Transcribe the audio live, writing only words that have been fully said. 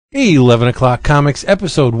11 O'Clock Comics,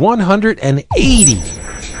 episode 180.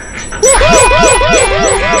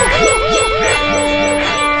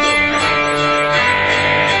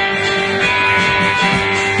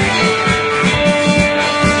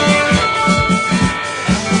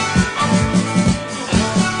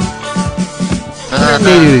 I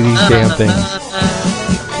needed these damn things.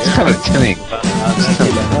 It's kind of tinny.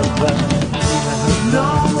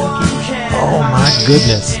 Oh my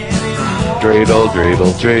goodness. Dreidel.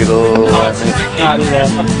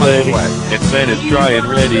 It's when it's dry and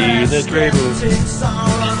ready, the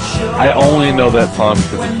dreidel. I only know that song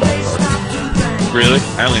because it's that part. Really?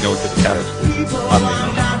 I only know what the cat is.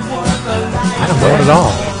 I don't know it at all.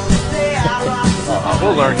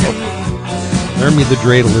 We'll learn it. Learn me the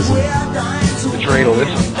dreidalism. The dreidel is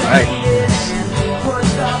right.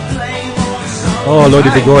 Oh, Lordy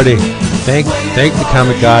Bigordy. Thank the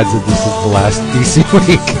comic gods that this is the last DC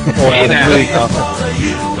week. Going out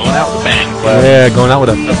with a bang. Yeah, going out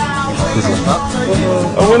with a...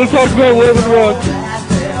 I want to talk about Living Rock.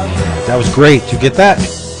 That was great. Did you get that?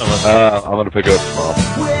 I'm going to pick it up tomorrow.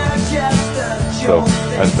 So,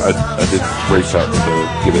 I did great job to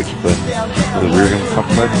give it the we're going to talk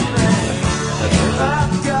about it.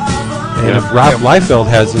 And if Rob Liefeld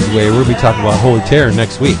has his way, we'll be talking about Holy Terror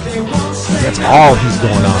next week. That's all he's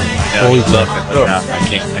going on. Yeah, Holy love Terror. it. No, I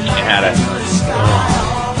can't have it.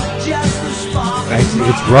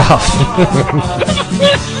 It's rough.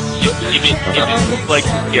 It's like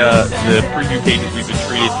the preview pages we've been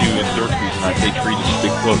treated to in Dork Street, and they treat us as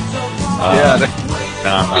big books.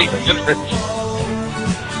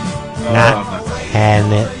 Not had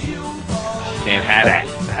it. Can't have it.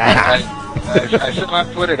 I said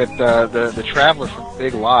on Twitter that the Traveler from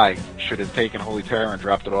Big Lie should have taken Holy Terror and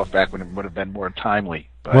dropped it off back when it would have been more timely.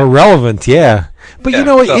 But, More relevant, yeah. But you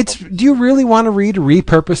know, so- do you really want to read a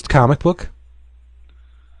repurposed comic book?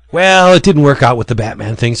 Well, it didn't work out with the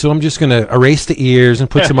Batman thing, so I'm just going to erase the ears and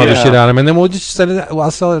put some other shit on them, and then we'll just sell it. Well,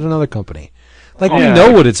 I'll sell it to another company. Like, we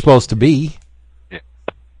know what it's supposed to be.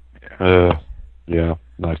 Yeah,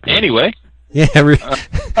 not good. Anyway. Yeah,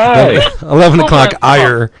 Hey. 11 o'clock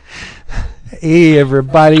ire. Hey,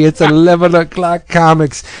 everybody, it's 11 o'clock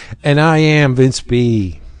comics, and I am Vince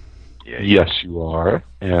B. Yes, you are.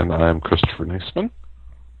 And I'm Christopher Neisman.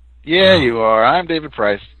 yeah, you are. I'm David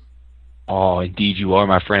Price. Oh, indeed you are,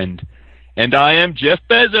 my friend. And I am Jeff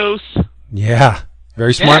Bezos. Yeah,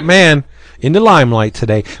 very smart man in the limelight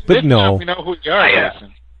today. But This no, time we know who you are,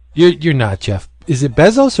 Jason. you're not Jeff. Is it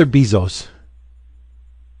Bezos or Bezos?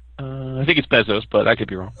 I think it's Bezos, but I could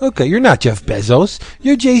be wrong. Okay, you're not Jeff Bezos.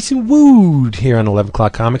 You're Jason Wood here on 11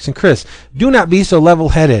 O'Clock Comics. And Chris, do not be so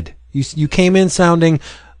level-headed. You came in sounding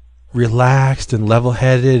relaxed and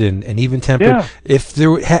level-headed and even-tempered. Yeah. If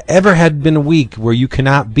there ever had been a week where you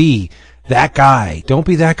cannot be that guy, don't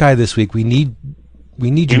be that guy this week. We need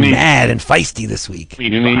you mad and feisty this week.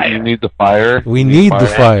 You need the fire. We need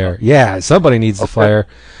the fire. Yeah, somebody needs the fire.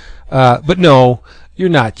 But no, you're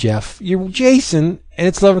not Jeff. You're Jason, and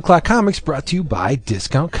it's 11 O'Clock Comics brought to you by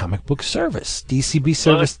Discount Comic Book Service,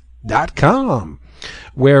 dcbservice.com,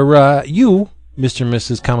 where you, Mr. and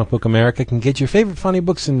Mrs. Comic Book America, can get your favorite funny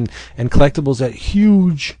books and collectibles at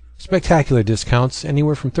huge, spectacular discounts,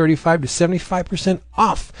 anywhere from 35 to 75%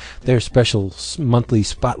 off their special monthly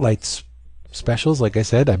spotlights. Specials, like I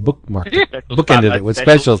said, I bookended it with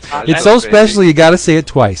specials. It's so special, you got to say it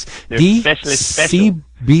twice.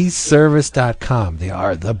 DCBService.com. They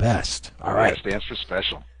are the best. All right. It stands for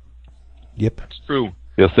special. Yep. It's true.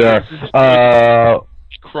 Yes, they are.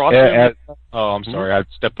 I'm sorry. I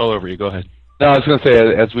stepped all over you. Go ahead. No, I was going to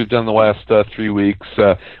say, as we've done the last 3 weeks,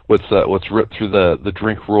 what's ripped through the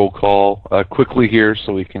drink roll call quickly here,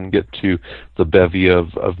 so we can get to the bevy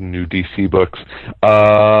of new DC books.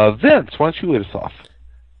 Vince, why don't you lead us off?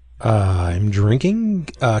 I'm drinking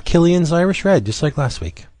Killian's Irish Red, just like last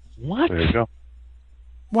week. What? There you go.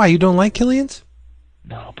 Why, you don't like Killian's?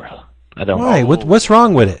 No, bro. I don't. Why? What's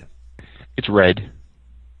wrong with it? It's red.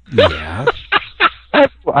 Yeah. I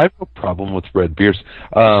have no problem with red beers.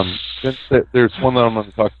 There's one that I'm going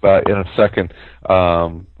to talk about in a second.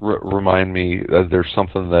 Remind me there's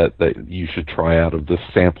something that you should try out of this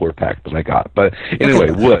sampler pack that I got. But anyway,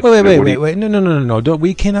 okay. Wait. No.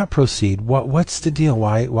 We cannot proceed. What's the deal?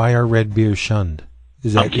 Why are red beers shunned?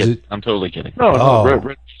 I'm totally kidding. No, red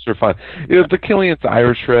beers are fine. The Killian's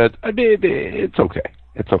Irish Red, I mean, it's okay.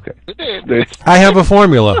 It's okay. I have a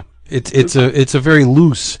formula. It's a very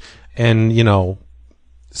loose and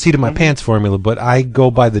seat of my pants formula, but I go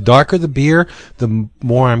by the darker the beer, the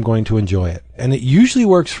more I'm going to enjoy it, and it usually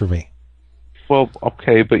works for me. Well,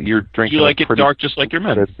 okay, but you're drinking. You like it dark, just like your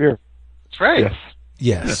men. Beer. That's right. Yes.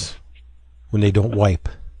 Yes. When they don't wipe.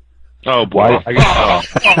 Oh boy, Why?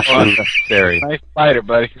 unnecessary, Nice fighter,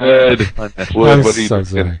 buddy. good, What I'm are you so doing?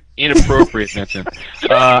 sorry. inappropriate, Vincent.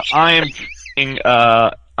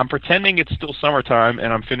 I'm pretending it's still summertime,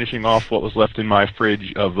 and I'm finishing off what was left in my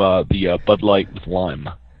fridge of the Bud Light with lime.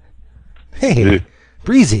 Hey,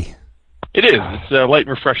 breezy. It is. It's light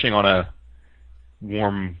and refreshing on a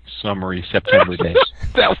warm, summery September day.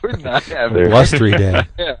 That we're not having. Blustery day.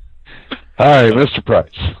 Yeah. All right, Mr. Price.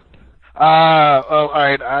 All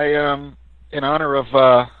right. In honor of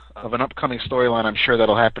an upcoming storyline, I'm sure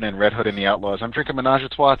that'll happen in Red Hood and the Outlaws. I'm drinking Menage a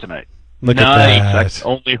Trois tonight. Look Nice. at I that.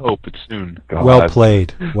 only hope it's soon. God. Well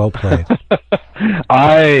played. Well played.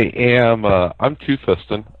 I am. I'm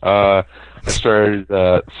two-fisting. I started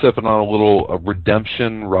sipping on a little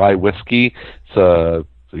Redemption rye whiskey. It's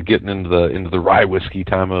getting into the rye whiskey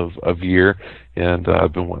time of year, and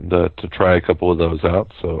I've been wanting to try a couple of those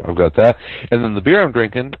out. So I've got that, and then the beer I'm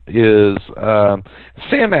drinking is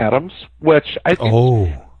Sam Adams, which I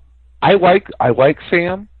think I like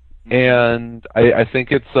Sam, and I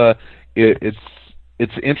think it's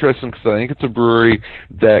interesting because I think it's a brewery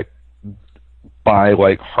that by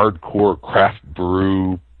like hardcore craft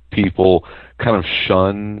brew people kind of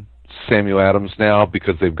shun Samuel Adams now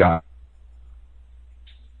because they've got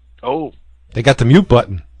They got the mute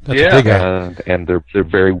button. That's Yeah. a big guy. and they're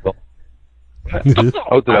very well.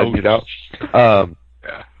 Oh, did I mute out?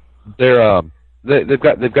 They've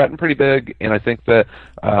gotten pretty big, and I think that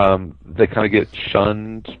they kind of get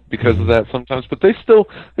shunned because of that sometimes. But they still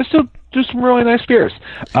do some really nice beers.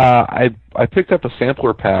 I picked up a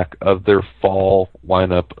sampler pack of their fall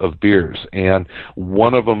lineup of beers, and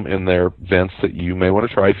one of them in there, Vince, that you may want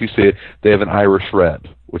to try if you see it. They have an Irish Red,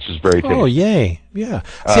 which is very tasty. Oh, yay. Yeah.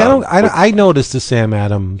 See, I noticed the Sam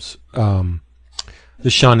Adams, the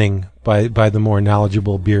shunning by the more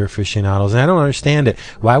knowledgeable beer aficionados, and I don't understand it.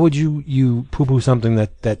 Why would you poo-poo something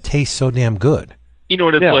that tastes so damn good? You know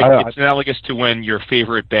what it's Yeah, like? It's analogous to when your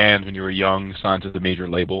favorite band, when you were young, signed to the major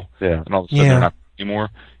label, Yeah. and all of a sudden Yeah. they're not anymore.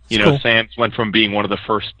 You It's know, cool. Sam's went from being one of the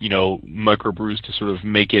first, microbrews to sort of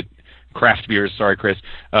make it craft beers. Sorry, Chris,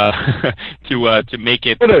 to make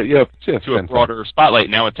it to a broader spotlight.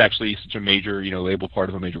 Now it's actually such a major, label part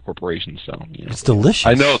of a major corporation. So It's delicious.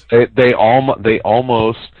 I know they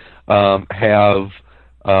almost have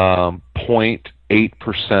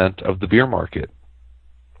 0.8% of the beer market.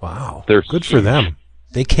 Wow. They're Good for huge. them.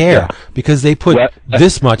 They care because they put Wet-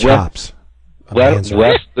 this much wet- hops. Less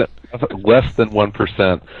than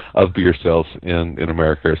 1% of beer sales in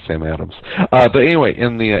America are Sam Adams. But anyway,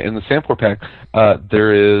 in the sampler pack,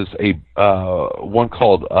 there is a one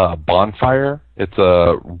called Bonfire. It's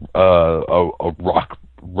a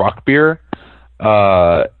rock beer,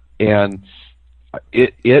 and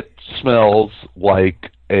it smells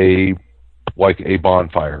like a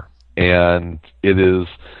bonfire, and it is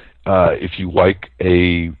if you like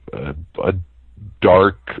a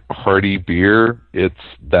dark hearty beer,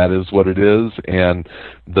 that is what it is. And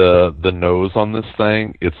the nose on this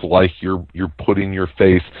thing, it's like you're putting your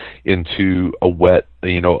face into a wet,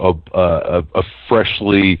 a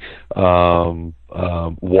freshly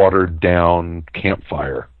watered down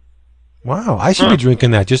campfire. Wow. I should be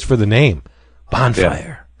drinking that just for the name.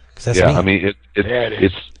 Bonfire. 'Cause that's me. I mean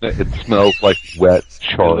it smells like wet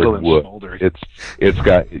charred little wood. smoldering. It's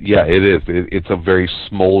got it's a very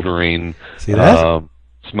smoldering See that?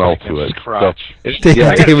 smell to it. Crotch.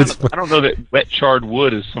 David's, I don't know that wet charred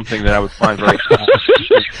wood is something that I would find very.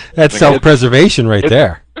 that's self-preservation right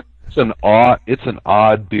there. It's an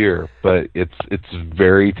odd beer, but it's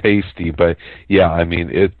very tasty. But yeah, I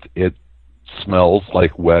mean it smells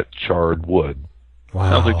like wet charred wood. Wow.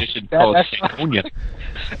 Sounds like they should call it cognac.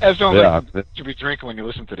 That's the only Yeah. thing you should be drinking when you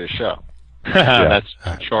listen to this show. That's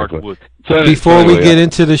charred wood. So Before we anyway, get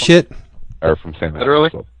into the shit, are from Sam Literally?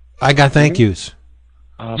 Adams, so. I got thank yous.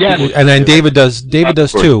 Yes. And then David does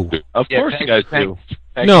too. Of course, you guys do.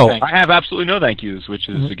 No. I have absolutely no thank yous, which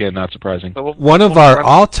is again not surprising. One of our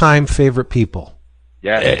all-time favorite people.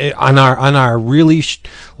 Yes. On our really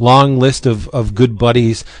long list of good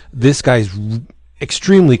buddies, this guy's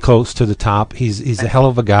extremely close to the top. He's a hell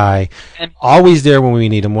of a guy. And- Always there when we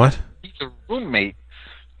need him. What? He's a roommate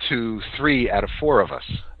to 3 out of 4 of us.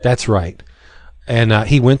 That's right. And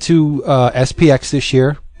he went to SPX this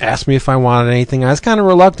year. Asked me if I wanted anything. I was kind of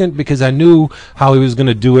reluctant because I knew how he was going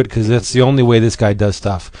to do it because that's the only way this guy does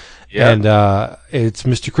stuff. Yeah. And it's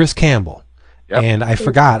Mr. Chris Campbell. Yep. And I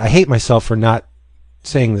forgot. I hate myself for not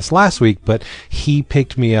saying this last week, but he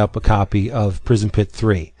picked me up a copy of Prison Pit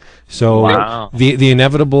 3. So Wow. the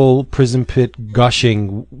inevitable Prison Pit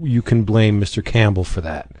gushing, you can blame Mr. Campbell for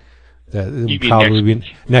that. That You mean probably next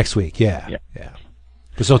be next week. Yeah. Yeah.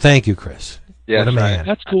 So thank you, Chris. Yes, what a man.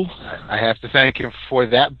 That's cool. I have to thank him for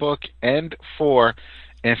that book and for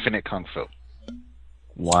Infinite Kung Fu.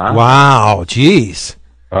 Wow. Wow, jeez.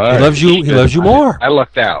 Right. He loves you. He loves you more. I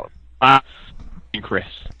lucked out. Chris.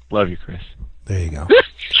 Love you, Chris. There you go.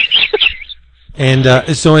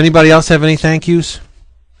 And so anybody else have any thank yous?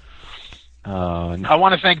 I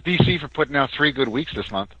want to thank DC for putting out 3 good weeks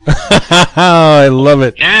this month. I love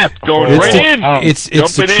it. Yeah, going right in. It's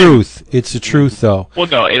the truth. It's the truth, though. Well,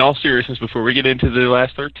 no, in all seriousness, before we get into the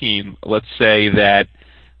last 13, let's say that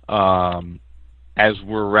as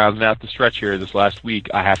we're rounding out the stretch here this last week,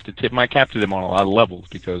 I have to tip my cap to them on a lot of levels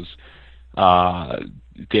because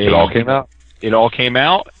it all came out. It all came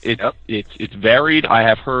out. Yep. It's varied. I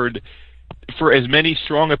have heard, for as many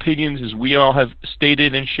strong opinions as we all have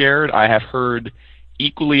stated and shared, I have heard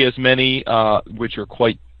equally as many which are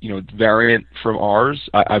quite variant from ours.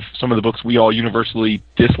 I've some of the books we all universally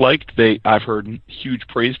disliked. I've heard huge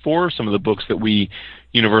praise for. Some of the books that we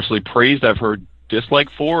universally praised, I've heard dislike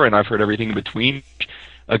for, and I've heard everything in between.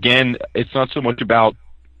 Again, it's not so much about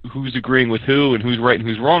who's agreeing with who and who's right and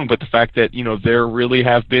who's wrong, but the fact that there really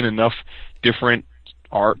have been enough different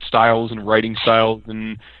art styles and writing styles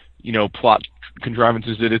and plot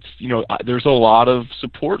contrivances that it's there's a lot of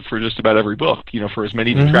support for just about every book. For as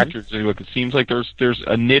many detractors as any book, it seems like there's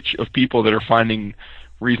a niche of people that are finding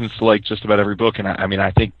reasons to like just about every book, and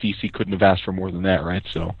I think DC couldn't have asked for more than that, right?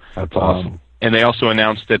 So that's awesome. And they also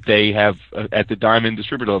announced that they have, at the Diamond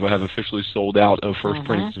distributor level, have officially sold out of first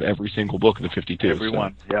printings of every single book of the 52.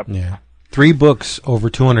 Everyone. So. Yep. Yeah. 3 books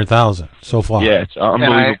over 200,000 so far. Yeah, it's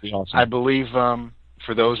unbelievably awesome. I believe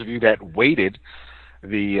for those of you that waited,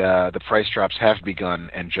 the price drops have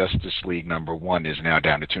begun, and Justice League #1 is now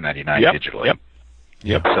down to $2.99 digitally.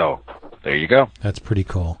 Yep. So there you go. That's pretty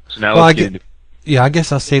cool. So now let's get into. Yeah, I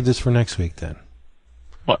guess I'll save this for next week then.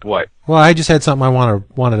 What? Well, I just had something I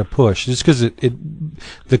wanted to push, just because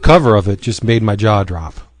the cover of it just made my jaw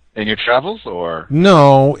drop. In your travels, or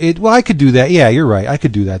no? Well, I could do that. Yeah, you're right. I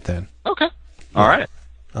could do that then. Okay. All right.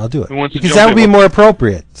 I'll do it because because that would be more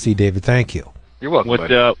appropriate. See, David, thank you. You're welcome.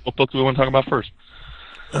 What book do we want to talk about first?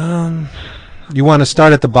 You want to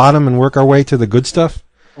start at the bottom and work our way to the good stuff?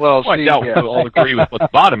 Well, I doubt we'll all agree with what the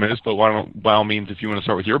bottom is, but by all means, if you want to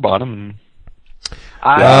start with your bottom.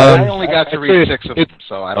 I only got to read 6 of them,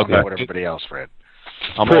 so I don't know what everybody else read.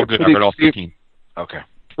 I'm all good. I read all 15. Okay.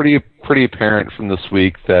 Pretty apparent from this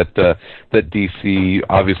week that DC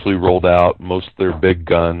obviously rolled out most of their big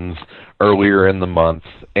guns earlier in the month,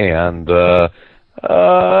 and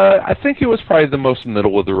I think it was probably the most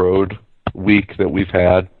middle of the road week that we've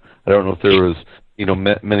had. I don't know if there was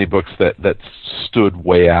many books that stood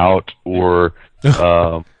way out or.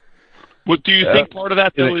 What do you think part of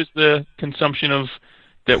that though is the consumption of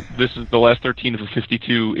that? This is the last 13 of a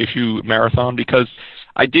 52 issue marathon, because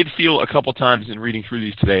I did feel a couple times in reading through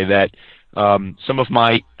these today that some of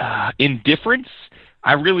my indifference,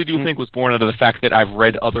 I really do think, was born out of the fact that I've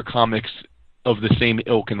read other comics of the same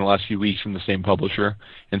ilk in the last few weeks from the same publisher,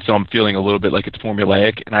 and so I'm feeling a little bit like it's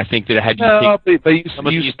formulaic. And I think that it had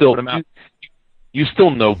you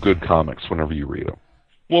still know good comics whenever you read them.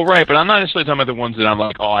 Well, right, but I'm not necessarily talking about the ones that I'm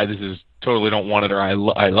like, this is totally don't want it, or I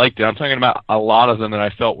liked it. I'm talking about a lot of them that I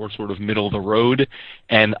felt were sort of middle of the road,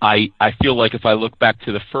 and I feel like if I look back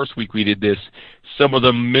to the first week we did this, some of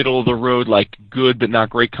the middle of the road, like good but not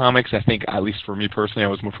great comics, I think, at least for me personally, I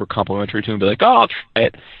was more complimentary to them, be like, I'll try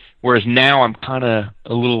it. Whereas now I'm kind of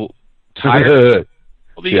a little tired.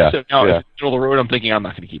 Now it's middle of the road, I'm thinking I'm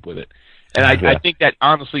not going to keep with it. And I think that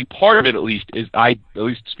honestly, part of it at least is at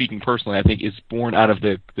least speaking personally, I think is born out of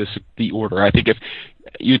the order. I think if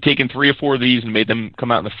you'd taken 3 or 4 of these and made them come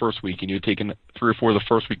out in the first week, and you'd taken 3 or 4 of the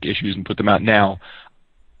first week issues and put them out now,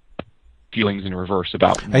 feelings in reverse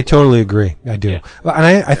about. I totally agree. I do, and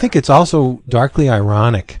I think it's also darkly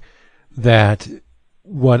ironic that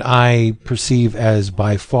what I perceive as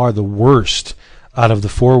by far the worst out of the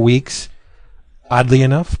 4 weeks, oddly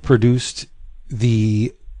enough, produced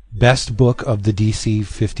the best book of the DC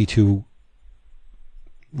 52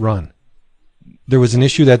 run. There was an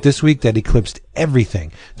issue this week that eclipsed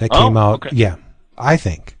everything that came out. Okay. Yeah, I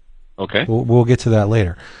think. Okay. We'll get to that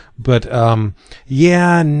later. But I'll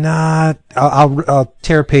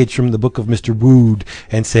tear a page from the book of Mr. Wood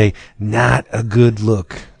and say, not a good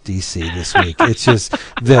look, DC, this week. It's just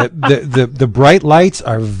the bright lights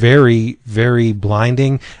are very, very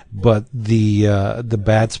blinding, but the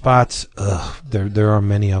bad spots, there are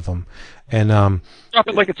many of them. And drop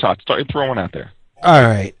it like it's hot. Start throwing one out there. All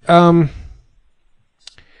right. And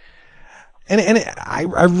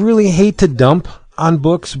I really hate to dump on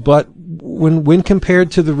books, but when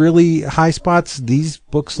compared to the really high spots, these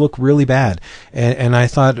books look really bad. And I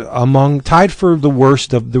thought tied for the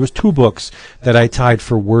worst of, there was 2 books that I tied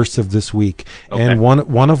for worst of this week, and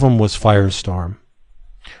one of them was Firestorm.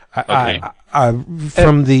 Okay.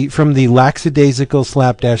 From the lackadaisical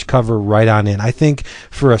slapdash cover right on in. I think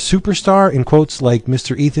for a superstar, in quotes, like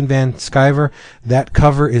Mr. Ethan Van Sciver, that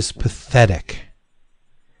cover is pathetic.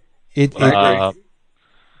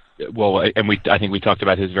 Well, and I think we talked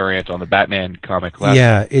about his variant on the Batman comic last.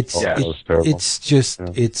 Yeah, it's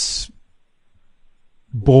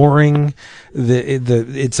boring.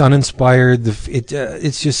 It's uninspired.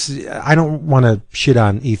 It's just, I don't want to shit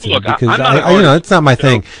on Ethan. Look, because it's not my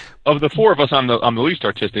thing. Of the 4 of us, I'm the least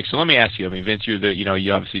artistic. So let me ask you. I mean, Vince, you're the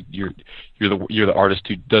artist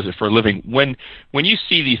who does it for a living. When you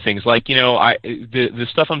see these things, like, the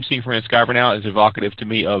stuff I'm seeing from Van Sciver now is evocative to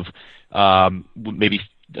me of maybe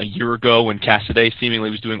a year ago when Cassaday seemingly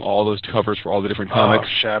was doing all those covers for all the different comics.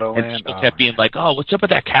 Shadowland. And people kept being like, "Oh, what's up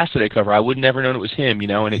with that Cassaday cover? I would never known it was him,"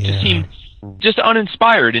 and it just seemed just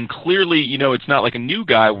uninspired. And clearly, it's not like a new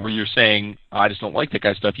guy where you're saying, "I just don't like that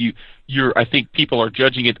guy's stuff." I think people are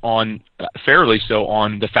judging it on fairly so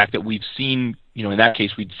on the fact that we've seen, in that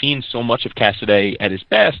case, we'd seen so much of Cassaday at his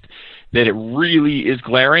best that it really is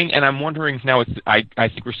glaring. And I'm wondering now. I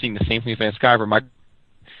think we're seeing the same thing with Van Sciver. My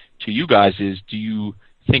to you guys is, do you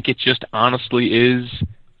think it just honestly is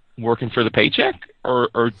working for the paycheck,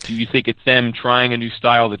 or do you think it's them trying a new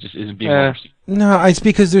style that just isn't being received? No, it's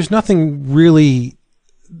because there's nothing really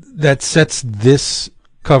that sets this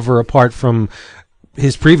cover apart from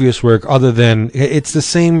his previous work other than it's the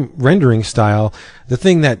same rendering style. The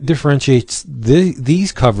thing that differentiates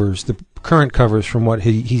these covers, the current covers, from what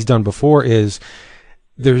he's done before is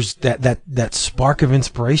there's that spark of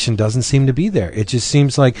inspiration doesn't seem to be there. It just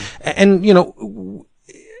seems like, and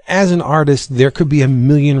as an artist, there could be a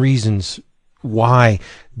million reasons why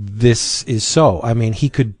this is so. I mean, he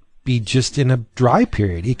could be just in a dry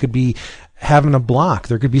period. He could be having a block.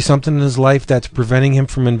 There could be something in his life that's preventing him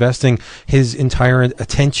from investing his entire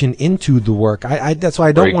attention into the work. That's why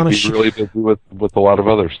I don't want to. He's really busy with a lot of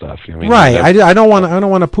other stuff. Right. I don't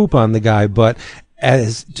want to poop on the guy, but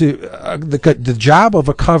as to the job of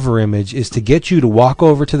a cover image is to get you to walk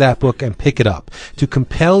over to that book and pick it up, to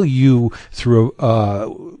compel you through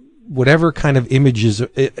whatever kind of image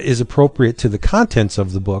is appropriate to the contents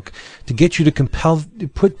of the book, to get you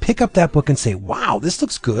to pick up that book and say, "Wow, this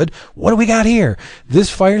looks good. What do we got here?" This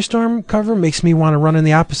Firestorm cover makes me want to run in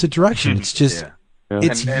the opposite direction. It's just,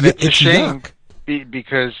 it's a shame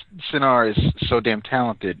because Sinar is so damn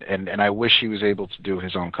talented, and I wish he was able to do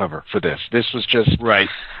his own cover for this. This was just right.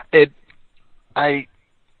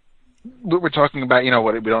 We're talking about, we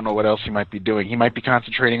don't know what else he might be doing. He might be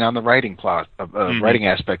concentrating on the writing writing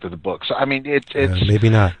aspect of the book. So I mean, it's maybe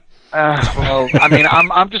not. Well, I mean,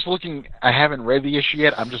 I'm just looking. I haven't read the issue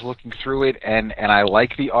yet. I'm just looking through it, and I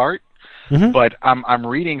like the art, but I'm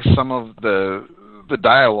reading some of the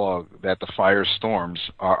dialogue that the Firestorms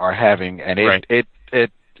are having, and it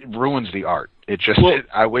ruins the art. It just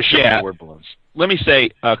I wish it were word balloons. Let me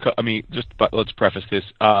say, let's preface this.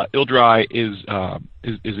 Ildrai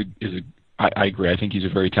I agree. I think he's a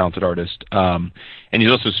very talented artist, and he's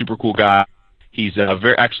also a super cool guy. He's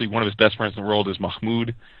actually one of his best friends in the world is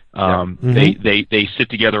Mahmoud. They sit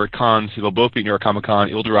together at cons. They'll both be at New York Comic Con.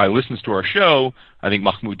 Ildrai listens to our show. I think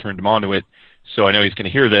Mahmoud turned him on to it, so I know he's going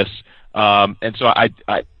to hear this. And so I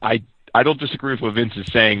don't disagree with what Vince is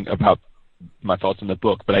saying about my thoughts on the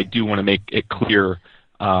book, but I do want to make it clear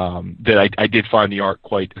that I did find the art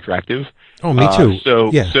quite attractive. Oh, me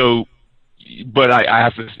too. But I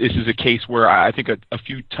have this is a case where I think a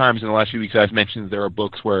few times in the last few weeks I've mentioned that there are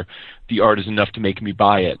books where the art is enough to make me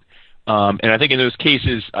buy it. And I think in those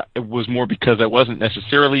cases it was more because I wasn't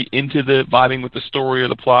necessarily into the vibing with the story or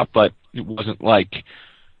the plot, but it wasn't like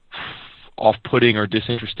off-putting or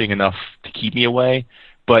disinteresting enough to keep me away.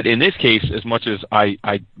 But in this case, as much as I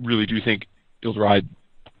really do think Ildrai,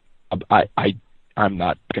 I'm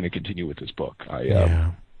not going to continue with this book.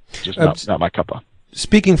 Just not my cuppa.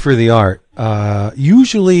 Speaking for the art,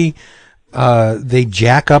 usually they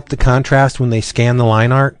jack up the contrast when they scan the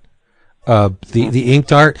line art, the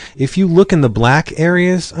inked art. If you look in the black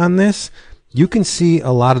areas on this, you can see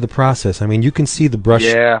a lot of the process. I mean, you can see the brush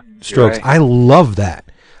strokes. Right. I love that.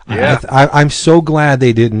 Yeah. I'm so glad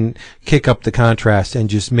they didn't kick up the contrast and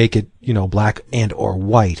just make it, black and or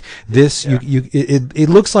white. This, it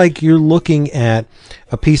looks like you're looking at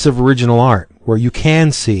a piece of original art where you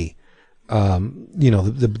can see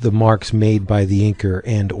the marks made by the inker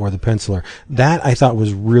and or the penciler. That I thought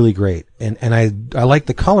was really great, and I like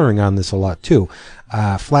the coloring on this a lot too.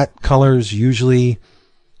 Flat colors usually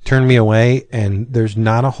turn me away, and there's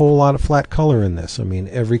not a whole lot of flat color in this. I mean,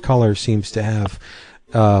 every color seems to have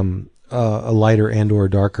a lighter and or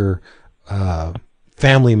darker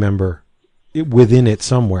family member within it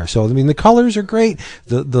somewhere. So I mean, the colors are great.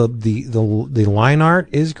 The line art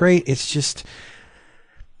is great. It's just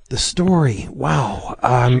the story. Wow.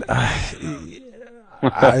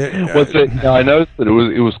 Was it? Now, I noticed that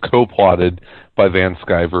it was co-plotted by Van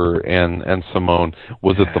Sciver and Simone.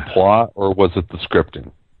 Was it the plot or was it the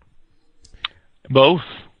scripting? Both.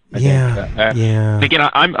 Yeah. Again,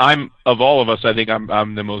 I'm of all of us, I think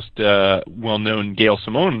I'm the most well-known Gail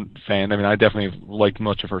Simone fan. I mean, I definitely have liked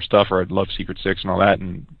much of her stuff, or I'd love Secret Six and all that,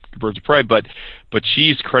 and Birds of Prey. But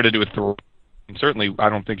she's credited with the. And certainly, I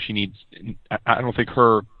don't think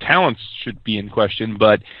her talents should be in question.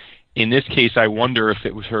 But in this case, I wonder if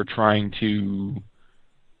it was her trying to.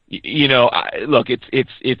 Look,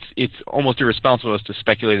 it's almost irresponsible to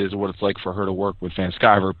speculate as to what it's like for her to work with Van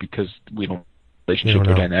Sciver, because we don't. Relationship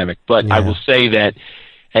or dynamic, but yeah. I will say that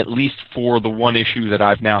at least for the one issue that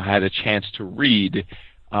I've now had a chance to read,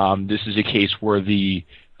 this is a case where the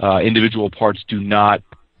individual parts do not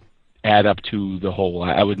add up to the whole.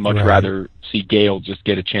 I would much rather see Gail just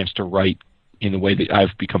get a chance to write in the way that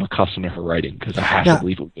I've become accustomed to her writing, because I have to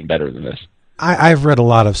believe it would be better than this. I've read a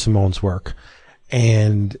lot of Simone's work,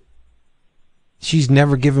 and she's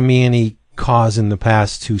never given me any cause in the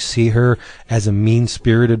past to see her as a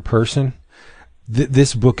mean-spirited person.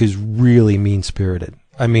 This book is really mean-spirited.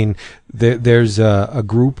 I mean, there's a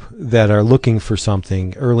group that are looking for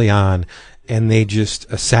something early on, and they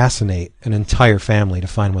just assassinate an entire family to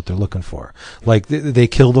find what they're looking for. Like, they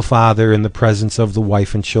kill the father in the presence of the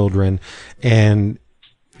wife and children, and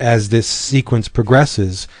as this sequence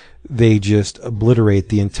progresses, they just obliterate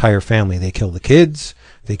the entire family. They kill the kids,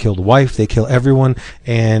 they kill the wife, they kill everyone,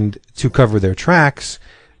 and to cover their tracks,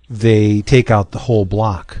 they take out the whole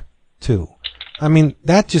block, too. I mean,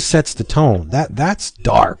 that just sets the tone. That's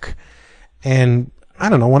dark. And I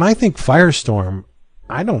don't know, when I think Firestorm,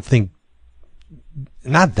 I don't think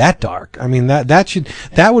not that dark. I mean,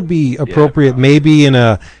 that would be appropriate maybe in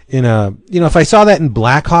a if I saw that in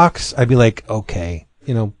Blackhawks, I'd be like, okay,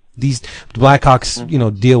 these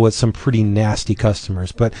Blackhawks, deal with some pretty nasty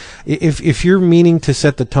customers. But if you're meaning to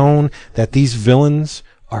set the tone that these villains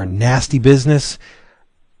are nasty business,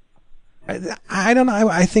 I don't know.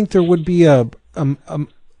 I think there would be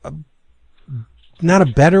not a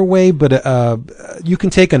better way, but you can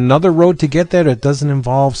take another road to get there that doesn't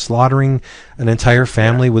involve slaughtering an entire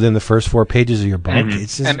family within the first 4 pages of your book. Mm-hmm.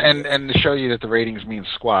 It's just, and to show you that the ratings mean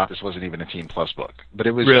squat, this wasn't even a Teen Plus book, but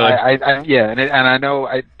it was really. I know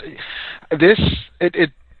it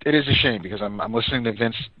is a shame, because I'm listening to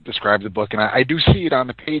Vince describe the book, and I do see it on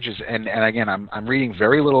the pages, and again I'm reading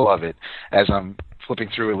very little of it as I'm flipping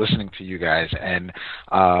through and listening to you guys, and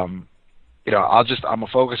I'm gonna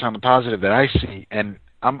focus on the positive that I see, and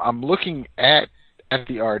I'm looking at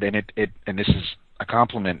the art, and and this is a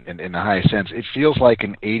compliment in the highest sense. It feels like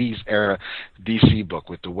an 80s era DC book,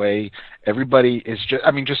 with the way everybody is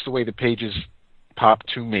just the way the pages pop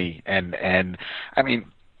to me, and I mean,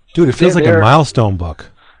 dude, it feels like a milestone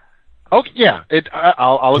book. Oh yeah,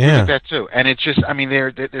 I'll agree with that too. And it's just, I mean,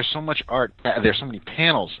 there's so much art. There's so many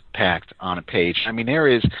panels packed on a page. I mean, there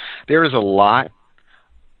is a lot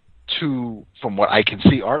from what I can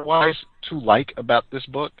see art-wise, to like about this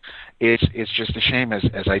book. It's just a shame,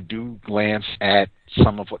 as I do glance at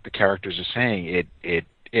some of what the characters are saying.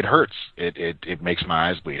 It hurts. It makes my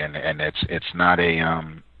eyes bleed, and it's not a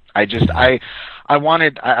I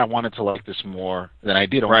wanted to like this more than I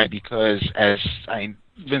did, only because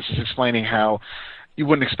Vince is explaining how you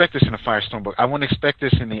wouldn't expect this in a Firestorm book. I wouldn't expect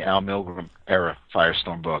this in the Al Milgrom era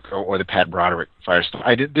Firestorm book, or the Pat Broderick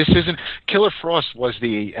Firestorm. This isn't. Killer Frost was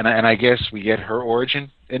and I guess we get her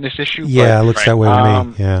origin in this issue. Yeah, it looks that way to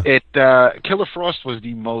me. Yeah. Killer Frost was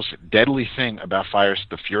the most deadly thing about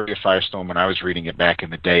the Fury of Firestorm when I was reading it back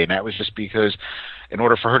in the day, and that was just because, in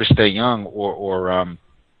order for her to stay young,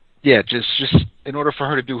 just in order for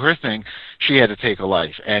her to do her thing, she had to take a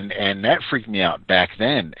life, and that freaked me out back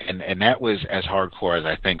then, and that was as hardcore as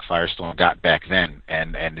I think Firestorm got back then,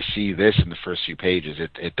 and to see this in the first few pages,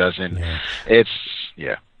 it doesn't. Yeah. It's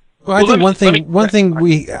Well, I think one thing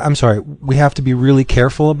we have to be really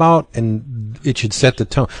careful about, and it should set the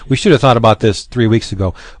tone. We should have thought about this 3 weeks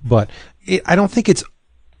ago, but I don't think it's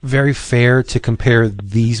very fair to compare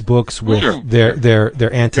these books with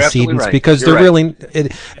their antecedents, right. because You're they're right. really,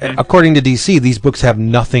 according to DC, these books have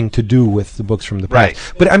nothing to do with the books from the past. Right.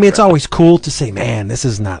 But I mean, it's always cool to say, man, this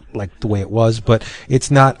is not like the way it was, but it's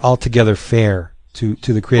not altogether fair to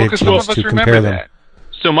the creative teams to compare them. That.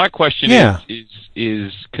 So my question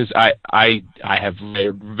is because I have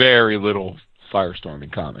very little Firestorm in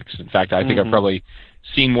comics. In fact, I think I've probably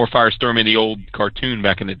seen more Firestorm in the old cartoon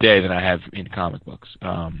back in the day than I have in comic books.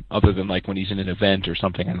 Other than like when he's in an event or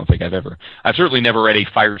something, I don't think I've certainly never read a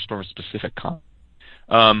Firestorm specific comic.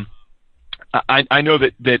 I know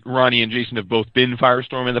that Ronnie and Jason have both been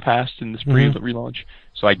Firestorm in the past in this pre-relaunch,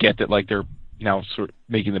 so I get that like they're now sort of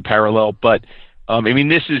making the parallel. But I mean,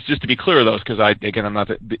 this is just to be clear though, because I'm not.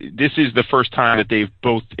 This is the first time that they've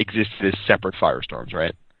both existed as separate Firestorms,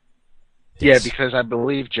 right? Yeah, because I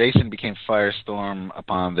believe Jason became Firestorm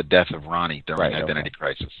upon the death of Ronnie during Identity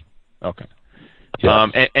Crisis. Okay. Yeah.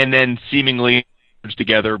 And then seemingly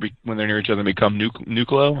together when they're near each other become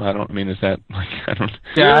Nucleo. I don't mean is that like I don't.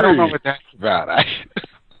 Yeah, I don't know what that's about.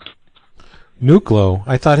 Nucleo.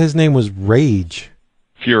 I thought his name was Rage.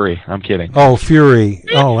 Fury. I'm kidding. Oh, Fury.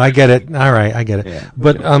 Oh, I get it. All right, I get it. Yeah.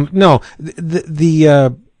 But no,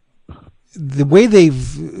 the way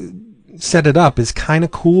they've set it up is kind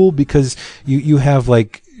of cool because you have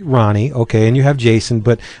like Ronnie, okay, and you have Jason,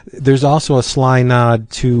 but there's also a sly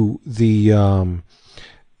nod to the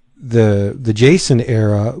Jason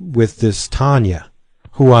era with this Tanya,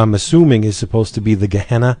 who I'm assuming is supposed to be the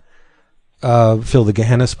Gehenna, fill the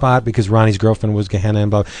Gehenna spot because Ronnie's girlfriend was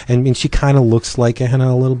Gehenna and she kind of looks like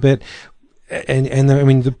Gehenna a little bit, and I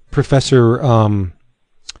mean the professor,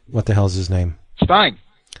 what the hell's his name? Stein.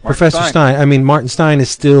 Professor Stein. I mean, Martin Stein is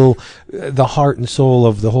still the heart and soul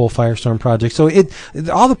of the whole Firestorm project. So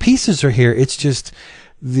all the pieces are here. It's just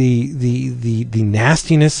the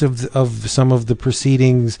nastiness of some of the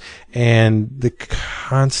proceedings and the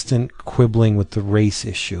constant quibbling with the race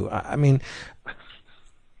issue. I mean,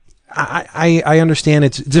 I understand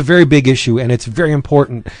it's a very big issue and it's very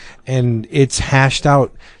important and it's hashed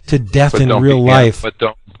out to death in real life. But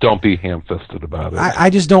don't be ham-fisted about it. I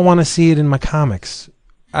just don't want to see it in my comics.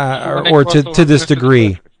 Or to this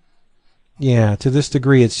degree, yeah. To this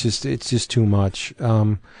degree, it's just too much.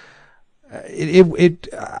 I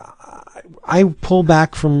pull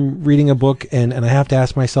back from reading a book, and I have to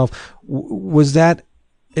ask myself, was that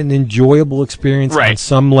an enjoyable experience on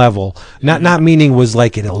some level? Not meaning was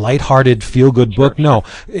like a lighthearted, feel-good book. No,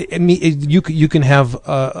 I mean you can have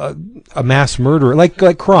a mass murderer like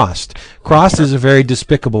Crossed. Crossed is a very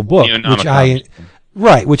despicable book,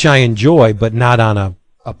 which I enjoy, but not on a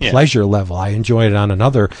pleasure level. I enjoyed it on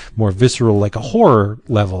another more visceral, like a horror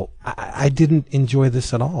level. I didn't enjoy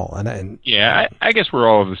this at all. I guess we're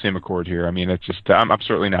all of the same accord here. I mean, it's just I'm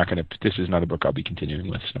certainly not going to. This is not a book I'll be continuing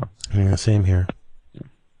with. So yeah, same here.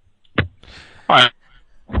 All right,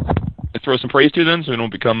 let's throw some praise to them, so we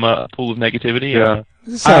don't become a pool of negativity. Yeah,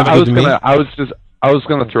 I was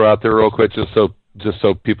gonna throw out there real quick just so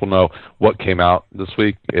people know what came out this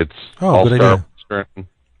week. It's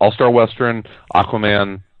All-Star Western,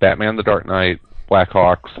 Aquaman, Batman the Dark Knight,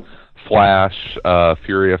 Blackhawks, Flash,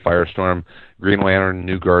 Fury of Firestorm, Green Lantern,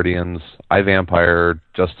 New Guardians, iVampire,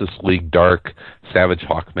 Justice League Dark, Savage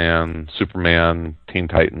Hawkman, Superman, Teen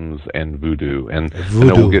Titans, and Voodoo. And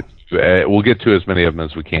we'll get to as many of them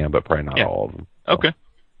as we can, but probably not all of them. Okay.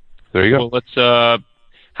 There you go. Well, let's. How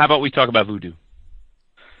about we talk about Voodoo?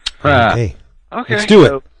 Okay. Let's do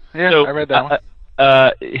it. I read that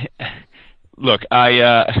one. Look,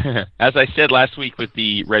 as I said last week with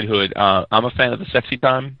the Red Hood, I'm a fan of the sexy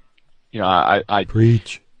time. You know, I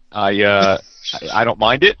preach. I don't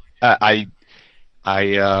mind it. I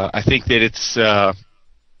think that it's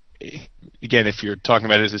again, if you're talking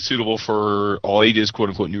about it, is it suitable for all ages, quote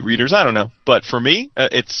unquote, new readers? I don't know, but for me,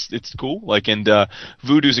 it's cool. Like, and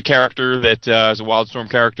Voodoo's a character that is a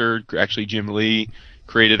Wildstorm character. Actually, Jim Lee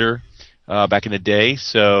created her back in the day,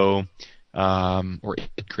 so. Or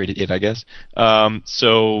it created it, I guess.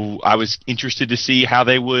 So I was interested to see how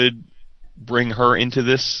they would bring her into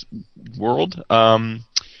this world. The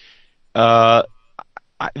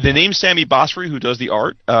name Sammy Basri, who does the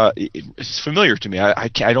art, is familiar to me.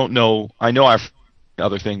 I don't know. I know I've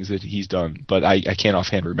other things that he's done, but I can't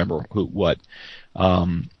offhand remember what.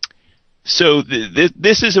 So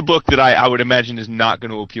this is a book that I would imagine is not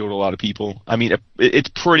going to appeal to a lot of people. I mean, it's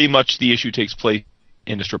pretty much the issue takes place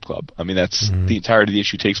in the strip club. I mean, that's the entirety of the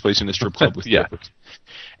issue takes place in the strip club with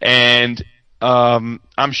and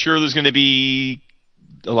I'm sure there's going to be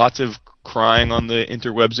lots of crying on the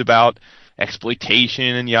interwebs about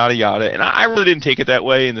exploitation and yada yada. And I really didn't take it that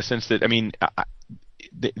way in the sense that, I mean,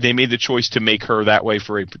 they made the choice to make her that way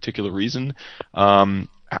for a particular reason. I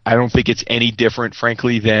don't think it's any different,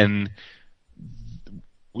 frankly, than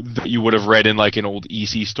that you would have read in like an old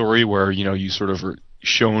EC story where, you sort of are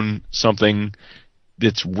shown something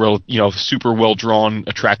that's super well drawn,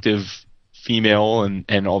 attractive female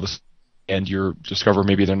and all this, and you discover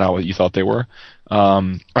maybe they're not what you thought they were.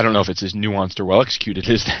 I don't know if it's as nuanced or well executed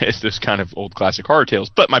as this kind of old classic horror tales,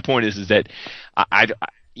 but my point is that I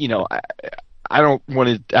don't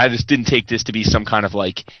want to. I just didn't take this to be some kind of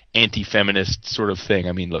like anti-feminist sort of thing.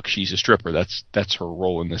 I mean, look, she's a stripper. That's her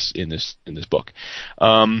role in this book.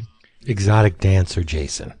 Exotic dancer,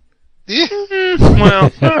 Jason.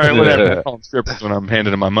 Well, all right, whatever. I call them strippers when I'm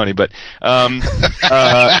handing them my money, but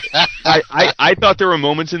I thought there were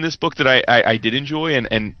moments in this book that I did enjoy,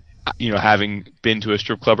 and having been to a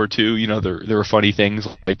strip club or two, there were funny things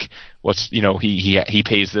like he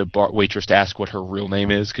pays the waitress to ask what her real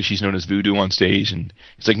name is because she's known as Voodoo on stage, and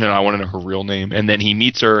he's like, no, I want to know her real name, and then he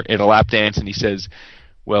meets her at a lap dance, and he says,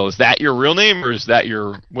 well, is that your real name, or is that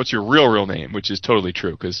what's your real name? Which is totally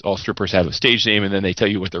true, because all strippers have a stage name, and then they tell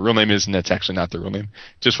you what their real name is, and that's actually not their real name.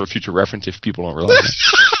 Just for future reference, if people don't realize it.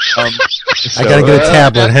 I gotta get a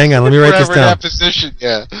tablet. Hang on, let me write this down. In that position,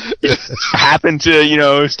 yeah. Happen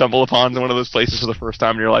to, stumble upon one of those places for the first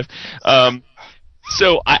time in your life.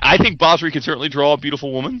 So I think Bosri can certainly draw a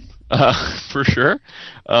beautiful woman, for sure.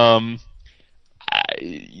 Beyond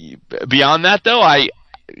that, though, I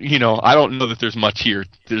don't know that there's much here.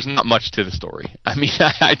 There's not much to the story. I mean,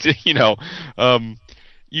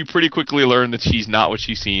 you pretty quickly learn that she's not what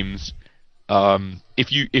she seems.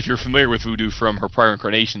 If you're familiar with Voodoo from her prior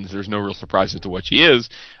incarnations, there's no real surprise as to what she is.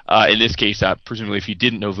 In this case, presumably, if you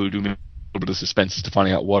didn't know Voodoo, maybe a little bit of suspense as to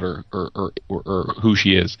finding out what or who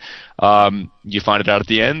she is. You find it out at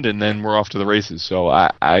the end, and then we're off to the races. So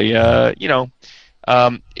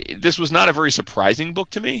this was not a very surprising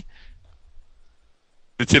book to me.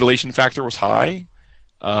 The titillation factor was high.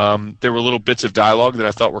 There were little bits of dialogue that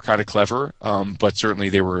I thought were kind of clever, but certainly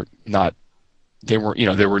they were not. They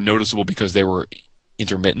were noticeable because they were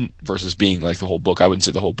intermittent versus being like the whole book. I wouldn't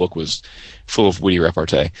say the whole book was full of witty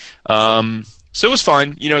repartee. So it was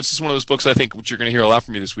fine. It's just one of those books I think which you're going to hear a lot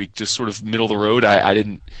from me this week. Just sort of middle of the road. I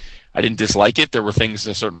didn't dislike it. There were things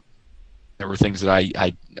that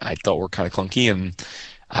I thought were kind of clunky, and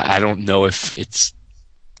I don't know if it's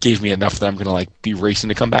gave me enough that I'm going to be racing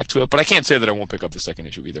to come back to it, but I can't say that I won't pick up the second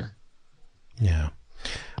issue either. Yeah.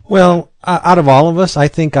 Well, out of all of us, I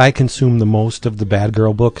think I consume the most of the Bad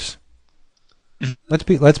Girl books.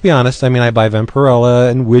 Let's be honest. I mean, I buy Vampirella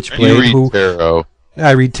and Witchblade. You read Tarot.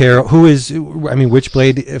 I read Tarot.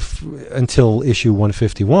 Witchblade, until issue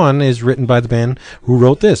 151, is written by the man who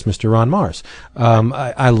wrote this, Mr. Ron Mars. I'm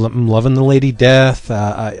loving The Lady Death.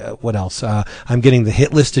 What else? I'm getting the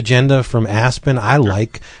Hit List Agenda from Aspen. I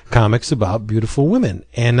like comics about beautiful women.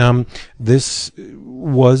 And this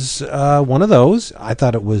was one of those. I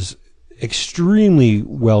thought it was extremely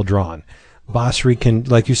well drawn. Bosri can,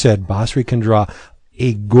 like you said, can draw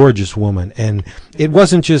a gorgeous woman, and it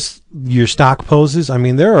wasn't just your stock poses. I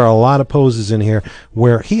mean, there are a lot of poses in here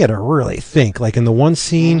where he had to really think. Like in the one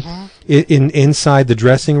scene inside the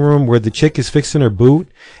dressing room where the chick is fixing her boot,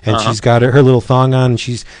 and she's got her little thong on, and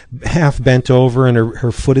she's half bent over, and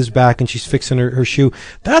her foot is back, and she's fixing her shoe.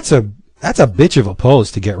 That's a bitch of a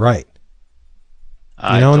pose to get right.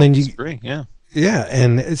 And then you agree, yeah. Yeah,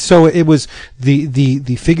 and so it was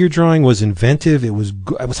the figure drawing was inventive. It was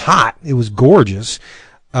hot. It was gorgeous.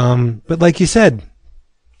 But like you said,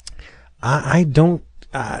 I don't.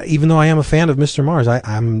 Even though I am a fan of Mr. Mars,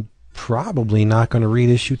 I'm probably not going to read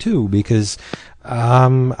issue 2 because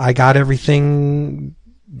I got everything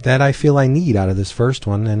that I feel I need out of this first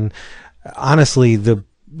one. And honestly, the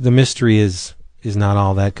mystery is not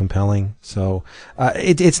all that compelling. So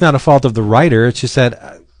it's not a fault of the writer. It's just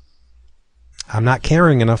that I'm not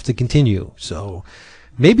caring enough to continue. So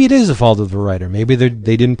maybe it is a fault of the writer. Maybe they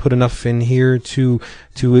didn't put enough in here to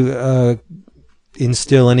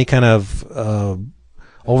instill any kind of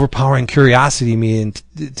overpowering curiosity in me and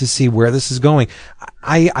to see where this is going.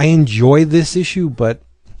 I enjoy this issue, but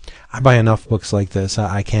I buy enough books like this.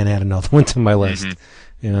 I can't add another one to my list.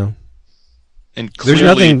 And clearly, there's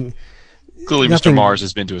nothing. Clearly, Mr. Mars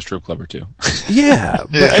has been to a strip club or two. Yeah,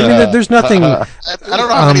 but I mean, there's nothing. I don't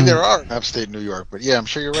know how many there are in upstate New York, but yeah, I'm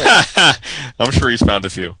sure you're right. I'm sure he's found a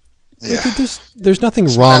few. Yeah. There's nothing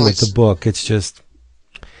wrong with the book. It's just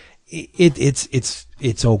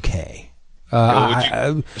it's okay.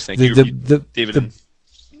 David,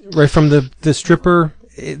 right from the stripper.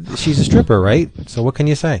 She's a stripper, right? So what can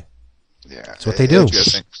you say? Yeah, that's what they do.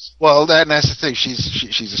 Well, that's the thing.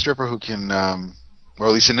 She's a stripper who can. Or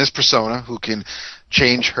at least in this persona, who can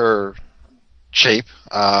change her shape.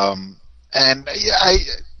 And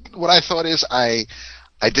what I thought is I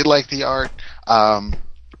did like the art.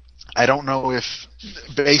 I don't know if,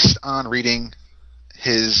 based on reading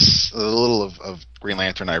the little of Green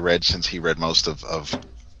Lantern I read, since he read most of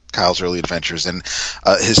Kyle's early adventures, and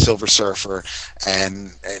his Silver Surfer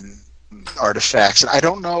and Artifacts. I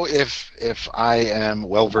don't know if I am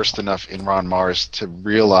well versed enough in Ron Mars to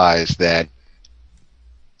realize that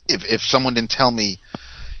if someone didn't tell me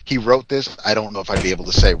he wrote this, I don't know if I'd be able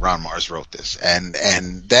to say Ron Mars wrote this, and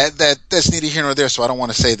that's neither here nor there. So I don't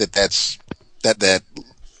want to say that's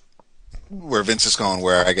where Vince is going,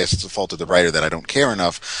 where I guess it's the fault of the writer that I don't care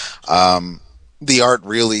enough. The art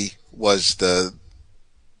really was the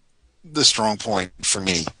strong point for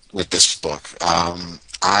me with this book.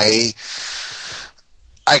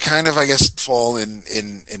 I kind of, I guess, fall in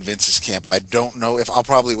Vince's camp. I don't know if I'll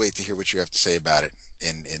probably wait to hear what you have to say about it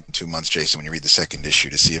in 2 months, Jason, when you read the second issue,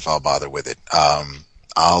 to see if I'll bother with it. I'm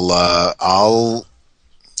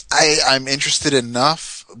interested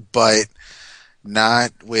enough, but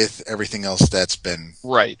not with everything else that's been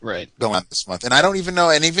right going on this month. And I don't even know.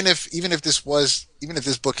 And even if this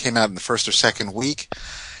book came out in the first or second week,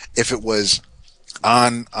 if it was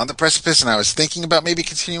on the precipice and I was thinking about maybe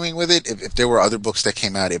continuing with it, if there were other books that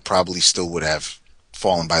came out, it probably still would have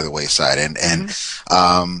fallen by the wayside. And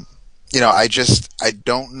I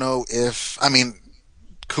don't know if, I mean,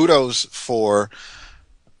 kudos for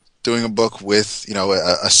doing a book with,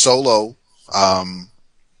 a solo,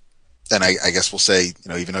 and I guess we'll say,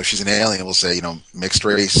 even though she's an alien, we'll say, mixed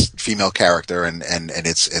race female character, and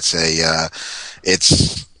it's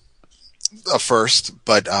a first,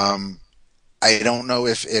 but I don't know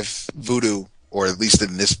if Voodoo, or at least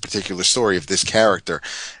in this particular story, if this character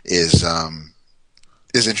is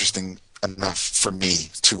interesting enough for me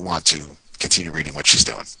to want to continue reading what she's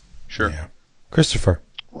doing. Sure. Yeah. Christopher.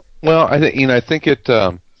 Well, I think it's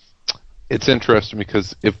interesting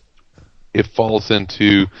because if it falls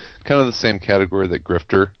into kind of the same category that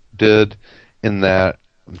Grifter did, in that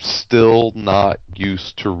I'm still not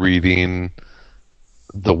used to reading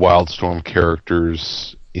the Wildstorm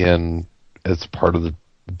characters as part of the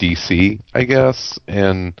DC, I guess,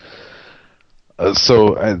 and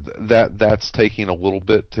so that's taking a little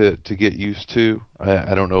bit to get used to.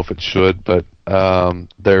 I don't know if it should, but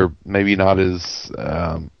they're maybe not as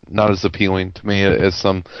appealing to me as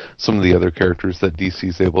some of the other characters that DC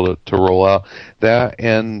is able to roll out. That,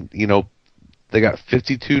 and they got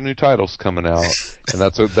 52 new titles coming out, and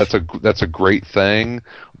that's a great thing.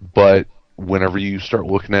 But whenever you start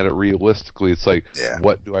looking at it realistically, it's like,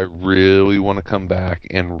 what do I really want to come back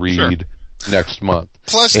and read next month?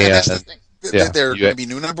 Plus, and that's the thing. There are going to be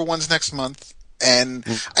new number ones next month, and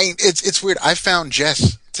it's weird. I found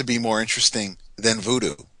Jess to be more interesting than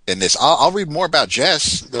Voodoo in this. I'll read more about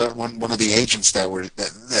Jess, one of the agents that were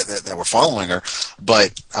following her,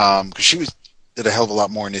 but because she did a hell of a lot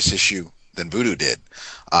more in this issue than Voodoo did.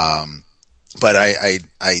 But I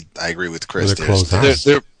agree with Chris.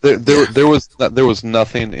 There was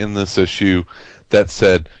nothing in this issue that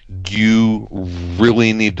said you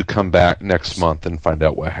really need to come back next month and find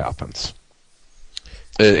out what happens.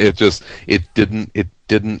 It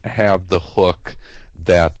didn't have the hook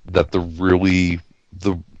that the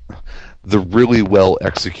really well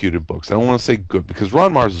executed books. I don't want to say good, because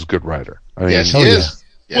Ron Mars is a good writer. I mean, yes, he is.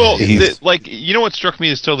 Yeah. Well, what struck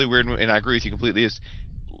me as totally weird, and I agree with you completely, is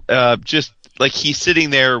just like he's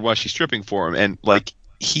sitting there while she's stripping for him, and like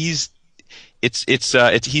he's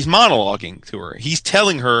monologuing to her. He's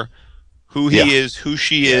telling her who he is, who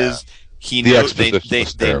she is. He knows they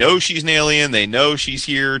know she's an alien. They know she's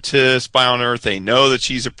here to spy on Earth. They know that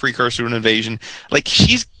she's a precursor to an invasion. Like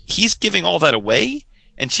he's giving all that away,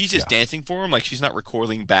 and she's just dancing for him. Like she's not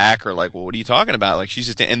recoiling back or like, well, what are you talking about? Like she's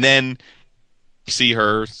just, and then you see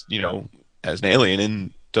her, as an alien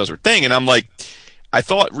and does her thing, and I'm like, I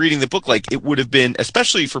thought reading the book, like, it would have been,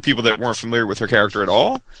 especially for people that weren't familiar with her character at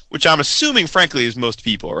all, which I'm assuming, frankly, is most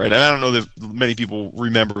people, right? And I don't know that many people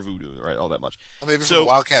remember Voodoo, right, all that much. Well, maybe from the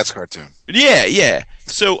Wildcats cartoon. Yeah.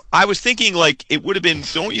 So I was thinking, like, it would have been,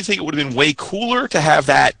 don't you think it would have been way cooler to have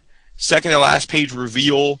that second to last page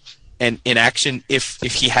reveal and in action if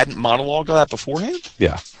he hadn't monologued all that beforehand?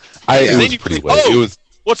 Yeah. It was pretty late. It was,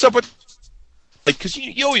 what's up with... Like, because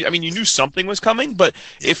you knew something was coming, but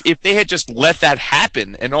if they had just let that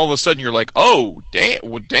happen, and all of a sudden you're like, oh,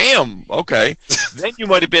 damn, okay, then you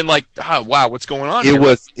might have been like, wow, what's going on here?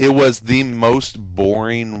 It was the most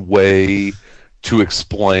boring way to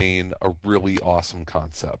explain a really awesome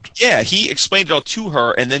concept. Yeah, he explained it all to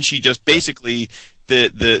her, and then she just basically,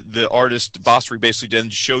 the artist Bostry basically then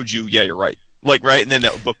showed you, yeah, you're right. Like, right, and then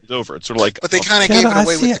that book was over. It's sort of like... But they kind of gave it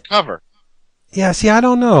away with the cover. Yeah, see, I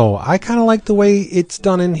don't know. I kind of like the way it's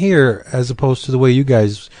done in here as opposed to the way you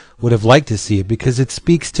guys would have liked to see it, because it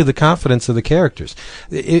speaks to the confidence of the characters.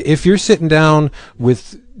 If you're sitting down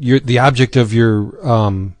with the object of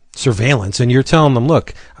your surveillance and you're telling them,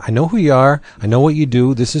 look, I know who you are, I know what you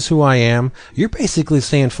do, this is who I am, you're basically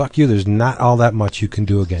saying, fuck you, there's not all that much you can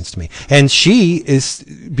do against me. And she is,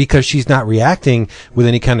 because she's not reacting with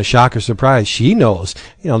any kind of shock or surprise, she knows,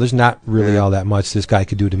 there's not really all that much this guy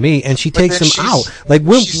could do to me, and she takes him out. Like,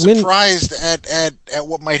 she's surprised at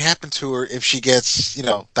what might happen to her if she gets,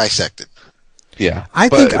 dissected. Yeah, I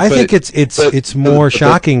think it's more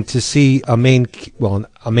shocking to see a main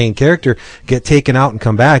character get taken out and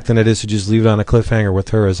come back than it is to just leave it on a cliffhanger with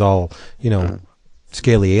her as all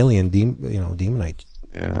scaly alien demonite.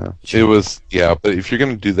 Yeah, it was. Yeah, but if you're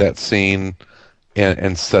going to do that scene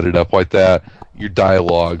and set it up like that, your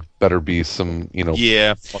dialogue better be some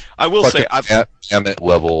Yeah, I will say Emmett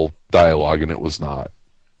level dialogue, and it was not.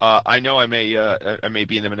 I know I may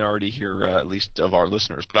be in the minority here, at least of our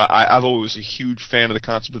listeners, but I've always a huge fan of the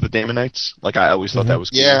concept of the Damonites. Like, I always thought that was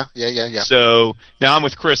cool. Yeah. So now I'm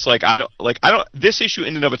with Chris. I don't. This issue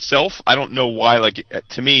in and of itself, I don't know why. Like,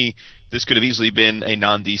 to me, this could have easily been a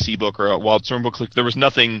non-DC book or a Wildstorm book. Like, there was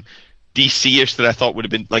nothing DC-ish that I thought would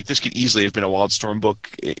have been like. This could easily have been a Wildstorm book,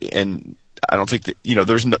 and I don't think that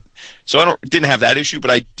there's no. So I didn't have that issue, but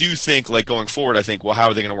I do think, like, going forward, I think, well, how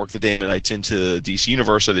are they going to work the Damonites into the DC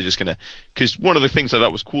universe? Are they just going to? Because one of the things I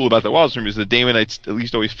thought was cool about the Wildstorm is the Damonites at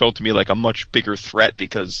least always felt to me like a much bigger threat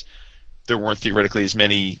because there weren't theoretically as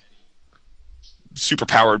many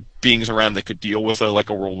superpowered beings around that could deal with a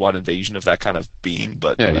worldwide invasion of that kind of being.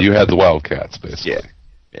 But you had the Wildcats basically.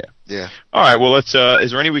 Yeah. All right. Well, let's.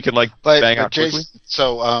 Is there any we could bang out quickly?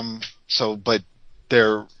 But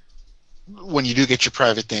there. When you do get your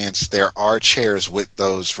private dance, there are chairs with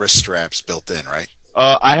those wrist straps built in, right?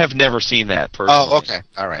 I have never seen that personally. Oh, okay,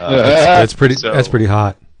 all right. That's pretty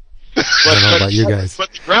hot. I don't know about you guys.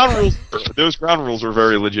 But those ground rules are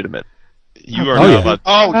very legitimate. You are not allowed.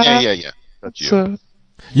 Oh, yeah. That's you.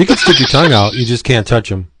 You can stick your tongue out. You just can't touch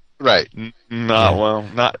them. Right. Not.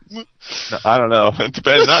 I don't know. It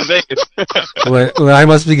depends. Not Vegas. Well, I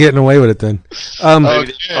must be getting away with it then.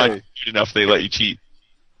 Maybe they find you good enough they let you cheat.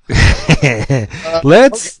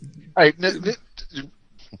 Let's. All right,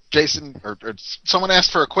 Jason, or someone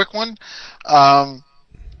asked for a quick one.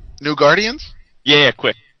 New Guardians? Yeah,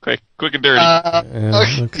 quick and dirty.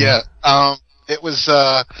 Okay. Yeah. It was.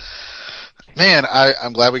 Man,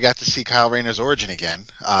 I'm glad we got to see Kyle Rayner's origin again.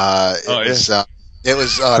 It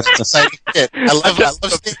was exciting shit.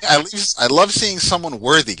 I love seeing someone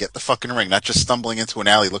worthy get the fucking ring, not just stumbling into an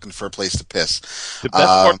alley looking for a place to piss. The best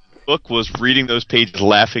part of the book was reading those pages,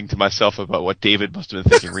 laughing to myself about what David must have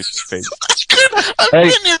been thinking reading those pages.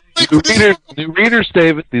 New readers,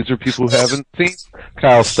 David. These are people who haven't seen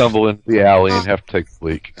Kyle stumble into the alley and have to take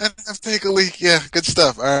a leak. Yeah, good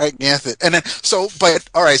stuff. All right, Ganthet. And then so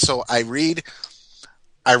I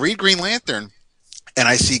read Green Lantern, and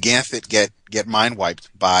I see Ganthet get mind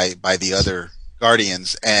wiped by the other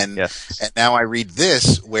Guardians, and now I read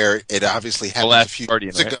this where it obviously happens a few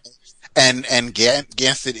years ago. Right? And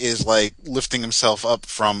Ganthet is like lifting himself up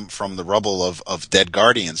from the rubble of dead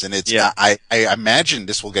Guardians, and it's I imagine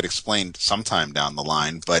this will get explained sometime down the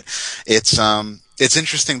line, but it's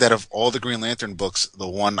interesting that of all the Green Lantern books, the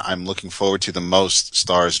one I'm looking forward to the most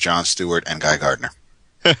stars Jon Stewart and Guy Gardner.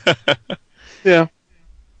 Yeah.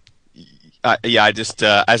 I just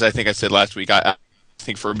as I think I said last week, I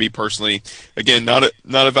think for me personally, again, not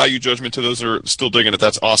a value judgment to those that are still digging it.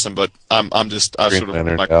 That's awesome, but I'm sort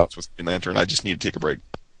of my thoughts with Green Lantern. I just need to take a break.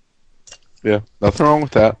 Yeah, nothing wrong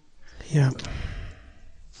with that. Yeah,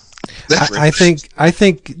 I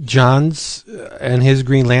think John's and his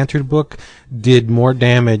Green Lantern book did more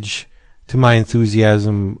damage to my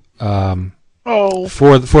enthusiasm.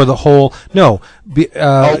 For the whole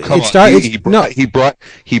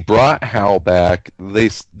he brought Hal back.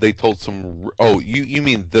 They told some. Oh, you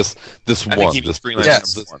mean this one? This Green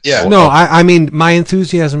Lantern. Yeah. No, I mean my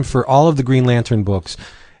enthusiasm for all of the Green Lantern books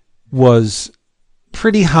was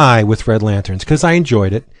pretty high with Red Lanterns because I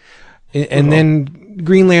enjoyed it, and then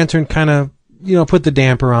Green Lantern kind of put the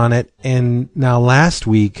damper on it, and now last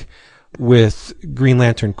week with Green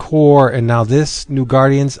Lantern Corps and now this New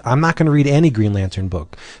Guardians, I'm not going to read any Green Lantern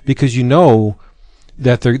book because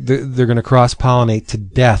that they're going to cross-pollinate to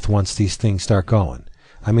death once these things start going.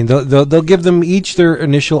 I mean, they'll give them each their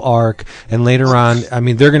initial arc, and later on, I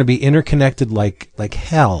mean, they're going to be interconnected like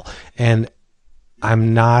hell, and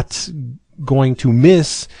I'm not going to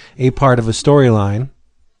miss a part of a storyline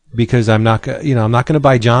because I'm not going to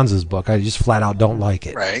buy Johns' book. I just flat out don't like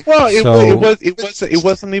it. Right. Well, it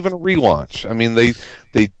wasn't even a relaunch. I mean, they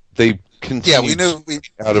continued. Yeah, we knew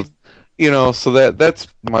out of so that's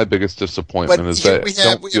my biggest disappointment is that I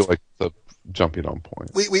don't feel like the jumping on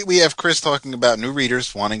point. We have Chris talking about new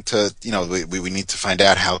readers wanting to we need to find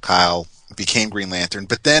out how Kyle became Green Lantern,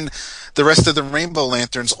 but then the rest of the Rainbow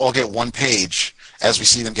Lanterns all get one page as we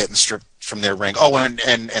see them getting stripped from their ring. Oh,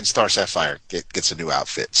 and Star Sapphire gets a new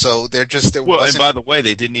outfit. So they're just there. Well, and by the way,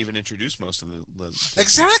 they didn't even introduce most of the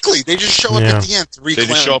exactly. They just show up at the end. They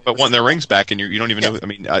just show up at wanting their rings back, and you don't even know. I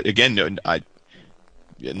mean, again,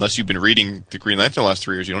 unless you've been reading the Green Lantern the last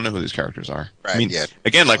 3 years, you don't know who these characters are. Right. I mean,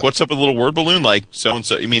 again, like what's up with a little word balloon, like so and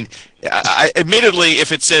so. I mean, admittedly,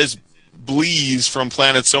 if it says Bleeze from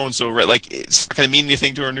planet so and so, right? Like it's not going to mean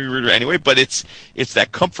anything to our new reader anyway. But it's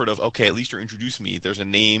that comfort of okay, at least you're introducing me. There's a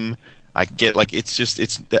name. I get like it's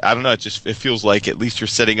I don't know. It feels like at least you're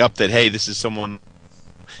setting up that hey, this is someone.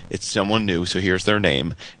 It's someone new, so here's their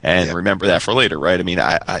name, and remember that for later, right? I mean,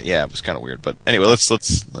 it was kind of weird, but anyway, let's.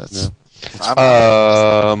 Yeah.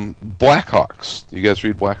 Blackhawks. Do you guys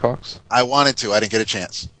read Blackhawks? I wanted to. I didn't get a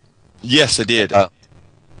chance. Yes, I did.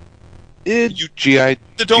 The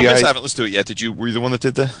Don't haven't listened to it yet. Were you the one that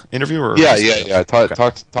did the interview? Or yeah.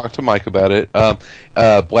 Talked to Mike about it.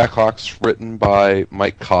 Blackhawks, written by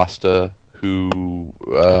Mike Costa, who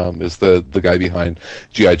is the guy behind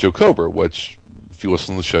G.I. Joe Cobra, which if you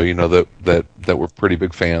listen to the show, you know that we're pretty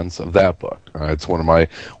big fans of that book. It's one of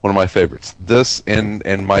my favorites. This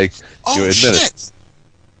and Mike, shit.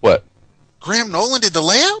 What? Graham Nolan did the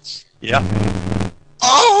layouts? Yeah.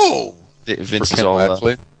 Oh, Vince is all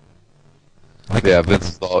actually.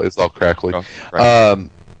 Vince is all crackly. Oh, right.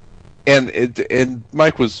 And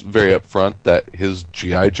Mike was very upfront that his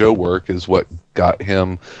G.I. Joe work is what got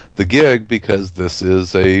him the gig because this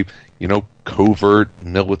is a covert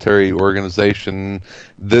military organization.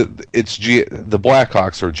 The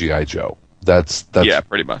Blackhawks are G.I. Joe. That's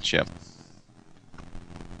pretty much, yeah.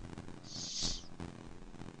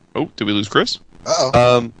 Oh, did we lose Chris?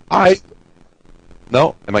 Uh-oh.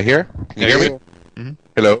 No, am I here? Can you hear me? Mm-hmm.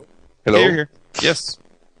 Hello? Here. Yes.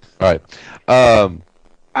 All right.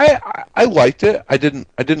 I liked it. I didn't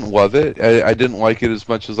love it. I didn't like it as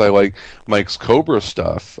much as I like Mike's Cobra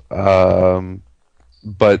stuff.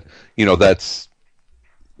 But that's.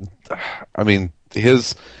 I mean,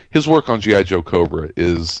 his work on G.I. Joe Cobra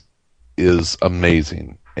is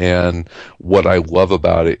amazing. And what I love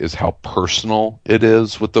about it is how personal it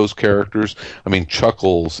is with those characters. I mean,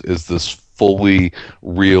 Chuckles is this fully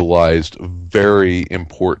realized, very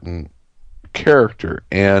important character.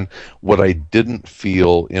 And what I didn't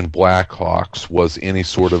feel in Blackhawks was any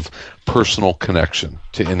sort of personal connection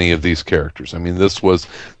to any of these characters. I mean, this was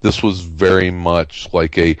very much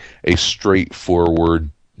like a straightforward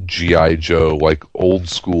G.I. Joe, like old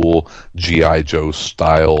school G.I. Joe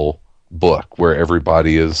style book where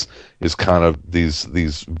everybody is kind of these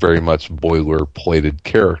very much boiler-plated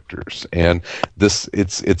characters. And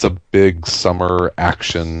it's a big summer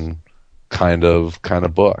action kind of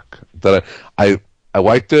book that I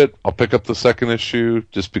liked it. I'll pick up the second issue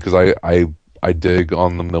just because I dig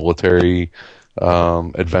on the military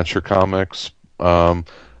adventure comics. I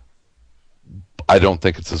don't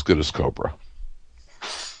think it's as good as Cobra.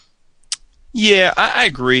 Yeah, I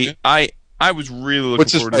agree. I was really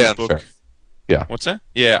looking forward to this book. Yeah. What's that?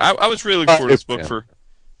 Yeah, I was really looking forward to this book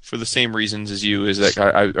for the same reasons as you. Is that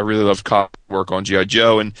I really loved work on G.I.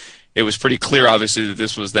 Joe, and it was pretty clear, obviously, that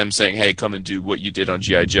this was them saying, "Hey, come and do what you did on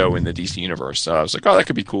G.I. Joe in the DC universe." So I was like, "Oh, that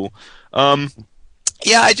could be cool."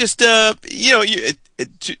 Yeah, I just this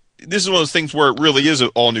is one of those things where it really is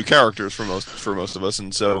all new characters for most of us,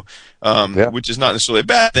 and so which is not necessarily a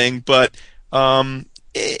bad thing, but I'm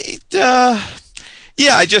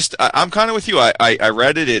kind of with you. I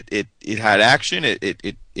read it. It had action.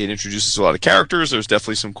 It introduces a lot of characters. There's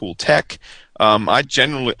definitely some cool tech. I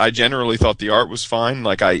generally thought the art was fine.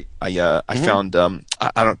 Like I found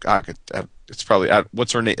it's probably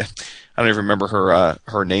what's her name? I don't even remember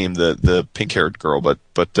her name. The pink haired girl, but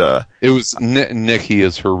it was Nikki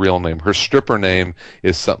is her real name. Her stripper name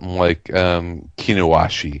is something like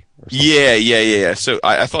Kinuashi. Yeah. So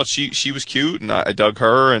I thought she was cute, and I dug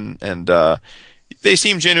her, and they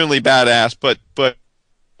seem genuinely badass. But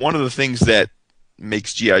one of the things that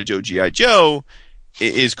makes G.I. Joe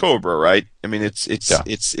is Cobra, right? I mean, it's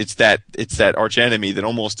that arch enemy that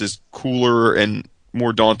almost is cooler and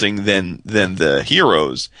more daunting than the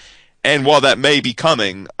heroes. And while that may be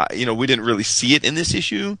coming, we didn't really see it in this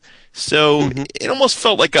issue, so it almost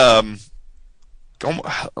felt like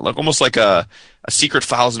almost like a Secret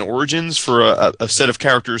Files and Origins for a set of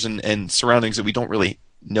characters and surroundings that we don't really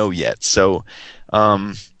know yet. So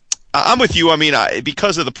I'm with you. I mean,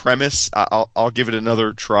 because of the premise, I'll give it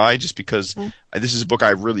another try, just because this is a book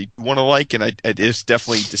I really want to like, and it is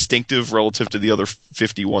definitely distinctive relative to the other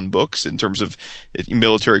 51 books in terms of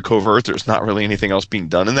military covert. There's not really anything else being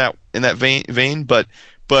done in that vein. But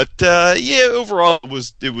yeah, overall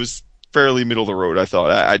it was fairly middle of the road. I thought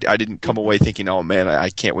I didn't come away thinking, oh man,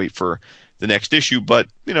 I can't wait for the next issue. But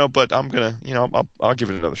I'm gonna, I'll give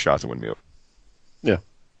it another shot to win me over. Yeah.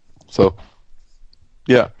 So.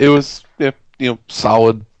 Yeah, it was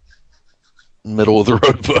solid middle of the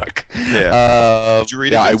road book. Yeah. Did you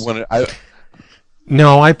read it?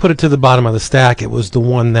 No, I put it to the bottom of the stack. It was the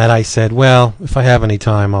one that I said, well, if I have any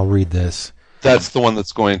time, I'll read this. That's the one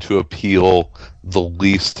that's going to appeal the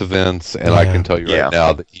least to Vince, and I can tell you right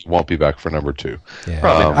now that he won't be back for number 2.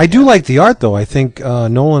 Yeah. I do like the art, though. I think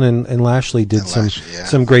Nolan and Lashley did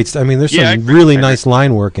some great stuff. I mean, there's some really nice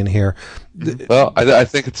line work in here. Well, I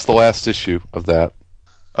think it's the last issue of that.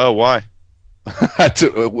 Oh, why?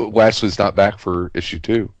 Lashley's not back for issue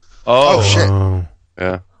 2. Oh shit.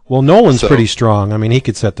 Yeah. Well, Nolan's pretty strong. I mean, he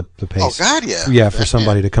could set the pace. Oh God, yeah. Yeah, for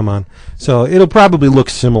somebody to come on. So it'll probably look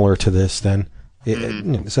similar to this then.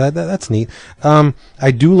 So that's neat.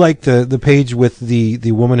 I do like the page with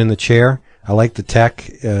the woman in the chair. I like the tech.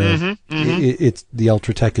 It's the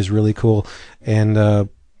Ultra Tech is really cool, and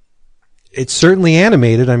it's certainly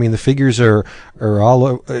animated. I mean, the figures are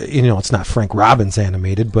all, it's not Frank Robbins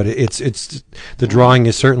animated, but it's the drawing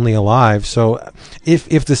is certainly alive. So if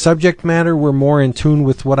the subject matter were more in tune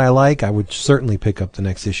with what I like, I would certainly pick up the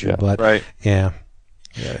next issue. Yeah.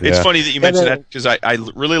 It's funny that you mentioned that, because I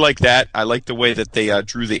really like that. I like the way that they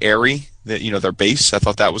drew the Airy, their base. I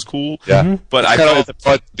thought that was cool. Yeah. But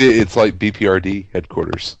it's like BPRD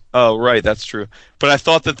headquarters. Oh, right, that's true. But I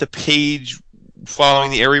thought that the page following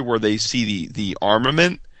the area where they see the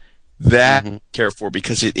armament, that care for,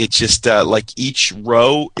 because it's just like each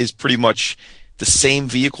row is pretty much the same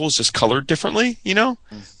vehicles, just colored differently.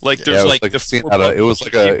 Like there's it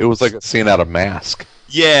was like a scene out of Mask.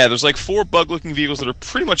 Yeah, there's like 4 bug-looking vehicles that are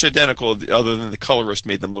pretty much identical, other than the colorist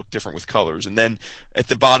made them look different with colors. And then at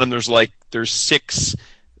the bottom there's 6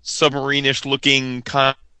 submarine-ish looking,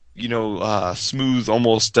 smooth,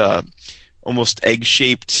 almost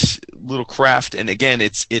egg-shaped little craft, and again,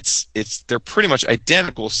 they're pretty much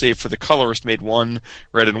identical, save for the colorist made one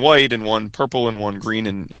red and white, and one purple, and one green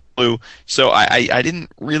and blue. So I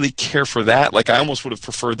didn't really care for that. Like, I almost would have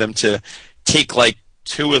preferred them to take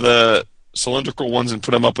 2 of the cylindrical ones and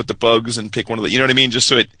put them up with the bugs, and pick one of the, you know what I mean? Just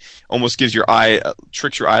so it almost gives your eye,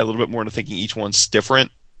 tricks your eye a little bit more into thinking each one's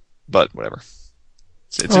different. But whatever.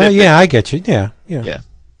 I get you. Yeah.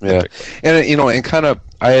 Yeah, and kind of,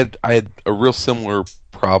 I had a real similar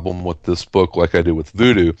problem with this book, like I did with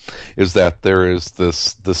Voodoo, is that there is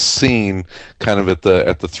this scene kind of at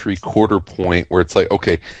the 3/4 point where it's like,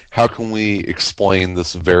 okay, how can we explain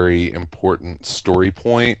this very important story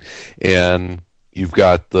point? And you've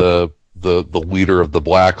got the leader of the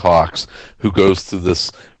Blackhawks who goes through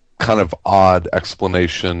this kind of odd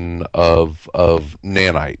explanation of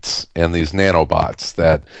nanites and these nanobots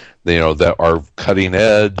that that are cutting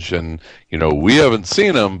edge, and we haven't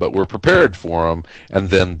seen them, but we're prepared for them,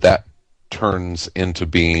 and then that turns into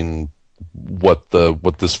being what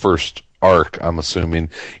this first arc, I'm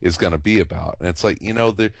assuming, is going to be about. And it's like,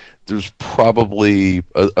 there's probably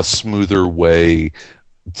a smoother way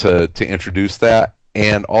to introduce that,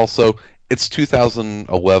 and also it's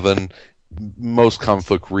 2011. Most comic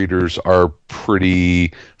book readers are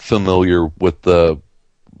pretty familiar with the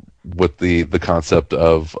concept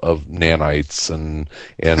of nanites and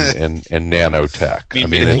nanotech. I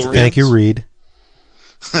mean, thank you, Reed.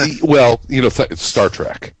 Well, it's Star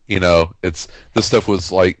Trek. It's this stuff was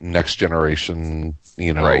like Next Generation.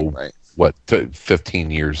 Right. What,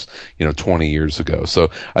 15 years, 20 years ago. So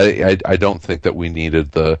I don't think that we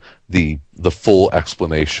needed the full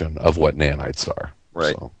explanation of what nanites are.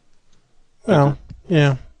 Right. So. Well,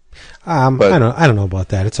 yeah. I don't know about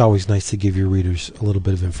that. It's always nice to give your readers a little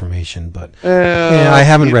bit of information, but I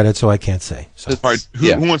haven't read it, so I can't say. So. All right,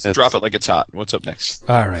 who wants to drop it like it's hot? What's up next?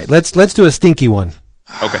 All right, let's do a stinky one.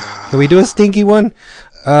 Okay. Can we do a stinky one?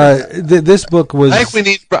 This book was. I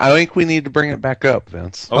think we need to bring it back up,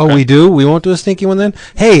 Vince. Okay. Oh, we do. We won't do a stinky one then.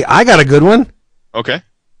 Hey, I got a good one. Okay.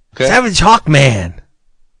 Savage Hawkman.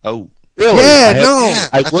 Oh. Really? Yeah.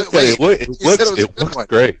 I looked at it. It looks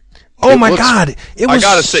great. Oh my God! It was. I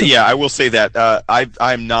gotta say, I will say that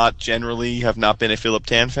I'm not generally have not been a Philip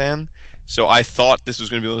Tan fan, so I thought this was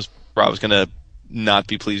going to be where I was going to not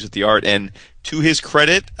be pleased with the art. And to his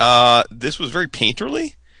credit, this was very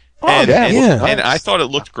painterly. And I thought it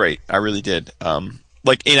looked great. I really did.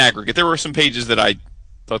 Like in aggregate, there were some pages that I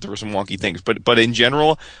thought there were some wonky things, but in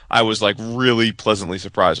general, I was like really pleasantly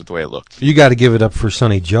surprised with the way it looked. You got to give it up for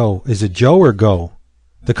Sonny Joe. Is it Joe or Go?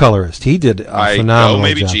 The colorist. He did a phenomenal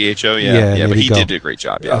maybe job. GHO, yeah, but he did a great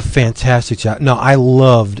job. Yeah. A fantastic job. No, I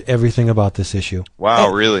loved everything about this issue.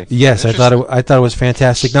 Wow, really? Yes, I thought it was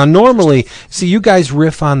fantastic. Now, normally, see, you guys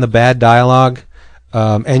riff on the bad dialogue,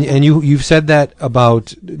 and you've said that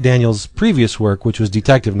about Daniel's previous work, which was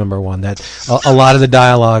Detective #1. That a lot of the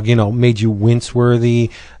dialogue, made you wince.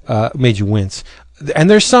 Made you wince, and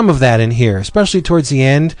there's some of that in here, especially towards the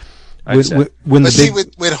end. With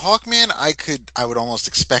Hawkman, I would almost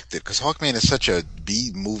expect it, because Hawkman is such a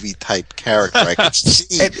B-movie type character. I could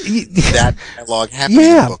see that dialogue happening.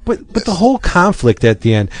 Yeah, but the whole conflict at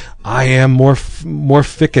the end. I am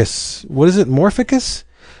Morphicus. What is it? Morphicus?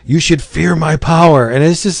 You should fear my power. And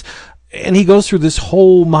it's just, and he goes through this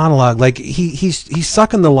whole monologue, like he's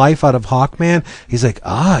sucking the life out of Hawkman. He's like,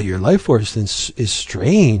 your life force is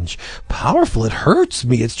strange, powerful. It hurts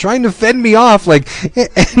me. It's trying to fend me off. Like,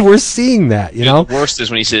 and we're seeing that, The worst is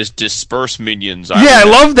when he says, "Disperse minions." I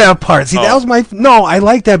love that part. See, that was I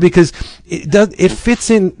like that because it fits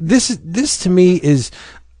in. This to me is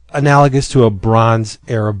analogous to a Bronze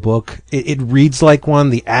Era book. It reads like one.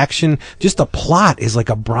 The action, just the plot is like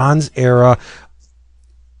a Bronze Era.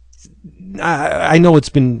 I know it's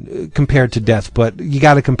been compared to death, but you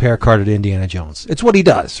got to compare Carter to Indiana Jones. It's what he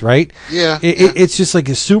does, right? Yeah. It's just like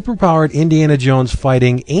a superpowered Indiana Jones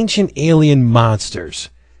fighting ancient alien monsters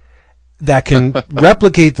that can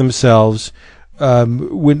replicate themselves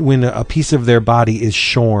when a piece of their body is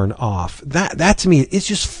shorn off. That to me, it's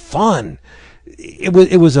just fun.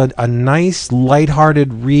 It was a nice,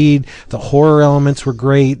 lighthearted read. The horror elements were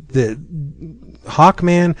great. The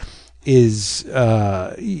Hawkman is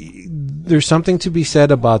there's something to be said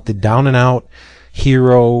about the down and out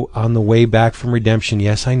hero on the way back from redemption.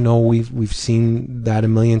 Yes, I know we've seen that a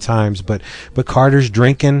million times, but Carter's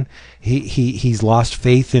drinking. He's lost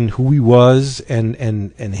faith in who he was and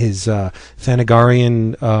his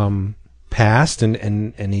Thanagarian past,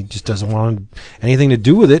 and he just doesn't want anything to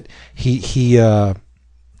do with it.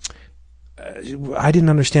 I didn't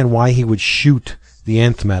understand why he would shoot the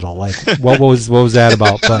nth metal. Like, what was that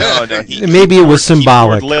about? But maybe it was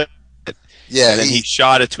symbolic. Yeah, and then he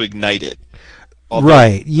shot it to ignite it.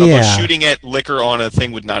 Right. Yeah. Shooting at liquor on a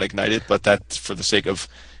thing would not ignite it, but that's for the sake of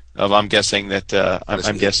I'm guessing that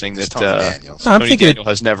Tony Daniel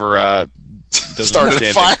has never started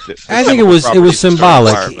a fire. I think it was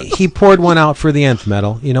symbolic. He poured one out for the nth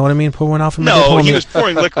metal. You know what I mean? Pour one out for. No, he was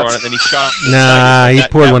pouring liquor on it, then he shot. He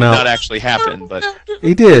poured one out. That did not actually happen, but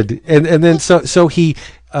he did, and then so he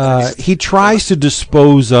tries to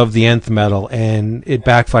dispose of the nth metal, and it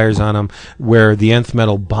backfires on him, where the nth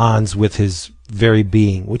metal bonds with his very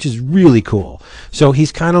being, which is really cool. So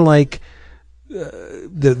he's kind of like.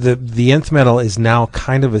 The nth metal is now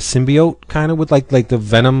kind of a symbiote, kind of with like the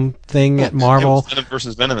Venom thing at Marvel. Venom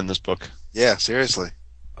versus Venom in this book. Yeah, seriously.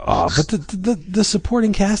 But the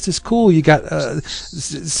supporting cast is cool. You got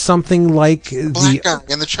something like the black guy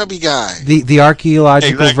and the chubby guy. The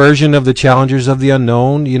archaeological version of the Challengers of the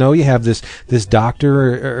Unknown. You have this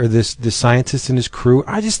doctor or this scientist and his crew.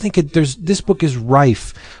 I just think this book is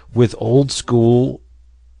rife with old school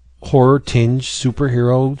horror tinge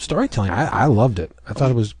superhero storytelling. I loved it. I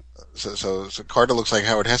thought it was. So Carter looks like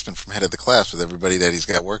Howard Hessman from Head of the Class with everybody that he's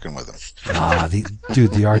got working with him.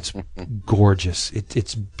 The art's gorgeous.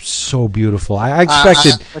 It's so beautiful. I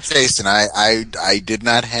expected. Jason, I did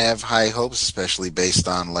not have high hopes, especially based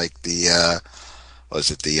on like the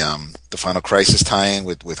Final Crisis tie-in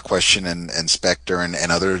with Question and Spectre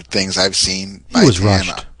and other things I've seen. He was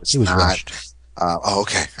rushed. Rushed.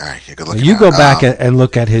 Okay. All right. You're good looking. You go back and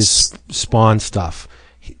look at his Spawn stuff.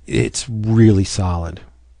 It's really solid.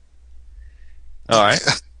 All right.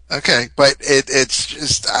 Okay, but it's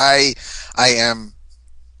just I am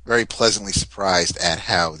very pleasantly surprised at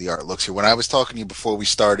how the art looks here. When I was talking to you before we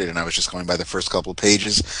started, and I was just going by the first couple of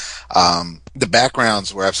pages, the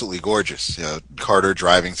backgrounds were absolutely gorgeous. Carter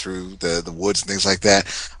driving through the woods and things like that.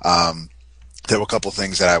 There were a couple of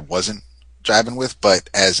things that I wasn't jiving with, but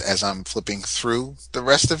as I'm flipping through the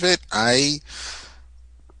rest of it, I'm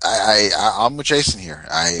with Jason here.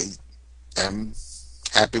 I am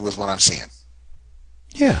happy with what I'm seeing.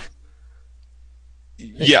 Yeah.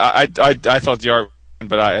 Yeah, I thought the art,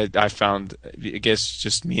 but I found, I guess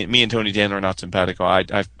just me and Tony Daniel are not simpatico. I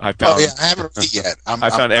found. Oh yeah, I haven't read it yet. I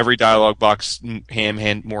found every dialogue box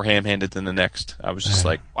more ham-handed than the next. I was just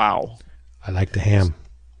like, wow. I like the ham.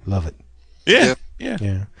 Love it. Yeah.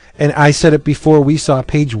 Yeah. And I said it before we saw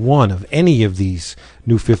page 1 of any of these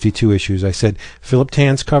new 52 issues. I said Philip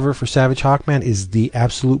Tan's cover for Savage Hawkman is the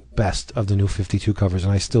absolute best of the new 52 covers,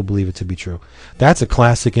 and I still believe it to be true. That's a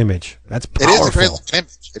classic image. That's powerful. It is a great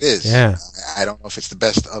image. It is. Yeah. I don't know if it's the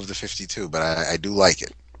best of the 52, but I do like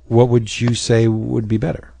it. What would you say would be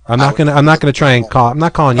better? I'm not gonna try and call. I'm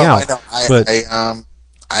not calling you out.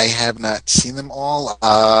 I have not seen them all.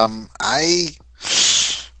 I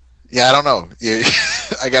don't know.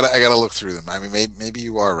 I gotta look through them. I mean, maybe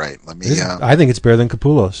you are right. Let me. I think it's better than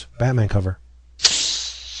Capullo's Batman cover.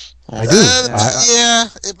 I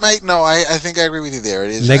do. It might. No, I think I agree with you there.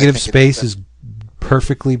 It is Negative Space is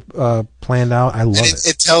perfectly planned out. I love it.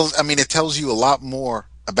 It tells you a lot more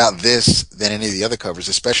about this than any of the other covers,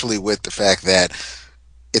 especially with the fact that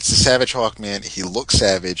it's the Savage Hawkman. He looks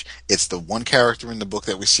savage. It's the one character in the book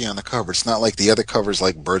that we see on the cover. It's not like the other covers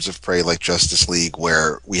like Birds of Prey, like Justice League,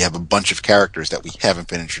 where we have a bunch of characters that we haven't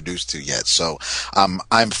been introduced to yet. So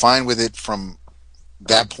I'm fine with it from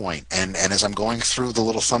that point. And as I'm going through the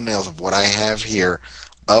little thumbnails of what I have here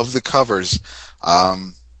of the covers,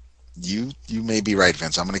 you may be right,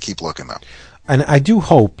 Vince. I'm going to keep looking, though. And I do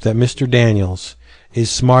hope that Mr. Daniels is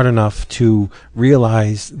smart enough to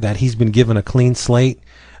realize that he's been given a clean slate.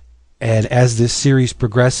 And as this series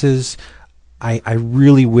progresses, I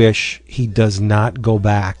really wish he does not go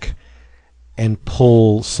back and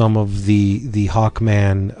pull some of the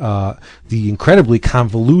Hawkman, the incredibly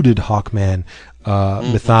convoluted Hawkman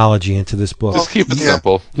mythology into this book. Just keep it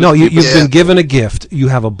simple. No, you've been given a gift. You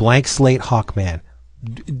have a blank slate Hawkman.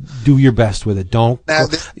 Do your best with it. Don't. Now,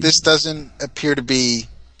 this doesn't appear to be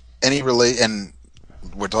any and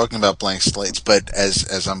we're talking about blank slates, but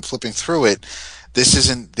as I'm flipping through it, this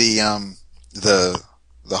isn't the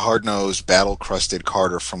hard-nosed, battle-crusted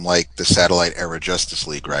Carter from like the Satellite era Justice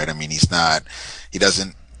League, right? I mean, he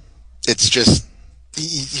doesn't. It's just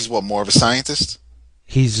he's what, more of a scientist?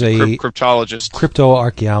 He's a cryptologist,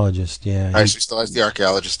 crypto-archaeologist. Yeah. All right, so he still has the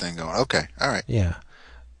archaeologist thing going. Okay, all right. Yeah,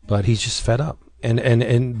 but he's just fed up,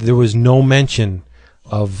 and there was no mention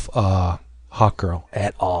of Hawkgirl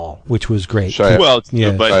at all, which was great. Well,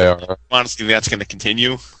 yeah, but honestly, that's going to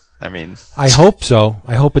continue. I mean, I hope so.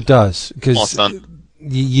 I hope it does, because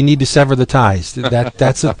you need to sever the ties.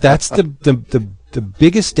 That's the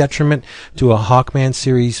biggest detriment to a Hawkman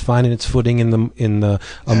series finding its footing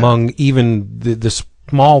among even the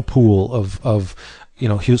small pool of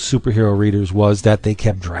superhero readers was that they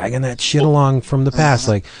kept dragging that shit along from the past.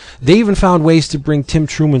 Like, they even found ways to bring Tim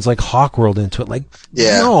Truman's like Hawkworld into it. Like,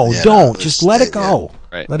 don't just let it go. Yeah.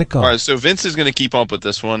 Right. Let it go. All right, so Vince is going to keep up with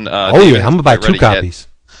this one. David, I'm gonna buy 2 copies.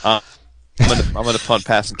 I'm gonna punt,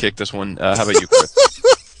 pass, and kick this one. How about you, Chris?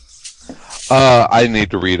 I need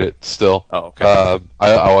to read it still. Oh, okay.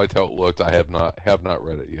 I liked how it looked. I have not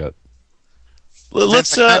read it yet.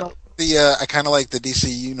 Let's. I kind of like the DC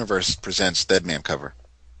Universe Presents Deadman cover.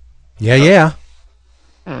 Yeah.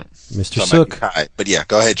 Mr. Sook. But yeah,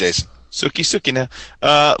 go ahead, Jason. Sookie now.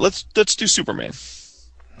 Let's do Superman.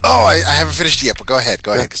 Oh, I haven't finished yet, but go ahead,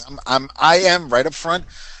 because I am right up front.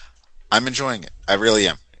 I'm enjoying it. I really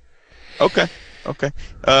am. Okay.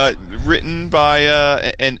 Written by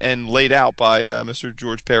and laid out by Mr.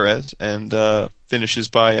 George Perez, and finishes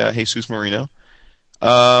by Jesus Marino.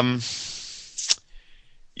 And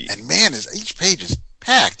man, each page is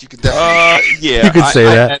packed. You can definitely. Yeah, you could say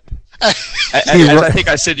that. As I think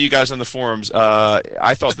I said to you guys on the forums,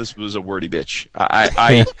 I thought this was a wordy bitch.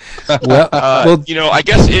 I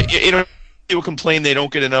guess people complain they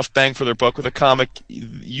don't get enough bang for their buck with a comic.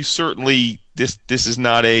 You certainly this is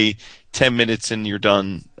not a 10 minutes and you're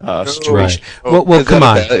done situation. Right. Well, come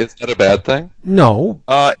on. Is that a bad thing? No.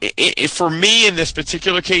 For me, in this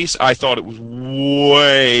particular case, I thought it was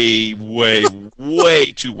way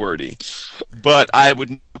too wordy. But I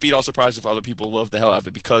would be at all surprised if other people love the hell out of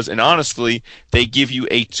it, because, and honestly, they give you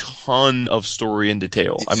a ton of story and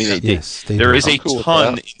detail. I mean, there is a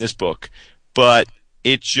ton in this book, but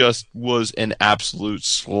it just was an absolute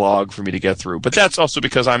slog for me to get through. But that's also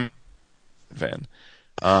because I'm a fan.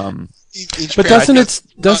 But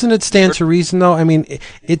doesn't it stand to reason, though? I mean,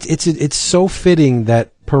 it's so fitting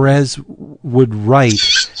that Perez would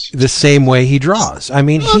write the same way he draws. I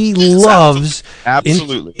mean, he loves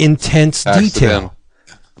intense detail.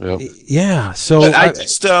 Yep. Yeah. So I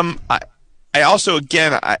also,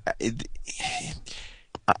 again,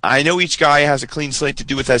 I know each guy has a clean slate to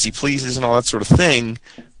do with as he pleases and all that sort of thing,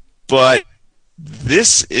 but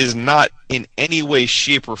this is not in any way,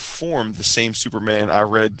 shape, or form the same Superman I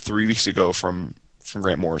read 3 weeks ago from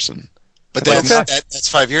Grant Morrison. But that's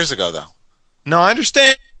 5 years ago, though. No, I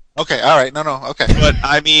understand. Okay, all right. No, okay. But,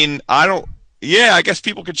 I mean, I don't... Yeah, I guess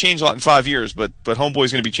people could change a lot in 5 years, but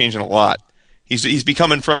Homeboy's going to be changing a lot. He's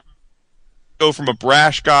becoming from a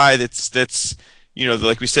brash guy that's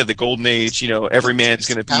like we said, the golden age. Every man's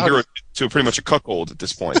going to be hero to pretty much a cuckold at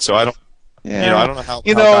this point. So I don't. Yeah. I don't know how.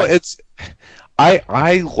 It's.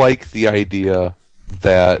 I like the idea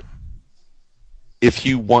that if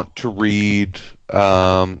you want to read,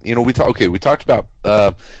 we talked about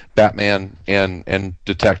Batman and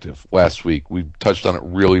Detective last week. We touched on it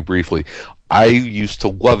really briefly. I used to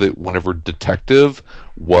love it whenever Detective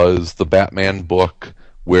was the Batman book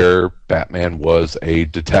where Batman was a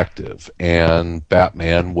detective and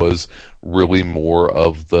Batman was really more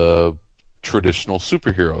of the traditional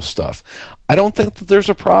superhero stuff. I don't think that there's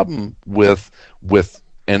a problem with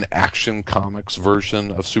an Action Comics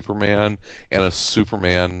version of Superman and a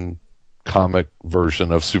Superman comic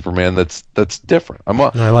version of Superman that's different. I'm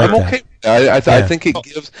okay. I think it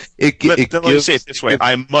gives Let me say it this way: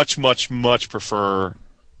 I much prefer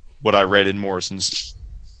what I read in Morrison's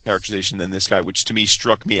characterization than this guy, which to me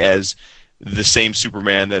struck me as the same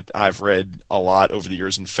Superman that I've read a lot over the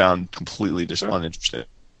years and found completely uninteresting.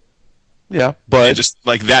 Yeah, but and just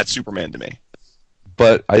like that Superman to me.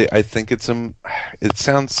 But I think it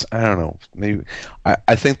sounds, I don't know, maybe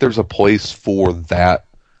I think there's a place for that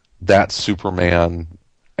Superman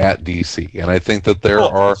at DC, and I think that there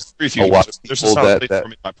are a lot of people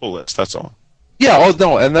that my pull list. That's all. Yeah. Oh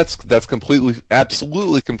no, and that's completely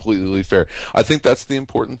fair. I think that's the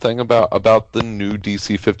important thing about the new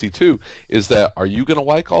DC 52 is that are you going to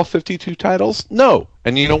like all 52 titles? No,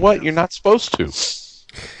 and you know what? You're not supposed to.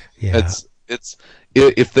 Yeah. It's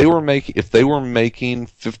if they were making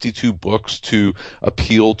 52 books to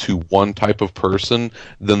appeal to one type of person,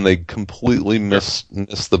 then they completely miss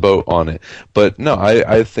the boat on it. But no,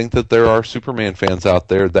 I think that there are Superman fans out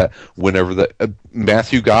there that whenever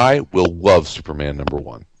Matthew Guy will love Superman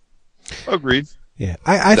 #1. Agreed. Yeah,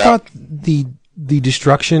 I thought the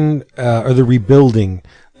destruction or the rebuilding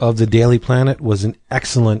of the Daily Planet was I an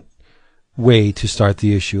excellent way to start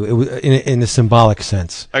the issue. It was in a symbolic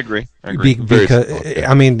sense. I agree. Because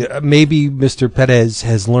I mean, maybe Mr. Perez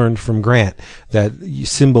has learned from Grant that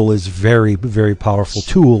symbol is very, very powerful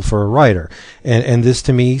tool for a writer, and this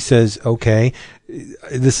to me says, okay,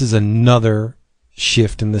 this is another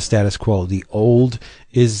shift in the status quo. The old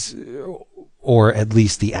is, or at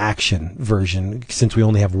least the action version, since we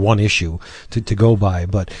only have one issue to go by,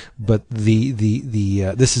 but the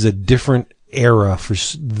this is a different era for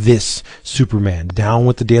this Superman. Down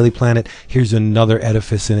with the Daily Planet. Here's another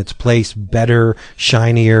edifice in its place, better,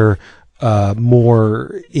 shinier,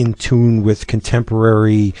 more in tune with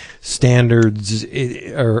contemporary standards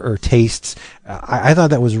or tastes. I thought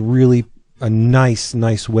that was really a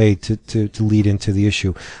nice way to lead into the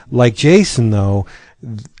issue. Like Jason, though,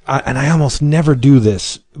 and I almost never do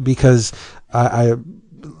this because a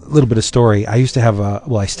little bit of story. I used to have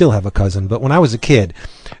I still have a cousin, but when I was a kid,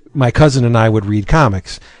 my cousin and I would read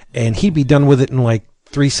comics, and he'd be done with it in like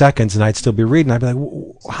 3 seconds, and I'd still be reading. I'd be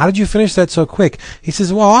like, how did you finish that so quick? He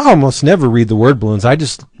says, well, I almost never read the word balloons. I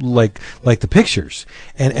just like the pictures.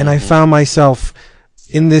 And I found myself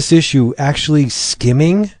in this issue actually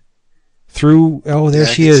skimming through, there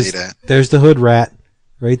she is. There's the hood rat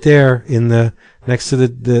right there next to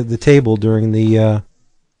the table during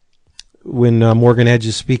when Morgan Edge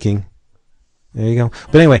is speaking. There you go.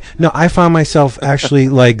 But anyway, no, I found myself actually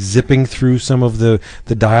like zipping through some of the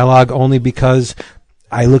dialogue only because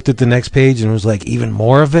I looked at the next page and was like, even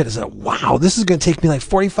more of it. It's like, wow, this is going to take me like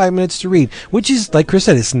 45 minutes to read, which is, like Chris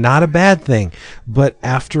said, it's not a bad thing. But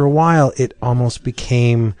after a while, it almost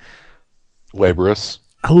became laborious.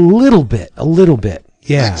 A little bit.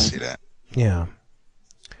 Yeah. I can see that. Yeah.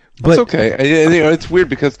 But it's okay. It's weird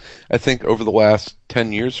because I think over the last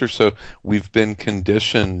 10 years or so, we've been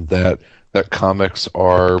conditioned that comics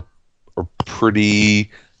are pretty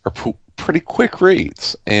quick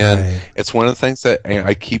reads, and It's one of the things that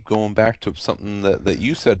I keep going back to something that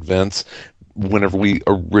you said, Vince, whenever we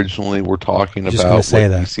originally were talking about what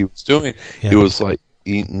DC was doing. Yeah. It was like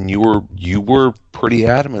you were pretty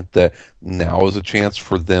adamant that now is a chance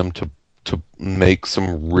for them to make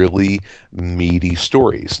some really meaty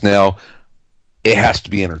stories. Now, it has to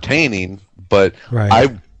be entertaining, but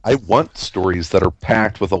I want stories that are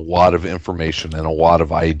packed with a lot of information and a lot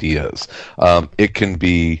of ideas. It can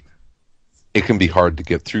be hard to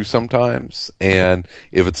get through sometimes, and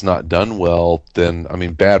if it's not done well, then